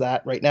preface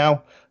that right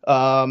now.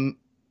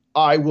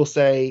 I will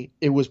say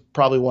it was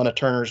probably one of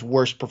Turner's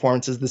worst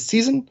performances this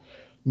season,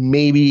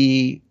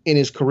 maybe in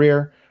his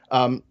career.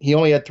 He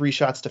only had 3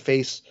 shots to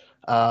face.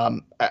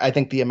 I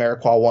think the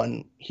Ameriqual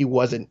one, he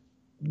wasn't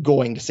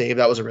going to save.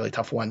 That was a really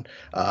tough one.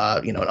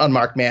 An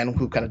unmarked man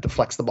who kind of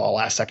deflects the ball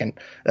last second.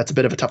 That's a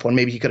bit of a tough one.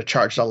 Maybe he could have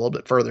charged out a little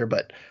bit further,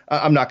 but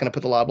I'm not going to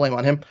put a lot of blame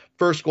on him.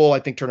 First goal, I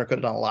think Turner could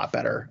have done a lot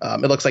better.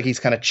 It looks like he's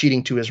kind of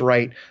cheating to his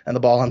right, and the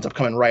ball ends up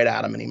coming right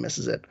at him, and he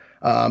misses it.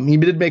 He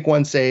did make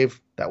 1 save.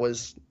 That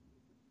was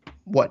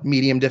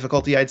medium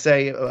difficulty, I'd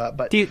say,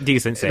 but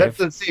decent save.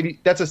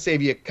 That's a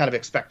save you kind of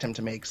expect him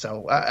to make.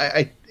 So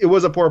it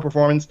was a poor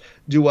performance.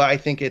 Do I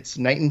think it's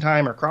Knighton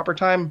time or Cropper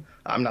time?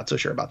 I'm not so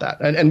sure about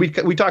that. And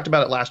we talked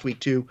about it last week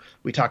too.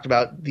 We talked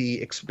about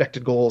the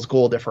expected goals,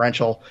 goal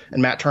differential,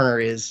 and Matt Turner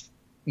is,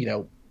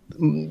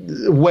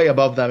 way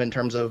above them in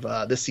terms of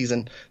this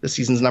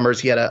season's numbers.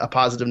 He had a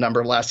positive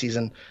number last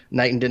season.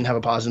 Knighton didn't have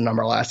a positive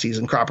number last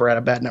season. Cropper had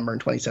a bad number in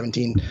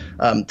 2017.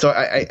 So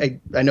I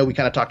know we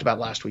kind of talked about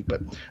it last week,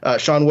 but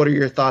Sean, what are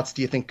your thoughts?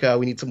 Do you think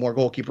we need some more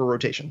goalkeeper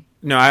rotation?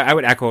 No, I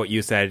would echo what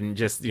you said, and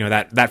just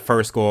that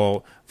first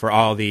goal, for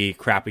all the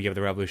crap we give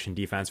the Revolution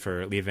defense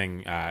for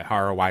leaving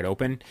Hara wide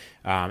open,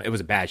 it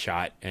was a bad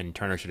shot, and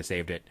Turner should have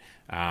saved it.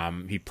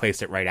 He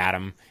placed it right at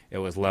him. It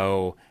was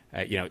low.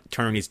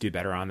 Turner needs to do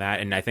better on that,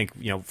 and I think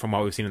from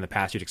what we've seen in the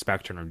past, you'd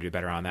expect Turner to do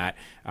better on that.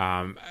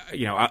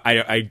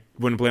 I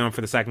wouldn't blame him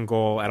for the second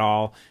goal at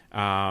all.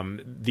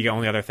 The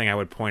only other thing I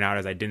would point out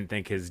is I didn't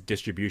think his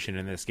distribution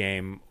in this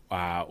game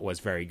was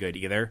very good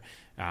either.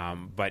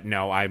 But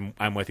no,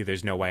 I'm with you.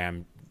 There's no way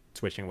I'm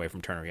switching away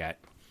from Turner yet.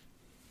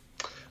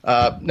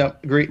 No,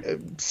 agree.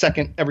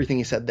 Second, everything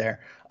you said there.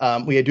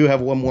 We do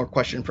have one more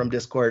question from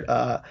Discord.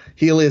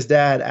 Helia's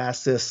dad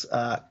asked us,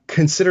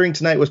 considering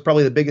tonight was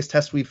probably the biggest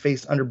test we've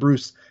faced under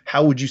Bruce,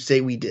 how would you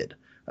say we did?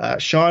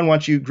 Sean, why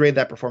don't you grade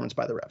that performance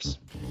by the refs?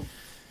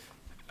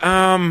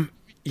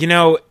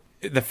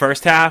 The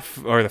first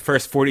half or the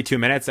first 42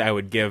 minutes, I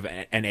would give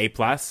an A+,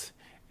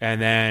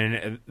 and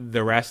then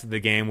the rest of the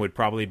game would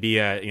probably be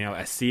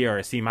a C or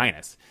a C-.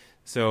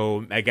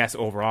 So I guess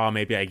overall,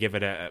 maybe I give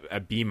it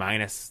a B-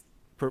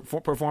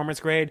 performance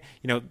grade.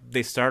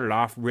 They started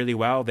off really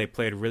well. They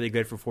played really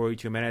good for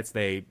 42 minutes.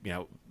 They,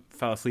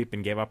 fell asleep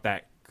and gave up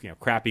that,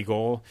 crappy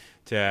goal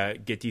to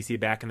get DC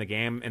back in the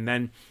game. And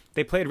then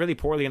they played really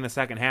poorly in the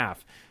second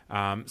half.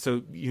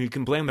 So you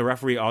can blame the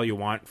referee all you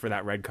want for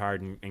that red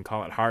card and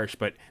call it harsh,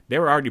 but they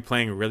were already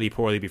playing really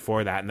poorly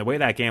before that. And the way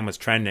that game was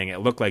trending, it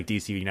looked like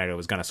DC United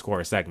was going to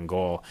score a second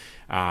goal.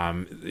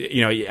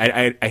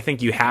 I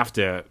think you have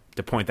to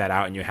point that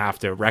out, and you have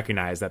to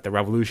recognize that the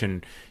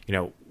Revolution,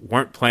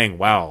 weren't playing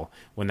well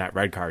when that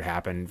red card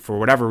happened. For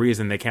whatever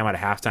reason, they came out of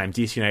halftime.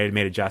 DC United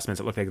made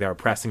adjustments. It looked like they were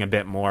pressing a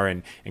bit more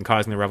and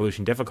causing the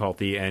Revolution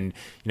difficulty. And,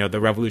 the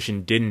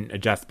Revolution didn't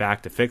adjust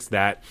back to fix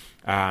that.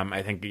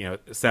 I think,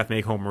 Seth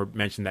Maycomer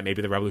mentioned that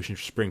maybe the Revolution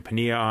should bring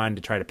Pania on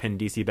to try to pin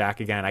DC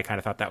back again. I kind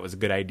of thought that was a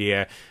good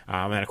idea.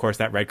 And then, of course,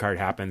 that red card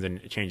happens and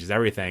it changes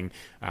everything.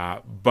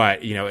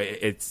 But,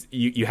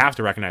 you have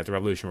to recognize the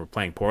Revolution were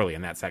playing poorly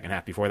in that second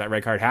half before that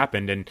red card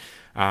happened. And,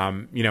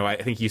 I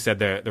think you said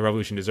the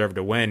Revolution deserved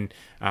to win.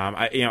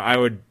 I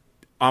would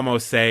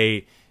almost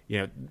say,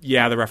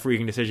 the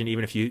refereeing decision,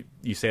 even if you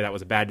say that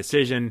was a bad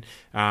decision,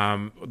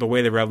 the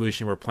way the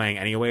Revolution were playing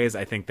anyways,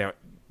 I think that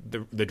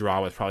the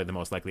draw was probably the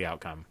most likely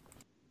outcome.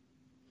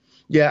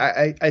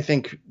 Yeah, I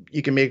think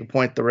you can make a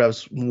point the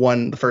Revs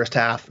won the first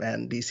half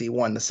and DC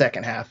won the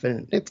second half.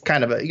 And it's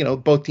kind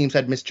of both teams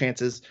had missed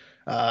chances.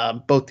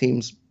 Both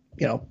teams,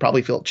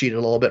 probably felt cheated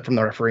a little bit from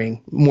the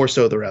refereeing, more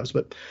so the Revs.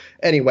 But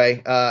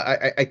anyway,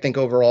 I think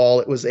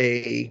overall it was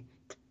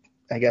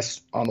I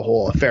guess on the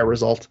whole, a fair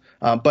result.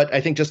 But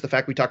I think just the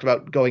fact we talked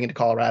about going into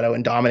Colorado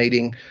and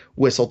dominating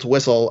whistle to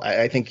whistle,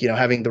 I think,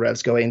 having the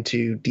Revs go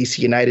into DC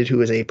United,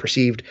 who is a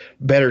perceived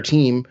better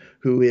team,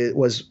 who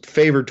was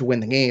favored to win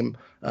the game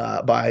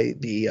by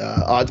the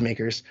odds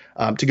makers,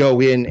 to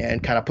go in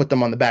and kind of put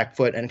them on the back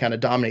foot and kind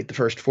of dominate the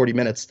first 40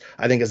 minutes,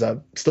 I think is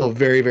still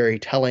very, very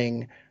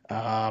telling,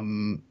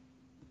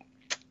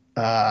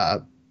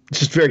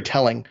 just very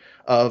telling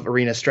of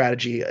Arena's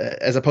strategy,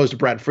 as opposed to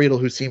Brad Friedel,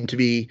 who seemed to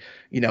be,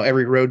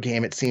 every road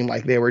game, it seemed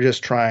like they were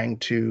just trying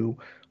to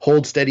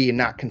hold steady and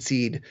not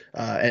concede,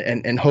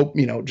 and hope,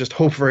 just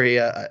hope for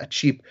a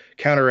cheap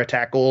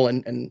counterattack goal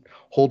and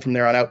hold from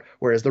there on out.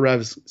 Whereas the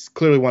Revs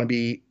clearly want to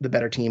be the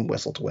better team,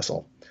 whistle to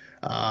whistle.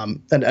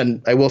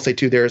 And I will say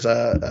too, there's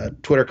a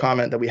Twitter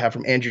comment that we have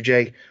from Andrew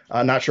J.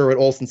 Not sure what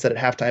Olsen said at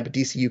halftime, but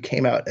DCU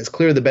came out as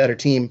clear the better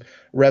team.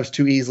 Revs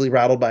too easily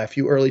rattled by a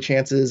few early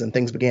chances and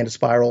things began to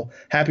spiral.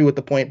 Happy with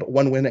the point, but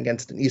one win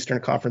against an Eastern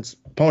Conference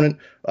opponent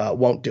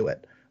won't do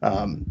it.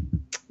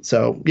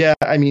 So yeah,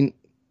 I mean,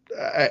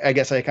 I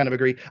guess I kind of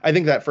agree. I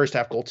think that first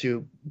half goal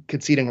too,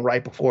 conceding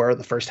right before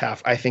the first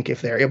half, I think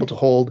if they're able to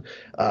hold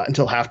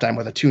until halftime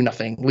with a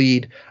 2-0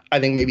 lead, I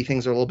think maybe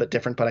things are a little bit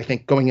different. But I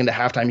think going into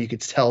halftime, you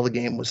could tell the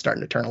game was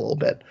starting to turn a little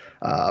bit.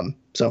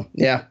 So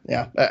yeah.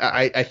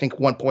 I think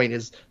 1 point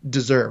is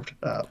deserved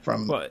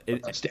from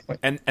that standpoint.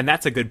 And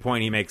that's a good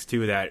point he makes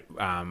too, that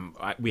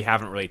we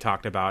haven't really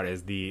talked about,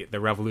 is the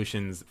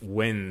Revolution's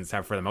wins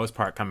have for the most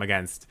part come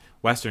against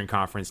Western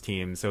Conference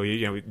teams. So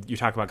you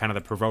talk about kind of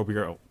the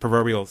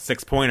proverbial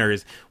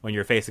 6-pointers when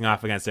you're facing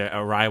off against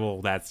a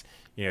rival that's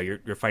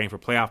you're fighting for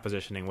playoff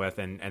positioning with,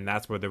 and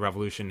that's where the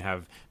Revolution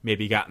have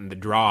maybe gotten the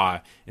draw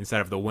instead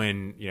of the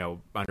win,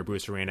 under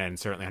Bruce Arena, and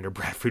certainly under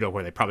Brad Friedel,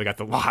 where they probably got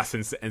the loss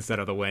instead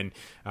of the win.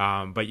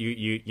 But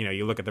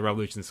you look at the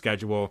Revolution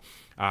schedule,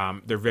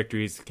 their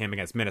victories came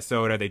against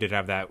Minnesota. They did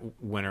have that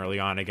win early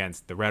on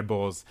against the Red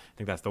Bulls. I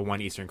think that's the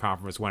one Eastern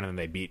Conference win, and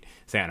then they beat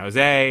San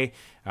Jose.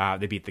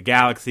 They beat the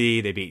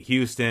Galaxy. They beat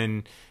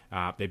Houston.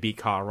 They beat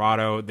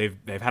Colorado. They've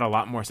had a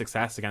lot more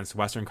success against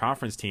Western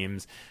Conference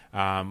teams,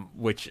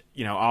 which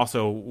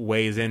also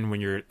weighs in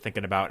when you're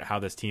thinking about how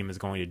this team is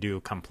going to do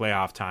come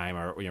playoff time,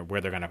 or where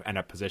they're going to end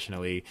up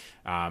positionally.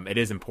 It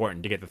is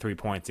important to get the 3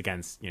 points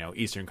against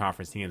Eastern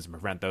Conference teams and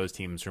prevent those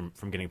teams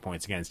from getting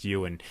points against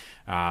you. And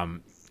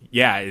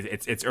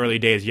it's early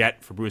days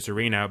yet for Bruce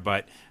Arena,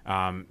 but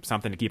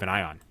something to keep an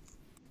eye on.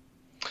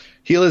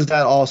 Gila's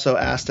dad also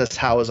asked us,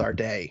 how was our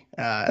day?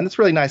 And it's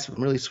really nice of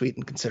him, really sweet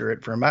and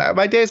considerate for him.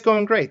 My day is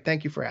going great.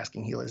 Thank you for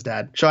asking, Gila's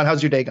dad. Sean,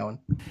 how's your day going?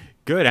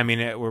 Good. I mean,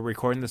 we're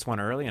recording this one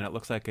early, and it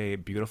looks like a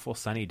beautiful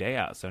sunny day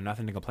out, so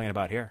nothing to complain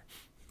about here.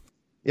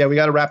 Yeah, we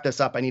got to wrap this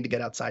up. I need to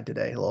get outside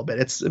today a little bit.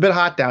 It's a bit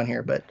hot down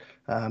here, but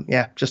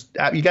just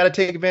you got to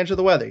take advantage of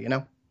the weather,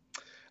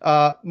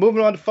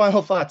 Moving on to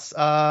final thoughts.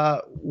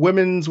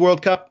 Women's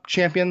World Cup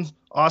champions,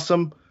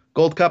 awesome.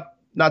 Gold Cup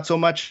not so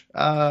much.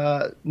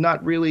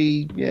 Not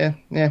really. Yeah,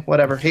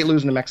 whatever. Hate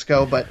losing to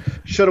Mexico, but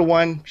should have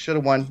won,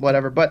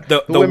 whatever. But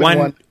the women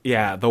won.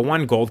 Yeah, the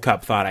one Gold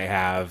Cup thought I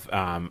have,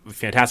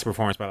 fantastic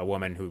performance by the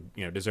woman who,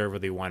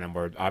 deservedly won and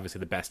were obviously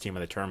the best team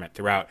of the tournament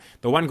throughout.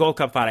 The one Gold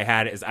Cup thought I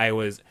had is I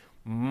was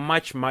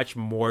much, much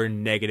more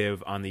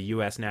negative on the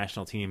U.S.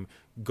 national team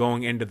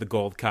going into the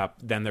Gold Cup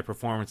than their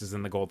performances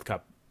in the Gold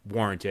Cup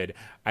warranted.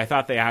 I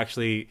thought they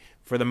actually,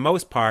 for the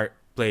most part,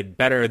 played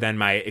better than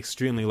my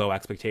extremely low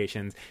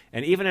expectations.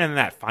 And even in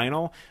that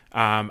final,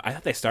 I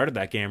thought they started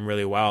that game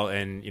really well.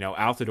 And,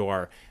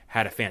 Altidore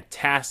had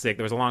there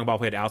was a long ball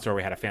played to Altidore where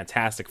he had a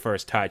fantastic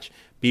first touch,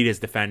 beat his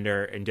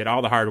defender and did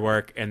all the hard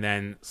work and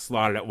then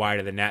slotted it wide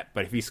of the net.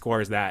 But if he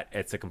scores that,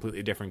 it's a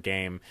completely different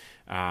game.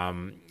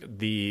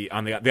 The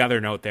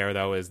other note there,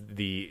 though, is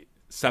the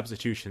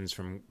substitutions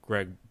from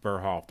Greg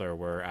Berhalter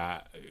were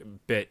a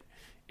bit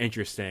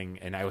interesting,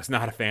 and I was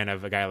not a fan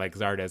of a guy like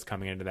Zardes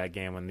coming into that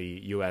game when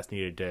the U.S.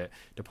 needed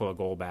to pull a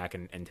goal back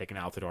and take an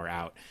Altidore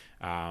out.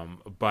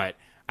 But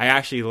I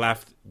actually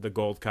left the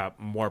Gold Cup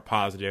more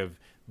positive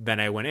than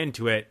I went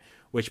into it,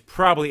 which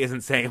probably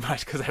isn't saying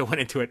much because I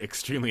went into it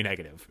extremely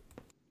negative.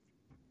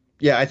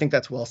 Yeah, I think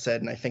that's well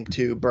said, and I think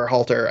too,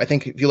 Berhalter, I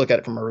think if you look at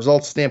it from a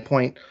results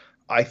standpoint,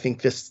 I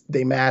think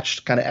they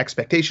matched kind of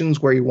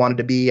expectations where you wanted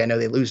to be. I know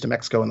they lose to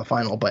Mexico in the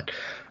final, but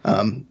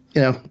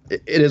it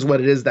is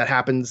what it is. That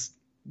happens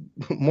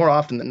more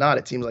often than not,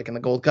 it seems like, in the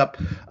Gold Cup.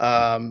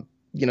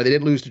 They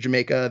didn't lose to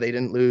Jamaica. They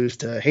didn't lose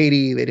to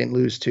Haiti. They didn't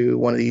lose to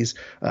one of these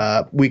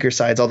weaker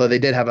sides, although they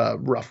did have a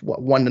rough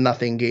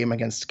 1-0 game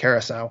against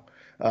Curacao.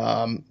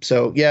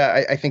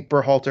 I think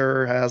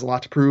Berhalter has a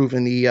lot to prove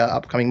in the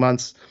upcoming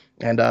months,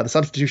 and the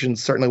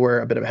substitutions certainly were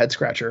a bit of a head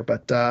scratcher.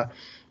 But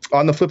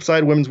on the flip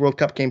side, Women's World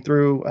Cup came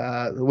through.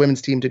 The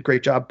women's team did a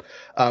great job.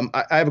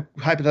 I have a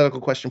hypothetical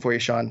question for you,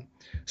 Sean.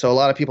 So a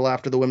lot of people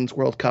after the Women's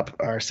World Cup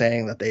are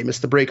saying that they miss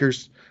the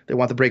Breakers. They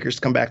want the Breakers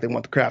to come back. They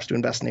want the Crafts to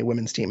invest in a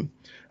women's team.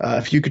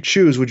 If you could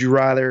choose, would you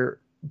rather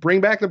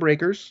bring back the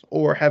Breakers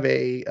or have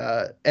a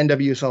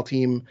NWSL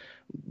team,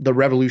 the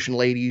Revolution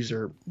Ladies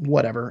or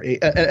whatever,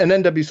 an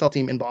NWSL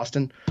team in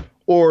Boston?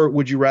 Or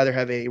would you rather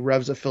have a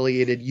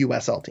Revs-affiliated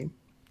USL team?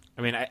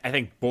 I mean, I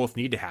think both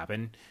need to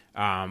happen.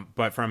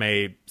 But from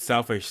a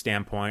selfish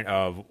standpoint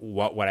of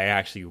what I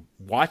actually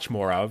watch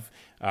more of,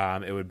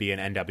 it would be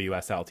an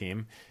NWSL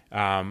team.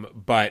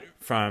 But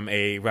from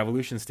a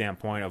Revolution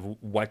standpoint of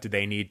what do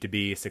they need to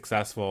be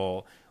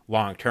successful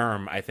long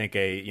term, I think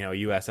a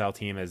USL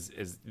team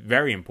is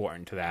very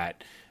important to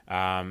that.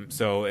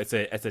 So it's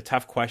a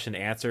tough question to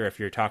answer if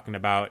you're talking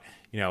about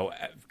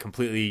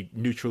completely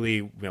neutrally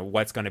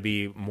what's going to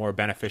be more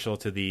beneficial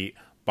to the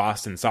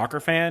Boston soccer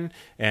fan,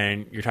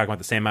 and you're talking about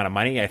the same amount of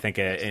money. I think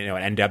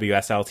an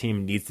NWSL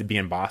team needs to be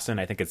in Boston.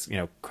 I think it's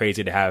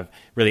crazy to have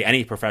really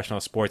any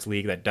professional sports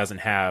league that doesn't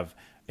have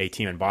a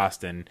team in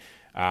Boston.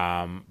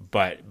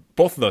 But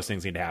both of those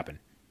things need to happen.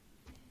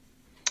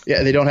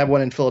 Yeah, they don't have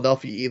one in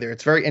Philadelphia either.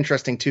 It's very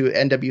interesting too.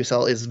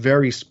 NWSL is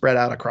very spread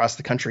out across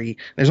the country.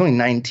 There's only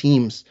 9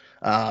 teams.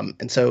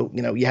 And so,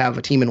 you have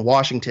a team in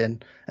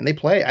Washington and they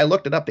play, I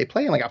looked it up, they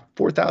play in like a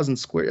 4,000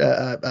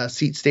 square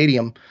seat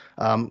stadium,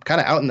 kind of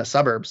out in the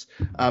suburbs.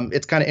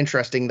 It's kind of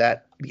interesting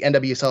that the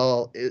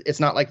NWSL, it's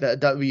not like the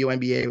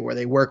WNBA where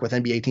they work with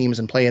NBA teams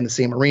and play in the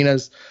same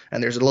arenas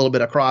and there's a little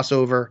bit of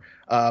crossover.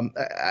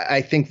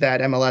 I think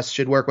that MLS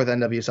should work with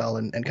NWSL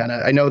and kind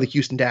of, I know the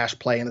Houston Dash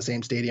play in the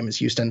same stadium as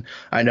Houston.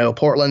 I know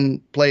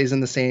Portland plays in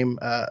the same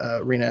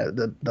arena,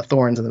 the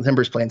Thorns and the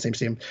Timbers play in the same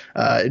stadium.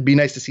 It'd be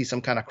nice to see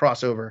some kind of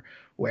crossover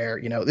where,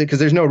 because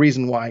there's no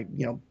reason why,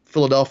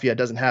 Philadelphia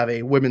doesn't have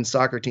a women's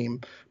soccer team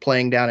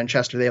playing down in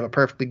Chester. They have a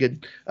perfectly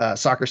good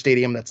soccer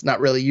stadium that's not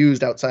really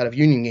used outside of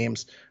union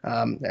games.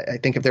 I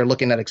think if they're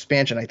looking at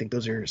expansion, I think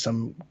there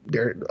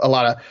are a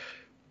lot of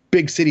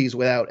big cities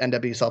without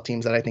NWSL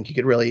teams that I think you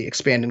could really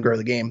expand and grow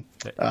the game.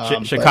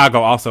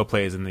 Chicago also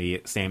plays in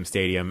the same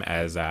stadium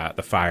as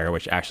the Fire,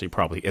 which actually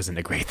probably isn't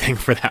a great thing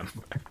for them.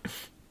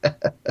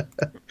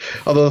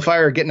 Although the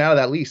Fire are getting out of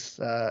that lease,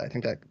 I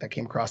think that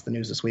came across the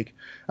news this week.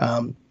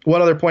 One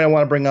other point I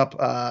want to bring up,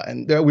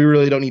 and we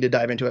really don't need to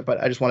dive into it,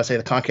 but I just want to say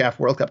the CONCACAF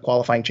World Cup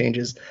qualifying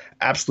changes,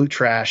 absolute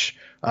trash.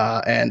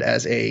 And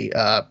as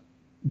a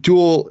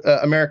dual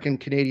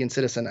American-Canadian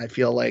citizen, I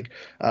feel like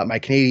my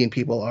Canadian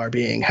people are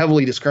being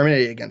heavily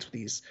discriminated against with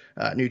these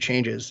new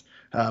changes.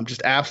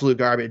 Just absolute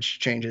garbage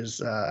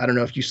changes. I don't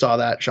know if you saw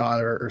that,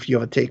 Sean, or if you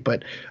have a take,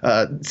 but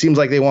it seems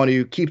like they want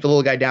to keep the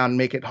little guy down and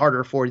make it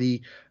harder for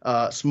the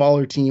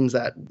smaller teams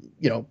that,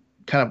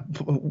 kind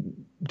of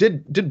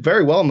did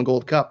very well in the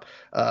Gold Cup.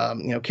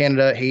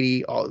 Canada,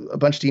 Haiti, a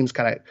bunch of teams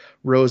kind of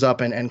rose up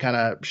and kind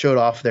of showed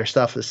off their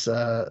stuff this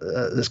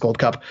Gold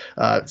Cup.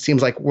 It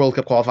seems like World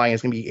Cup qualifying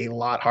is going to be a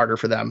lot harder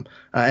for them.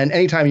 And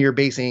anytime you're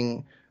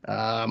basing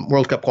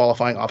World Cup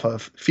qualifying off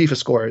of FIFA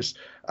scores,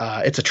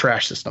 it's a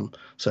trash system.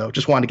 So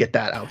just wanted to get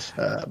that out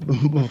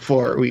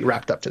before we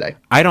wrapped up today.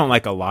 I don't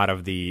like a lot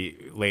of the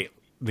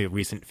the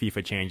recent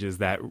FIFA changes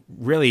that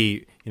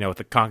really, with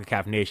the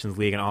CONCACAF Nations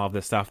League and all of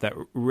this stuff, that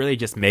really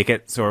just make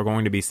it so we're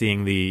going to be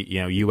seeing the,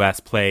 U.S.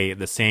 play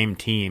the same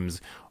teams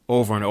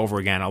over and over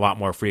again a lot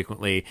more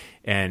frequently.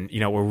 And,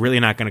 we're really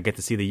not going to get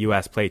to see the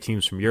U.S. play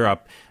teams from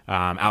Europe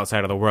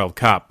outside of the World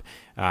Cup,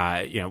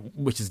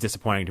 which is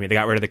disappointing to me. They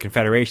got rid of the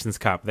Confederations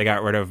Cup. They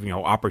got rid of, a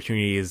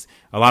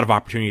lot of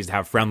opportunities to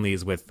have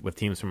friendlies with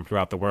teams from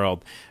throughout the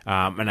world.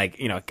 And I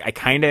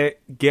kind of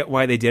get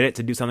why they did it,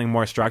 to do something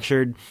more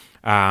structured.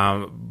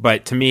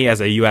 But to me,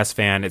 as a U.S.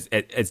 fan,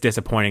 it's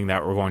disappointing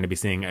that we're going to be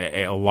seeing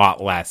a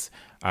lot less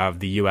of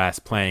the U.S.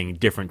 playing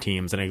different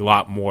teams and a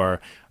lot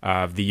more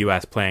of the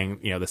U.S. playing,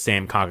 the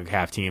same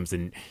CONCACAF teams.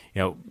 And,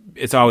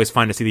 it's always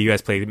fun to see the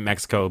U.S. play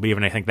Mexico, but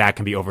even I think that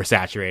can be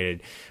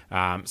oversaturated.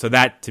 So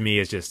that, to me,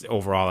 is just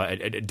overall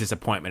a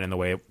disappointment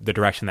in the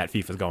direction that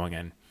FIFA is going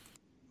in.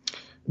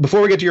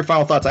 Before we get to your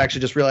final thoughts, I actually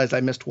just realized I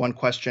missed one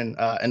question,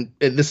 and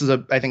this is,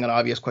 I think, an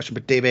obvious question,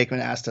 but Dave Aikman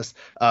asked us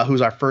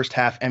who's our first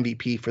half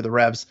MVP for the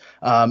Revs,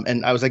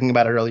 and I was thinking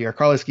about it earlier.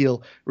 Carlos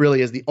Gil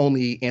really is the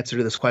only answer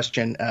to this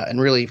question,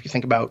 and really, if you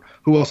think about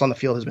who else on the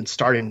field has been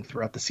starting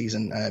throughout the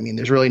season, I mean,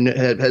 there's really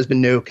has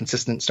been no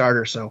consistent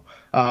starter, so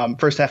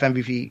first half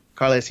MVP,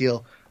 Carlos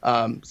Gil.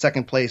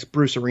 Second place,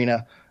 Bruce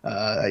Arena.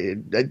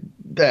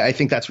 I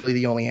think that's really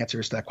the only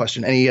answers to that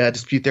question. Any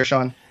dispute there,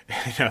 Sean?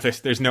 No,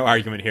 there's no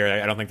argument here.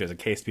 I don't think there's a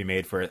case to be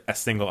made for a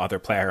single other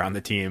player on the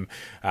team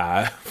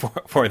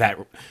for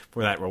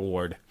that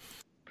reward.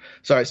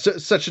 Sorry,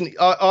 such an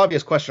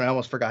obvious question. I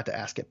almost forgot to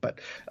ask it, but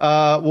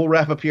we'll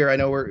wrap up here. I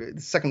know we're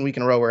the second week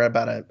in a row. We're at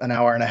about an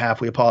hour and a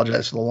half. We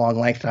apologize for the long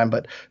length time,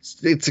 but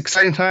it's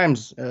exciting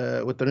times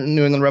with the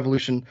New England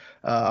Revolution.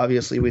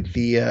 Obviously, with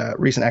the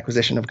recent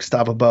acquisition of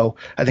Gustavo Bou,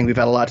 I think we've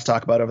had a lot to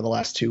talk about over the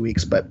last 2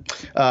 weeks. But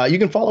you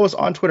can follow us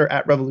on Twitter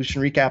at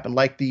Revolution Recap and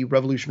like the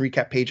Revolution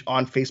Recap page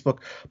on Facebook.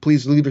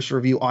 Please leave us a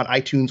review on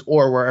iTunes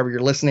or wherever you're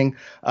listening,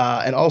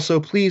 and also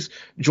please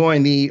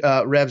join the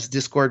Revs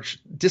Discord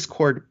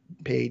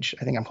page.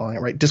 I think I'm calling it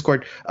right.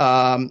 Discord.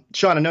 Sean,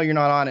 I know you're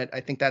not on it.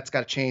 I think that's got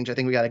to change. I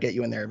think we got to get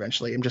you in there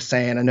eventually. I'm just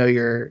saying,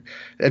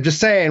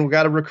 we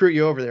got to recruit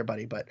you over there,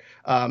 buddy. But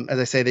as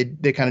I say,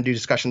 they kind of do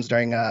discussions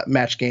during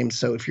match games.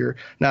 So if you're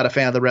not a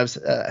fan of the Revs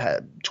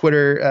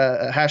Twitter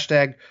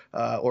hashtag,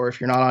 or if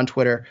you're not on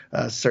Twitter,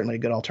 certainly a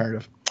good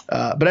alternative.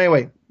 But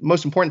anyway,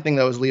 most important thing,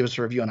 though, is leave us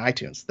a review on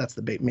iTunes. That's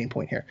the main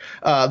point here.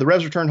 The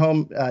Revs return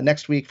home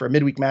next week for a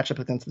midweek matchup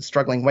against the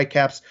struggling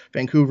Whitecaps.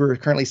 Vancouver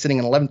currently sitting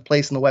in 11th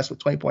place in the West with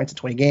 20 points in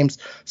 20 games.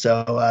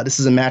 So this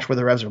is a match where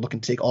the Revs are looking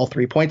to take all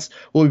 3 points.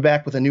 We'll be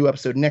back with a new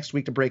episode next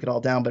week to break it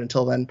all down. But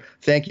until then,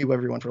 thank you,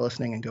 everyone, for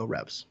listening, and go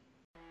Revs.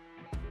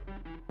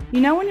 You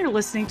know when you're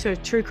listening to a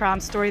true crime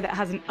story that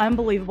has an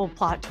unbelievable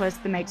plot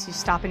twist that makes you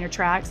stop in your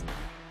tracks?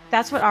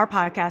 That's what our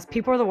podcast,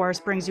 People Are the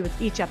Worst, brings you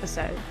with each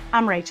episode.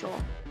 I'm Rachel.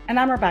 And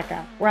I'm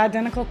Rebecca. We're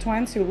identical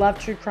twins who love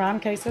true crime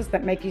cases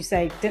that make you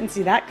say, didn't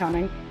see that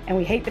coming, and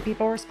we hate the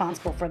people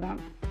responsible for them.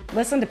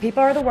 Listen to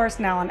People Are the Worst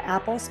now on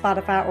Apple,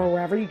 Spotify, or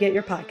wherever you get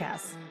your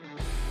podcasts.